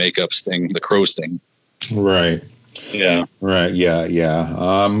makeup Sting, the Crow Sting. Right. Yeah. Right.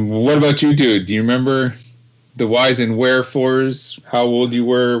 Yeah. What about you, dude? Do you remember the whys and wherefores? How old you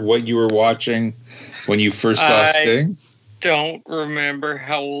were? What you were watching when you first saw Sting? Don't remember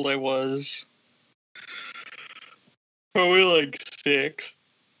how old I was. Probably like 6.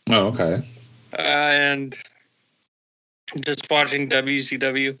 Oh, okay. And just watching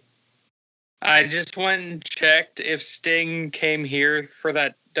WCW. I just went and checked if Sting came here for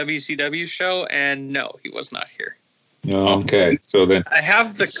that WCW show, and no, he was not here. Oh, okay. So then I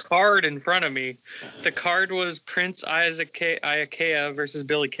have the card in front of me. The card was Prince Iakea versus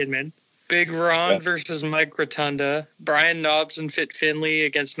Billy Kidman. Big Ron versus Mike Rotunda, Brian Knobbs and Fit Finlay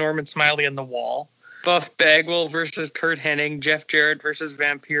against Norman Smiley and The Wall, Buff Bagwell versus Kurt Hennig, Jeff Jarrett versus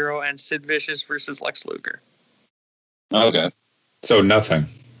Vampiro, and Sid Vicious versus Lex Luger. Okay. So nothing.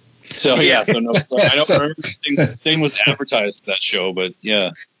 So yeah, so no. I don't remember Sting was advertised for that show, but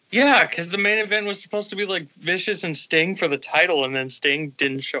yeah. Yeah, because the main event was supposed to be like Vicious and Sting for the title, and then Sting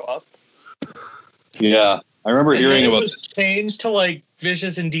didn't show up. Yeah, I remember hearing about. It was changed to like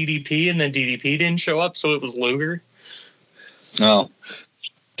Vicious and DDP, and then DDP didn't show up, so it was Luger. Oh,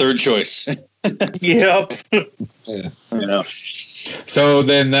 third choice. Yep. Yeah. Yeah. So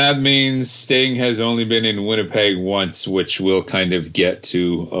then that means Sting has only been in Winnipeg once, which we'll kind of get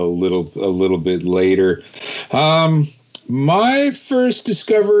to a little bit later. My first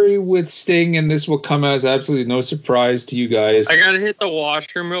discovery with Sting, and this will come as absolutely no surprise to you guys. I gotta hit the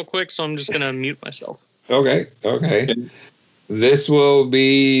washroom real quick, so I'm just gonna mute myself. Okay. This will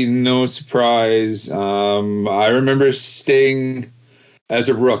be no surprise. I remember Sting as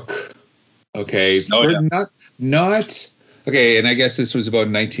a Rook. Okay. Oh, yeah. Not okay, and I guess this was about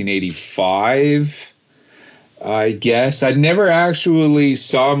 1985. I guess I never actually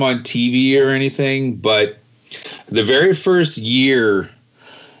saw him on TV or anything, but the very first year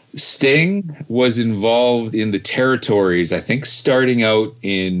Sting was involved in the territories, I think starting out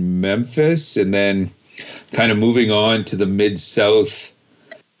in Memphis and then kind of moving on to the Mid-South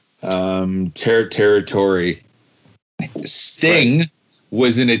territory. Sting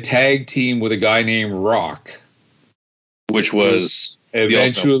was in a tag team with a guy named Rock, which was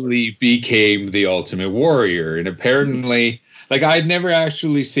eventually became the Ultimate Warrior. And apparently, like, I'd never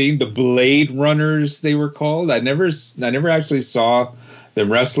actually seen the Blade Runners, they were called. I never actually saw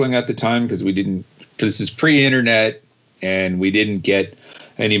them wrestling at the time because this is pre-internet and we didn't get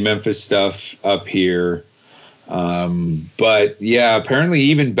any Memphis stuff up here. But yeah, apparently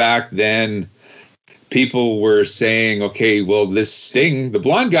even back then, people were saying, okay, well, this Sting, the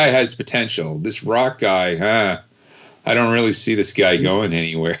blonde guy has potential. This Rock guy, I don't really see this guy going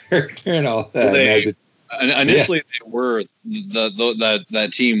anywhere. And all that. Initially, they were that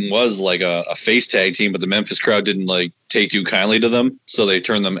team was like a face tag team, but the Memphis crowd didn't like take too kindly to them, so they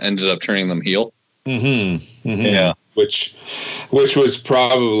ended up turning them heel. Mm-hmm. Yeah, which was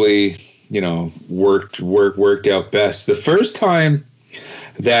probably worked out best. The first time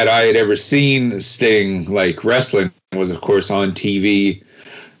that I had ever seen Sting like wrestling was, of course, on TV.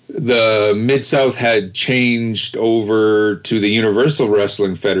 The Mid-South had changed over to the Universal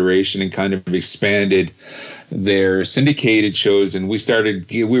Wrestling Federation and kind of expanded their syndicated shows, and we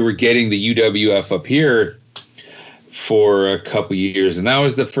were getting the UWF up here for a couple years, and that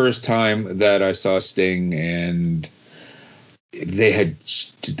was the first time that I saw Sting, and they had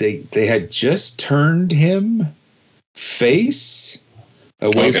just turned him face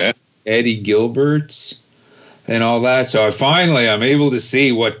away from Eddie Gilbert's and all that. So I'm able to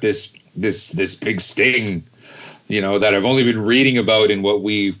see what this big Sting, that I've only been reading about in what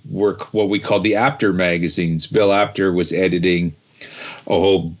we called the Apter magazines. Bill Apter was editing a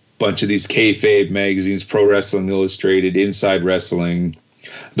whole bunch of these kayfabe magazines: Pro Wrestling Illustrated, Inside Wrestling,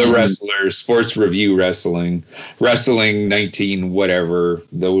 The Wrestler, Sports Review Wrestling, Wrestling 19 whatever.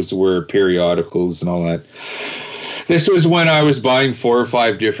 Those were periodicals and all that. This was when I was buying 4 or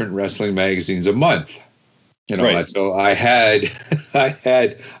 5 different wrestling magazines a month. Right. So I had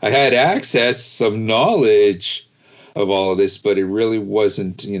access, some knowledge of all of this, but it really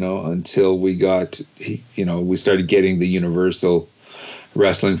wasn't, until we got, we started getting the Universal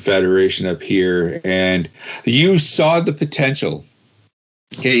Wrestling Federation up here, and you saw the potential.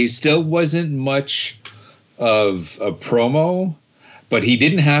 Okay, he still wasn't much of a promo, but he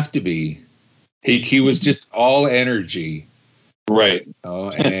didn't have to be. He was just all energy. Right.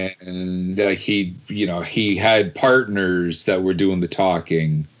 And he had partners that were doing the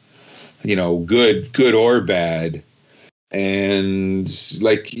talking, good or bad. And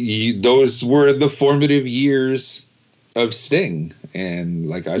those were the formative years of Sting. And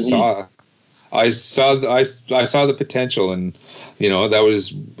like I saw the potential, and that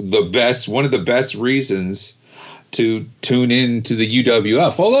was one of the best reasons to tune in to the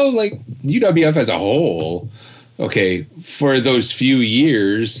UWF. Although like UWF as a whole, okay, for those few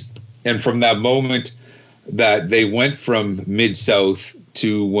years, and from that moment that they went from Mid-South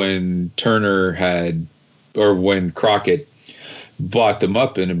to when when Crockett bought them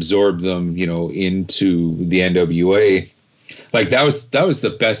up and absorbed them, into the NWA, like that was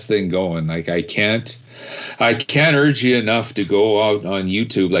the best thing going. Like I can't urge you enough to go out on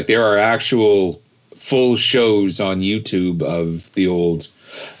YouTube. Like there are actual full shows on YouTube of the old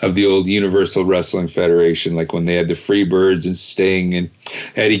Universal Wrestling Federation, like when they had the Freebirds and Sting and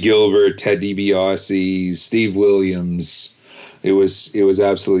Eddie Gilbert, Ted DiBiase, Steve Williams, It was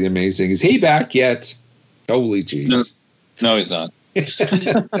absolutely amazing. Is he back yet? Holy jeez. No, he's not.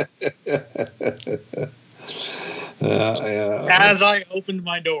 As I opened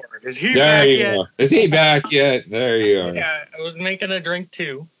my door, is he there back you yet? Are. Is he back yet? There you are. Yeah, I was making a drink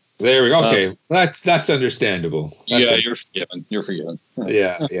too. There we go. Okay, that's understandable. You're forgiven. You're forgiven.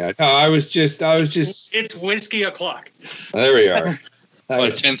 Yeah. No, I was just. It's whiskey o'clock. There we are.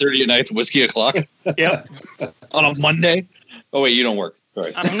 10:30 at night, whiskey o'clock. Yep. On a Monday. Oh wait, you don't work.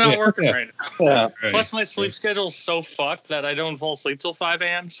 Sorry. I'm not working right now. Yeah. Plus, my sleep schedule's so fucked that I don't fall asleep till 5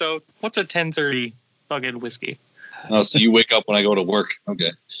 a.m. So, what's a 10:30 fucking whiskey? Oh, so you wake up when I go to work.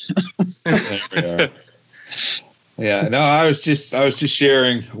 Okay. Yeah, no, I was just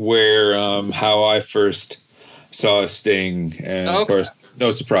sharing where how I first saw Sting, and of course,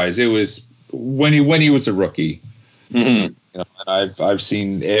 no surprise, it was when he was a rookie. Mm-hmm. You know, and I've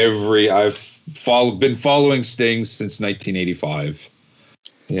seen been following Sting since 1985.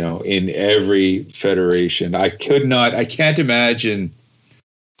 You know, in every federation, I can't imagine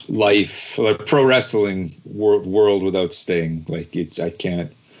life, like pro wrestling world without Sting. Like I can't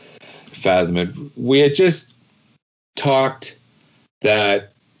fathom it. We had just talked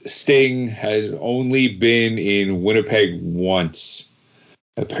that Sting has only been in Winnipeg once,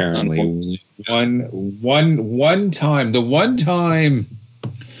 apparently. One time, the one time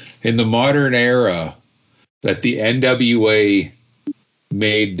in the modern era that the NWA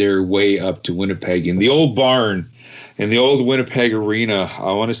made their way up to Winnipeg in the old barn, in the old Winnipeg arena.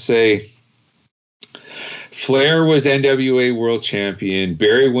 I want to say Flair was NWA World Champion.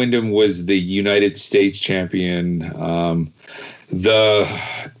 Barry Windham was the United States Champion. The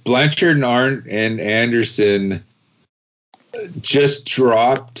Blanchard and Arndt and Anderson just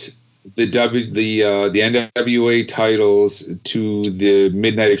dropped the NWA titles to the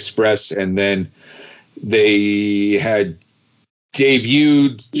Midnight Express, and then they had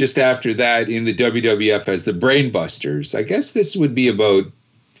debuted just after that in the WWF as the Brainbusters. I guess this would be about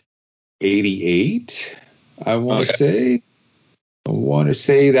 88. I want to say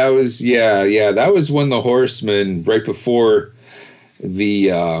that was that was when the Horsemen, right before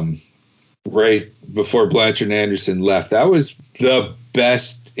Blanchard and Anderson left. That was the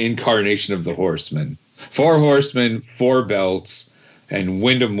best incarnation of the Horsemen. 4 Horsemen, 4 belts. And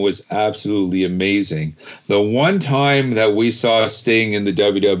Windham was absolutely amazing. The one time that we saw Sting in the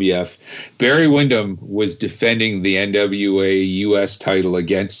WWF, Barry Windham was defending the NWA US title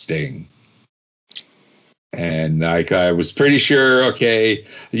against Sting. And I was pretty sure, okay,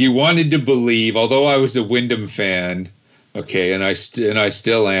 you wanted to believe, although I was a Windham fan, okay, and I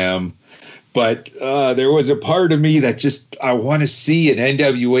still am, but there was a part of me that just, I want to see an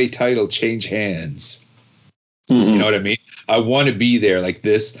NWA title change hands. You know what I mean? I want to be there. Like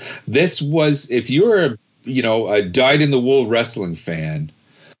this was, if you're a dyed-in-the-wool wrestling fan,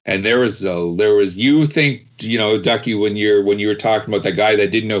 and there was you think, Ducky, when you were talking about that guy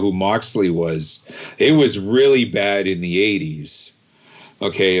that didn't know who Moxley was, it was really bad in the 80s.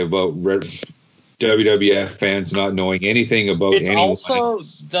 Okay, about WWF fans not knowing anything about it's anyone also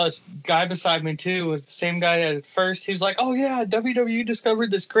else. The guy beside me too was the same guy at first. He was like, "Oh yeah, WWE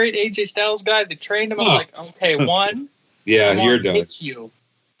discovered this great AJ Styles guy that trained him." I'm like, "Okay, you're done. Hits you.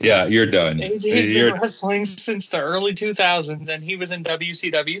 Yeah, you're done. AJ's been wrestling since the early 2000s, and he was in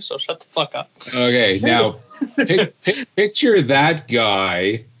WCW. So shut the fuck up." Okay, now picture that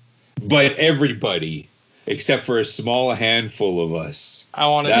guy, but everybody except for a small handful of us. I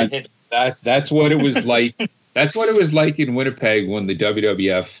want to hit. That's what it was like. That's what it was like in Winnipeg when the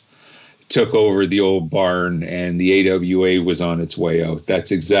WWF took over the old barn and the AWA was on its way out.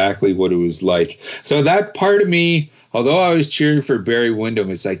 That's exactly what it was like. So that part of me, although I was cheering for Barry Windham,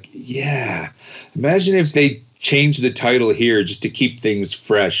 it's like, yeah, imagine if they changed the title here just to keep things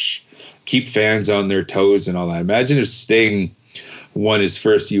fresh, keep fans on their toes and all that. Imagine if Sting won his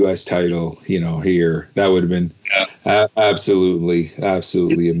first U.S. title, here. That would have been absolutely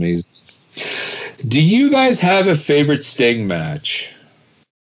amazing. Do you guys have a favorite Sting match?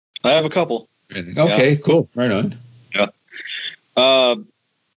 I have a couple. Okay, cool. Right on. Yeah.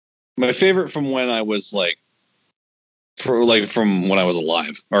 My favorite from when I was from when I was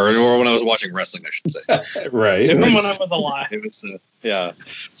alive, or when I was watching wrestling, I should say. Right. When I was alive. It was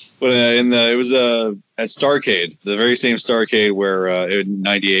but it was at Starrcade, the very same Starrcade where in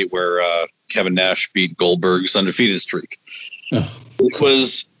 '98 where Kevin Nash beat Goldberg's undefeated streak. Oh. It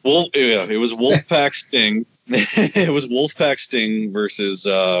was Wolfpack Sting. It was Wolfpack Sting versus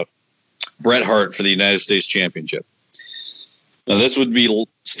Bret Hart for the United States Championship. Now this would be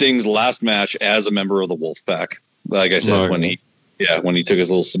Sting's last match as a member of the Wolfpack. Like I said, when he took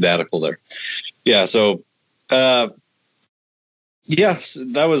his little sabbatical there. Yeah, so Yes,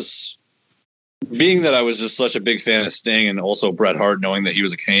 that was being that I was just such a big fan of Sting, and also Bret Hart, knowing that he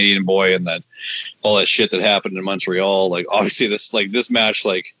was a Canadian boy and that all that shit that happened in Montreal. Like, obviously, this match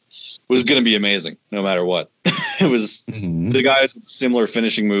was going to be amazing no matter what. It was the guys with a similar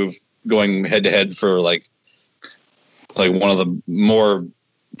finishing move going head to head for like one of the more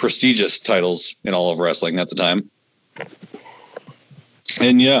prestigious titles in all of wrestling at the time.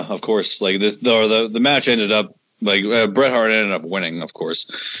 And yeah, of course, like the match ended up Bret Hart ended up winning, of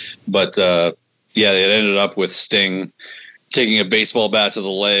course, but yeah, it ended up with Sting taking a baseball bat to the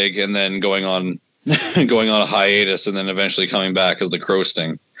leg and then going on a hiatus and then eventually coming back as the Crow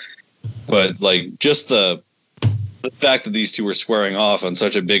Sting. But like just the fact that these two were squaring off on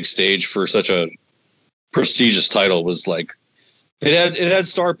such a big stage for such a prestigious title was like it had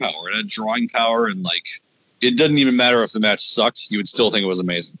star power, it had drawing power, and like it doesn't even matter if the match sucked, you would still think it was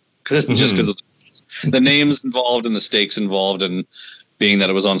amazing just because of the names involved and the stakes involved, and being that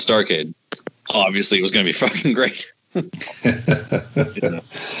it was on Starrcade, obviously it was going to be fucking great.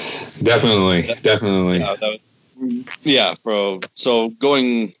 Definitely. So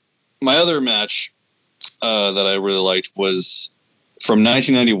going, my other match that I really liked was from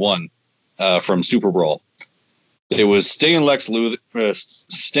 1991 from Super Brawl. It was Sting and Lex Luthor.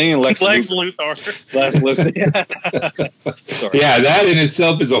 Yeah, that in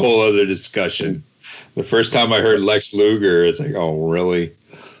itself is a whole other discussion. The first time I heard Lex Luger, it's like, oh, really?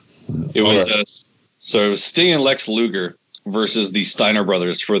 It was it was Sting and Lex Luger versus the Steiner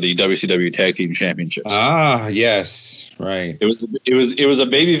brothers for the WCW Tag Team Championships. Ah, yes, right. It was a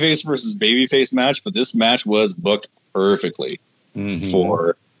babyface versus babyface match, but this match was booked perfectly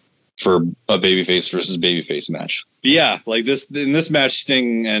for a babyface versus babyface match. But yeah, like in this match,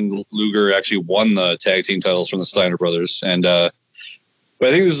 Sting and Luger actually won the tag team titles from the Steiner brothers, and but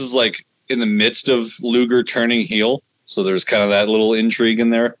I think this is like in the midst of Luger turning heel, so there's kind of that little intrigue in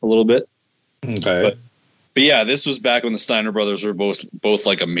there a little bit. Okay. But yeah, this was back when the Steiner brothers were both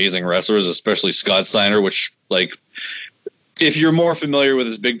like amazing wrestlers, especially Scott Steiner, which like if you're more familiar with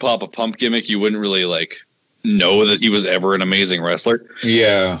his Big Papa Pump gimmick, you wouldn't really like know that he was ever an amazing wrestler.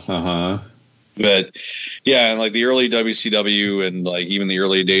 Yeah. But yeah, and like the early WCW and like even the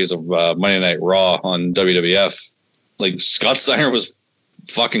early days of Monday Night Raw on WWF, like Scott Steiner was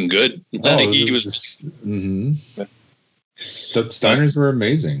fucking good. Steiners were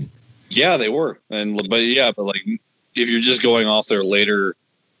amazing. Yeah, they were. But like if you're just going off their later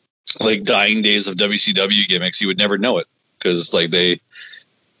like dying days of WCW gimmicks, you would never know it, because like they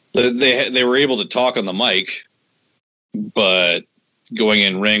were able to talk on the mic, but going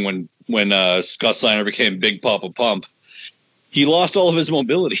in ring when Scott Steiner became Big Papa Pump, he lost all of his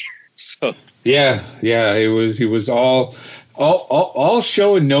mobility. So yeah, he was all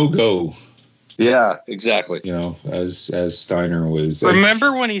show and no go. Yeah, exactly. You know, as Steiner was.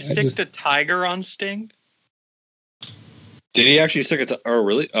 Remember when he sicked a tiger on Sting? Did he actually stick it? Oh,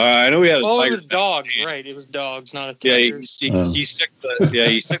 really? I know he had a tiger. It was dogs, right? It was dogs, not a tiger. Yeah, he sicked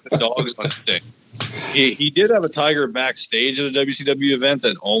the dogs on Sting. He did have a tiger backstage at a WCW event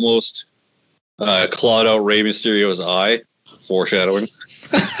that almost clawed out Rey Mysterio's eye. Foreshadowing.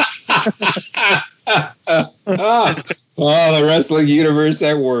 Oh, the wrestling universe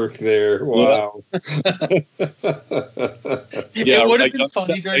at work there. Wow. It would have been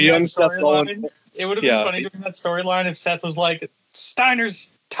funny during that storyline. It would have been funny during that storyline if Seth was like,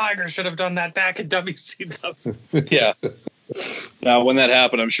 Steiner's tiger should have done that back at WCW. Yeah. Now, when that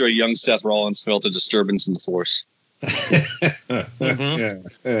happened, I'm sure young Seth Rollins felt a disturbance in the force.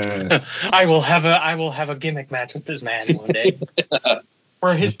 I will have a gimmick match with this man one day,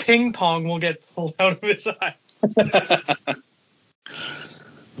 where his ping pong will get pulled out of his eye.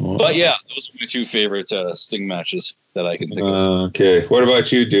 But yeah, those are my two favorite Sting matches that I can think of. Okay, what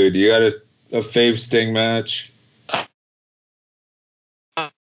about you, dude? You got a fave Sting match?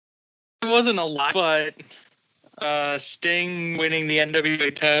 It wasn't a lot, but Sting winning the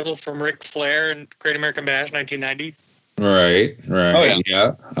NWA title from Ric Flair in Great American Bash 1990. Right. Oh,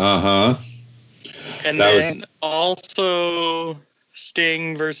 yeah. And then also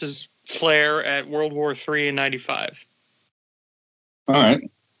Sting versus Flair at World War III in 95. All right.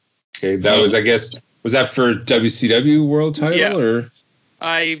 Okay, that was, I guess, was that for WCW World title? Yeah. Or?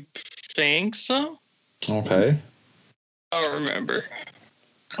 I think so. Okay. I don't remember.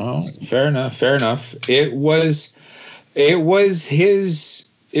 Oh, fair enough. It was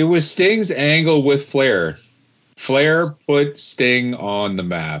Sting's angle with Flair. Flair put Sting on the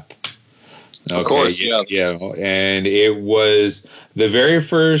map. Okay, of course, yeah. And it was the very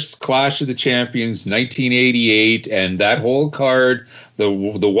first Clash of the Champions, 1988, and that whole card,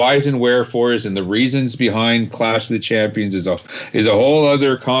 the whys and wherefores and the reasons behind Clash of the Champions is a whole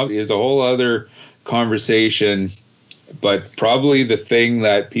other conversation. But probably the thing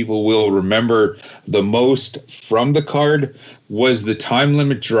that people will remember the most from the card was the time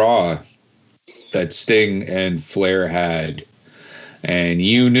limit draw that Sting and Flair had. And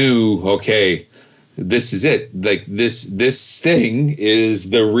you knew, okay, this is it. Like this Sting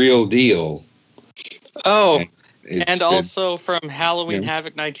is the real deal. Oh, and also from Halloween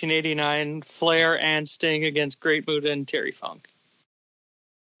Havoc 1989, Flair and Sting against Great Muta and Terry Funk.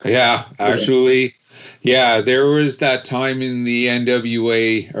 Yeah, actually, yeah, there was that time in the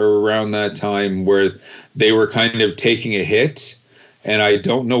NWA or around that time where they were kind of taking a hit, and I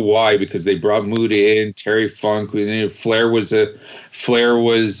don't know why, because they brought Muta in, Terry Funk, Flair was a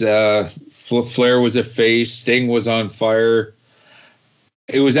face, Sting was on fire.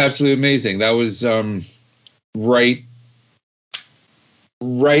 It was absolutely amazing. That was right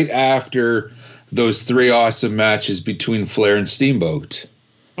after those 3 awesome matches between Flair and Steamboat.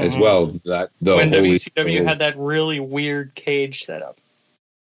 As well, that when WCW had that really weird cage setup.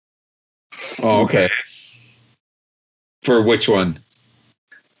 Oh, okay. For which one?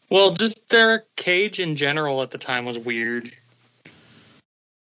 Well, just their cage in general at the time was weird.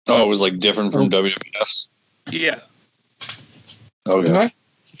 Oh, it was like different from WWF's? Yeah. Okay.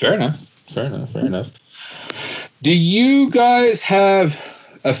 Fair enough. Do you guys have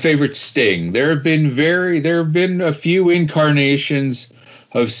a favorite Sting? There have been a few incarnations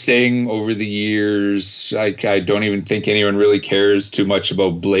of Sting over the years. I don't even think anyone really cares too much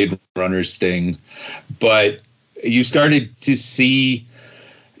about Blade Runner Sting, but you started to see,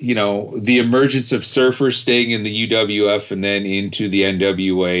 the emergence of Surfer Sting in the UWF and then into the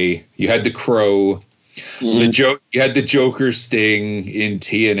NWA. You had the Crow, you had the Joker Sting in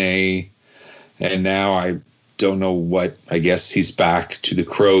TNA, and now I don't know what. I guess he's back to the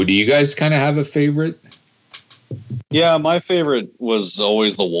Crow. Do you guys kind of have a favorite? Yeah, my favorite was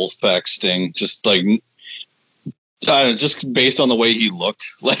always the Wolfpack Sting. Just like, just based on the way he looked.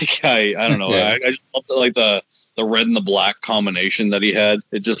 Like, I don't know. Yeah. I just loved the red and the black combination that he had.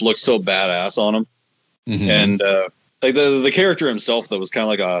 It just looked so badass on him. Mm-hmm. And like the character himself, that was kind of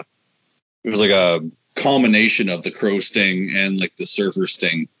like a combination of the Crow Sting and like the Surfer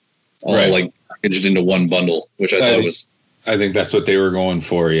Sting, all like packaged into one bundle, which I thought was. I think that's what they were going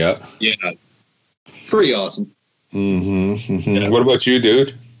for. Yeah. Yeah. Pretty awesome. Yeah. What about you,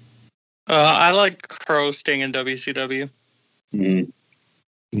 dude? I like Crow Sting in WCW.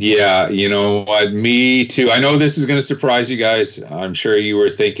 Yeah, you know what? Me too. I know this is going to surprise you guys. I'm sure you were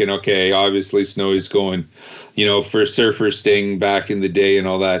thinking, okay, obviously Snowy's going, for Surfer Sting back in the day and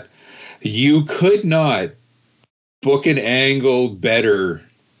all that. You could not book an angle better,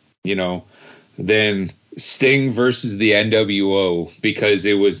 than Sting versus the NWO, because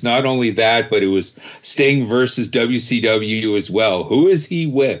it was not only that, but it was Sting versus WCW as well. Who is he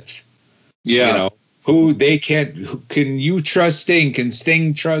with? Yeah. Can you trust Sting? Can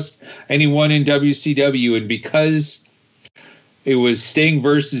Sting trust anyone in WCW? And because it was Sting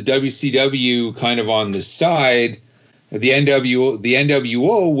versus WCW kind of on the side, the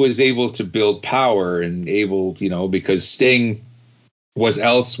NWO was able to build power and because Sting was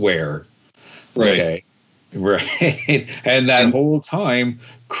elsewhere. Right. Okay. Right. And that whole time,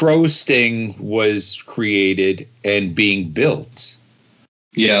 Crow Sting was created and being built.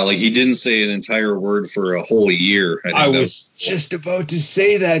 Yeah, like he didn't say an entire word for a whole year. I was just about to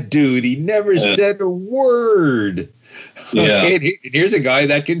say that, dude. He never said a word. Yeah. Okay, here's a guy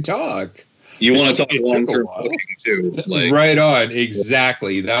that can talk. You want to talk long-term booking, too. Right on.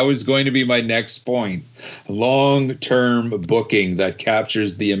 Exactly. That was going to be my next point. Long-term booking that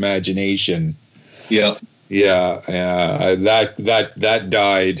captures the imagination. Yeah. Yeah. That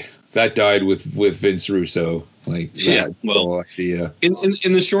died. That died with Vince Russo. In the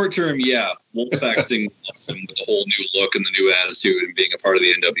short term, Wolfpack Sting loves him with the whole new look and the new attitude and being a part of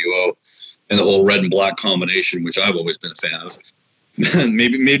the NWO and the whole red and black combination, which I've always been a fan of.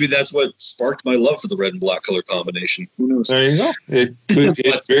 maybe that's what sparked my love for the red and black color combination. Who knows? There you go. It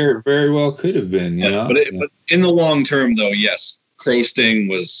very, very well could have been. But in the long term, though, yes, Crow Sting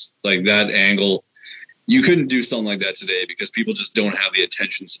was like that angle. You couldn't do something like that today because people just don't have the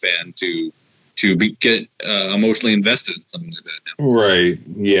attention span to get emotionally invested in something like that now. Right.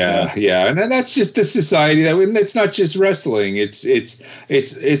 Yeah. And that's just the society it's not just wrestling. It's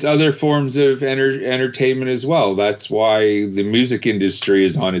other forms of entertainment as well. That's why the music industry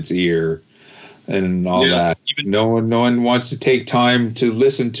is on its ear and all that. No one wants to take time to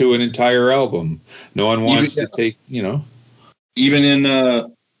listen to an entire album. No one wants to take, Even in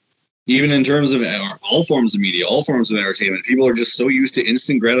even in terms of all forms of media, all forms of entertainment, people are just so used to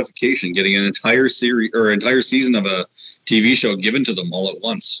instant gratification, getting an entire series or entire season of a TV show given to them all at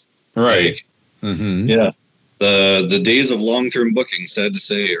once. Right. Like, yeah. The days of long-term booking, sad to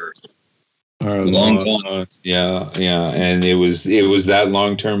say, are long gone. Yeah. And it was that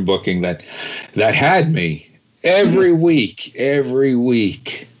long-term booking that had me every week. And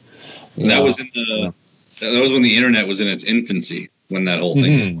that was when the internet was in its infancy, when that whole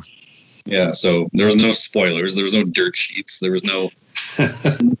thing was. Yeah, so there was no spoilers, there was no dirt sheets, there was no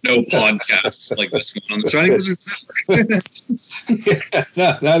podcasts like this one on the Shining Wizards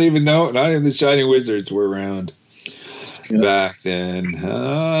Network. Not even the Shining Wizards were around back then.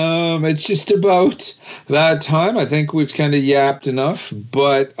 It's just about that time. I think we've kind of yapped enough,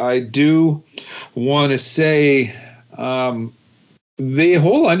 but I do want to say the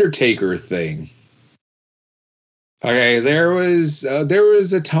whole Undertaker thing. Okay, there was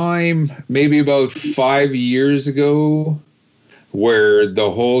a time maybe about 5 years ago where the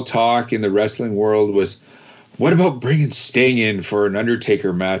whole talk in the wrestling world was, what about bringing Sting in for an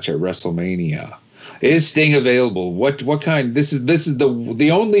Undertaker match at WrestleMania? Is Sting available? What kind? This is the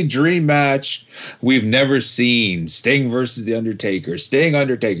only dream match we've never seen. Sting versus the Undertaker. Sting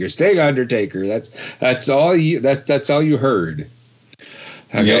Undertaker. Sting Undertaker. That's all you heard.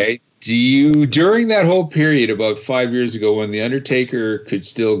 Okay. Yep. During that whole period about 5 years ago when the Undertaker could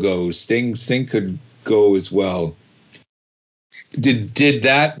still go, Sting could go as well. Did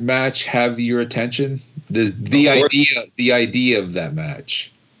that match have your attention? The idea of that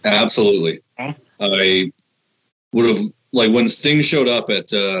match? Absolutely. I would have, like, when Sting showed up at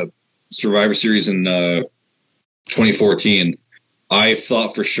Survivor Series in 2014, I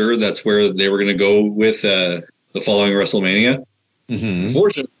thought for sure that's where they were going to go with the following WrestleMania.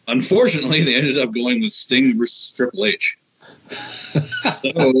 Mm-hmm. Unfortunately, they ended up going with Sting versus Triple H. That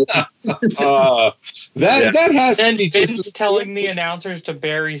has to be just telling the announcers to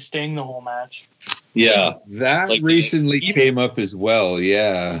bury Sting the whole match. Yeah, that recently came up as well.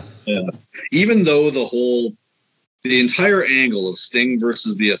 Yeah. Even though the entire angle of Sting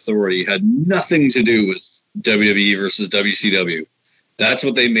versus the Authority had nothing to do with WWE versus WCW, that's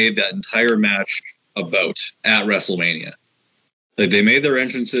what they made that entire match about at WrestleMania. Like, they made their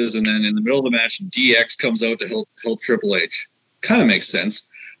entrances, and then in the middle of the match, DX comes out to help Triple H. Kind of makes sense.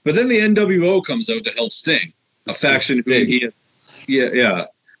 But then the NWO comes out to help Sting, a faction who he had. Yeah.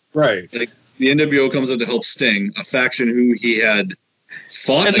 Right. Like, the NWO comes out to help Sting, a faction who he had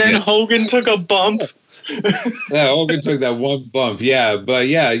fought against. And then Hogan took a bump. Yeah, Hogan took that one bump. Yeah, but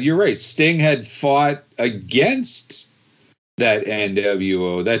yeah, you're right. Sting had fought against that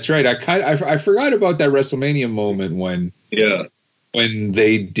NWO. That's right. I forgot about that WrestleMania moment when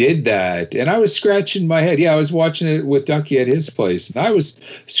they did that, and I was scratching my head. Yeah, I was watching it with Ducky at his place, and I was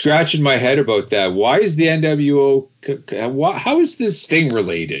scratching my head about that. Why is the NWO? How is this Sting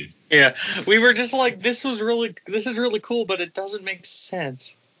related? Yeah, we were just like, this is really cool, but it doesn't make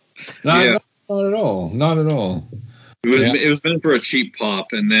sense. Not at all. Not at all. It was meant for a cheap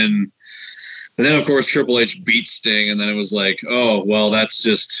pop, and then of course Triple H beat Sting, and then it was like, oh well, that's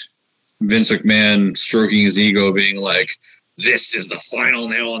just Vince McMahon stroking his ego, being like, this is the final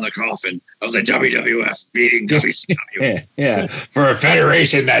nail in the coffin of the WWF beating WCW. Yeah, for a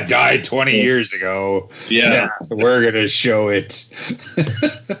federation that died 20 years ago. Yeah, we're gonna show it.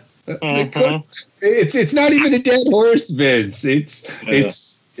 It's not even a dead horse, Vince. It's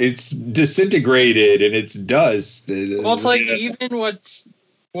disintegrated and it's dust. Well, it's like even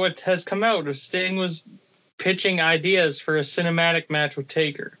what has come out is Sting was pitching ideas for a cinematic match with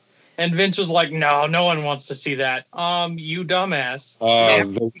Taker. And Vince was like, no one wants to see that. You dumbass.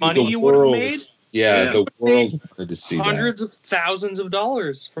 The money you would have made? Yeah, the world wanted to see hundreds of thousands of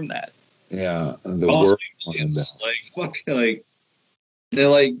dollars from that. Yeah, the world wanted that.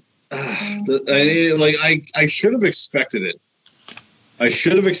 I should have expected it. I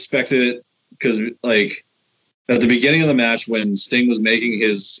should have expected it because, like, at the beginning of the match when Sting was making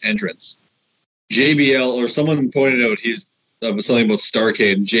his entrance, JBL or someone pointed out something about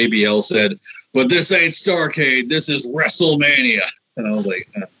Starrcade, and JBL said, "But this ain't Starrcade. This is WrestleMania." And I was like,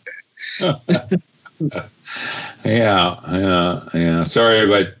 yeah. Sorry,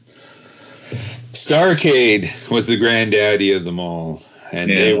 but Starrcade was the granddaddy of them all. And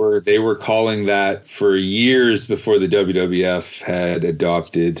they were calling that for years before the WWF had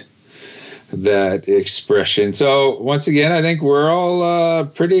adopted that expression. So once again, I think we're all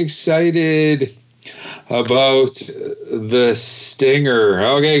pretty excited about the Stinger.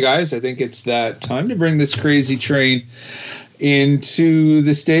 Okay, guys, I think it's that time to bring this crazy train into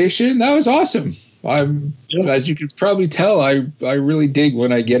the station. That was awesome. as you can probably tell, I really dig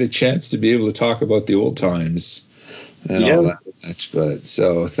when I get a chance to be able to talk about the old times and all that. But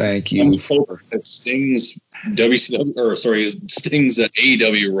so thank you. That Sting's Sting's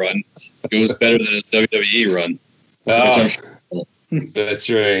AEW run goes better than his WWE run. That's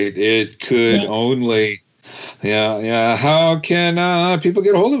right. It could only. Yeah. How can people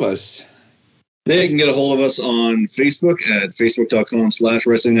get a hold of us? They can get a hold of us on Facebook at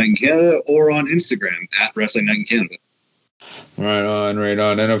facebook.com/Wrestling Night in Canada or on Instagram at Wrestling Night in Canada. Right on.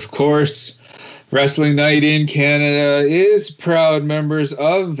 And of course, Wrestling Night in Canada is proud members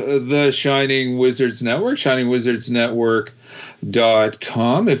of the Shining Wizards Network,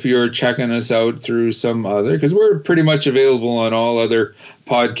 shiningwizardsnetwork.com. If you're checking us out through some other, because we're pretty much available on all other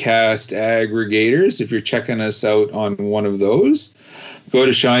podcast aggregators. If you're checking us out on one of those, go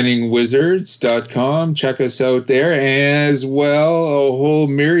to shiningwizards.com, check us out there, as well a whole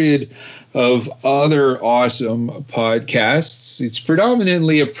myriad of other awesome podcasts. It's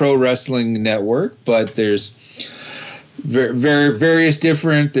predominantly a pro wrestling network, but there's various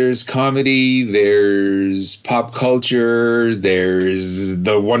different. There's comedy, there's pop culture, there's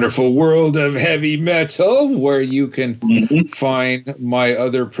the wonderful world of heavy metal, where you can find my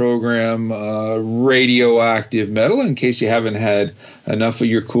other program, Radioactive Metal. In case you haven't had enough of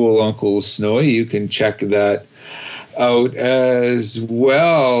your cool Uncle Snowy, you can check that out as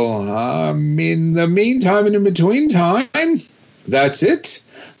well. In the meantime and in between time, that's it.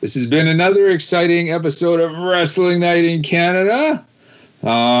 This has been another exciting episode of Wrestling Night in Canada.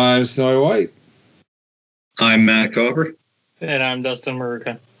 I'm Snowy White. I'm Matt Copper. And I'm Dustin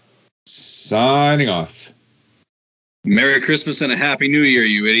Maruka. Signing off. Merry Christmas and a Happy New Year,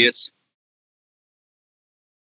 you idiots.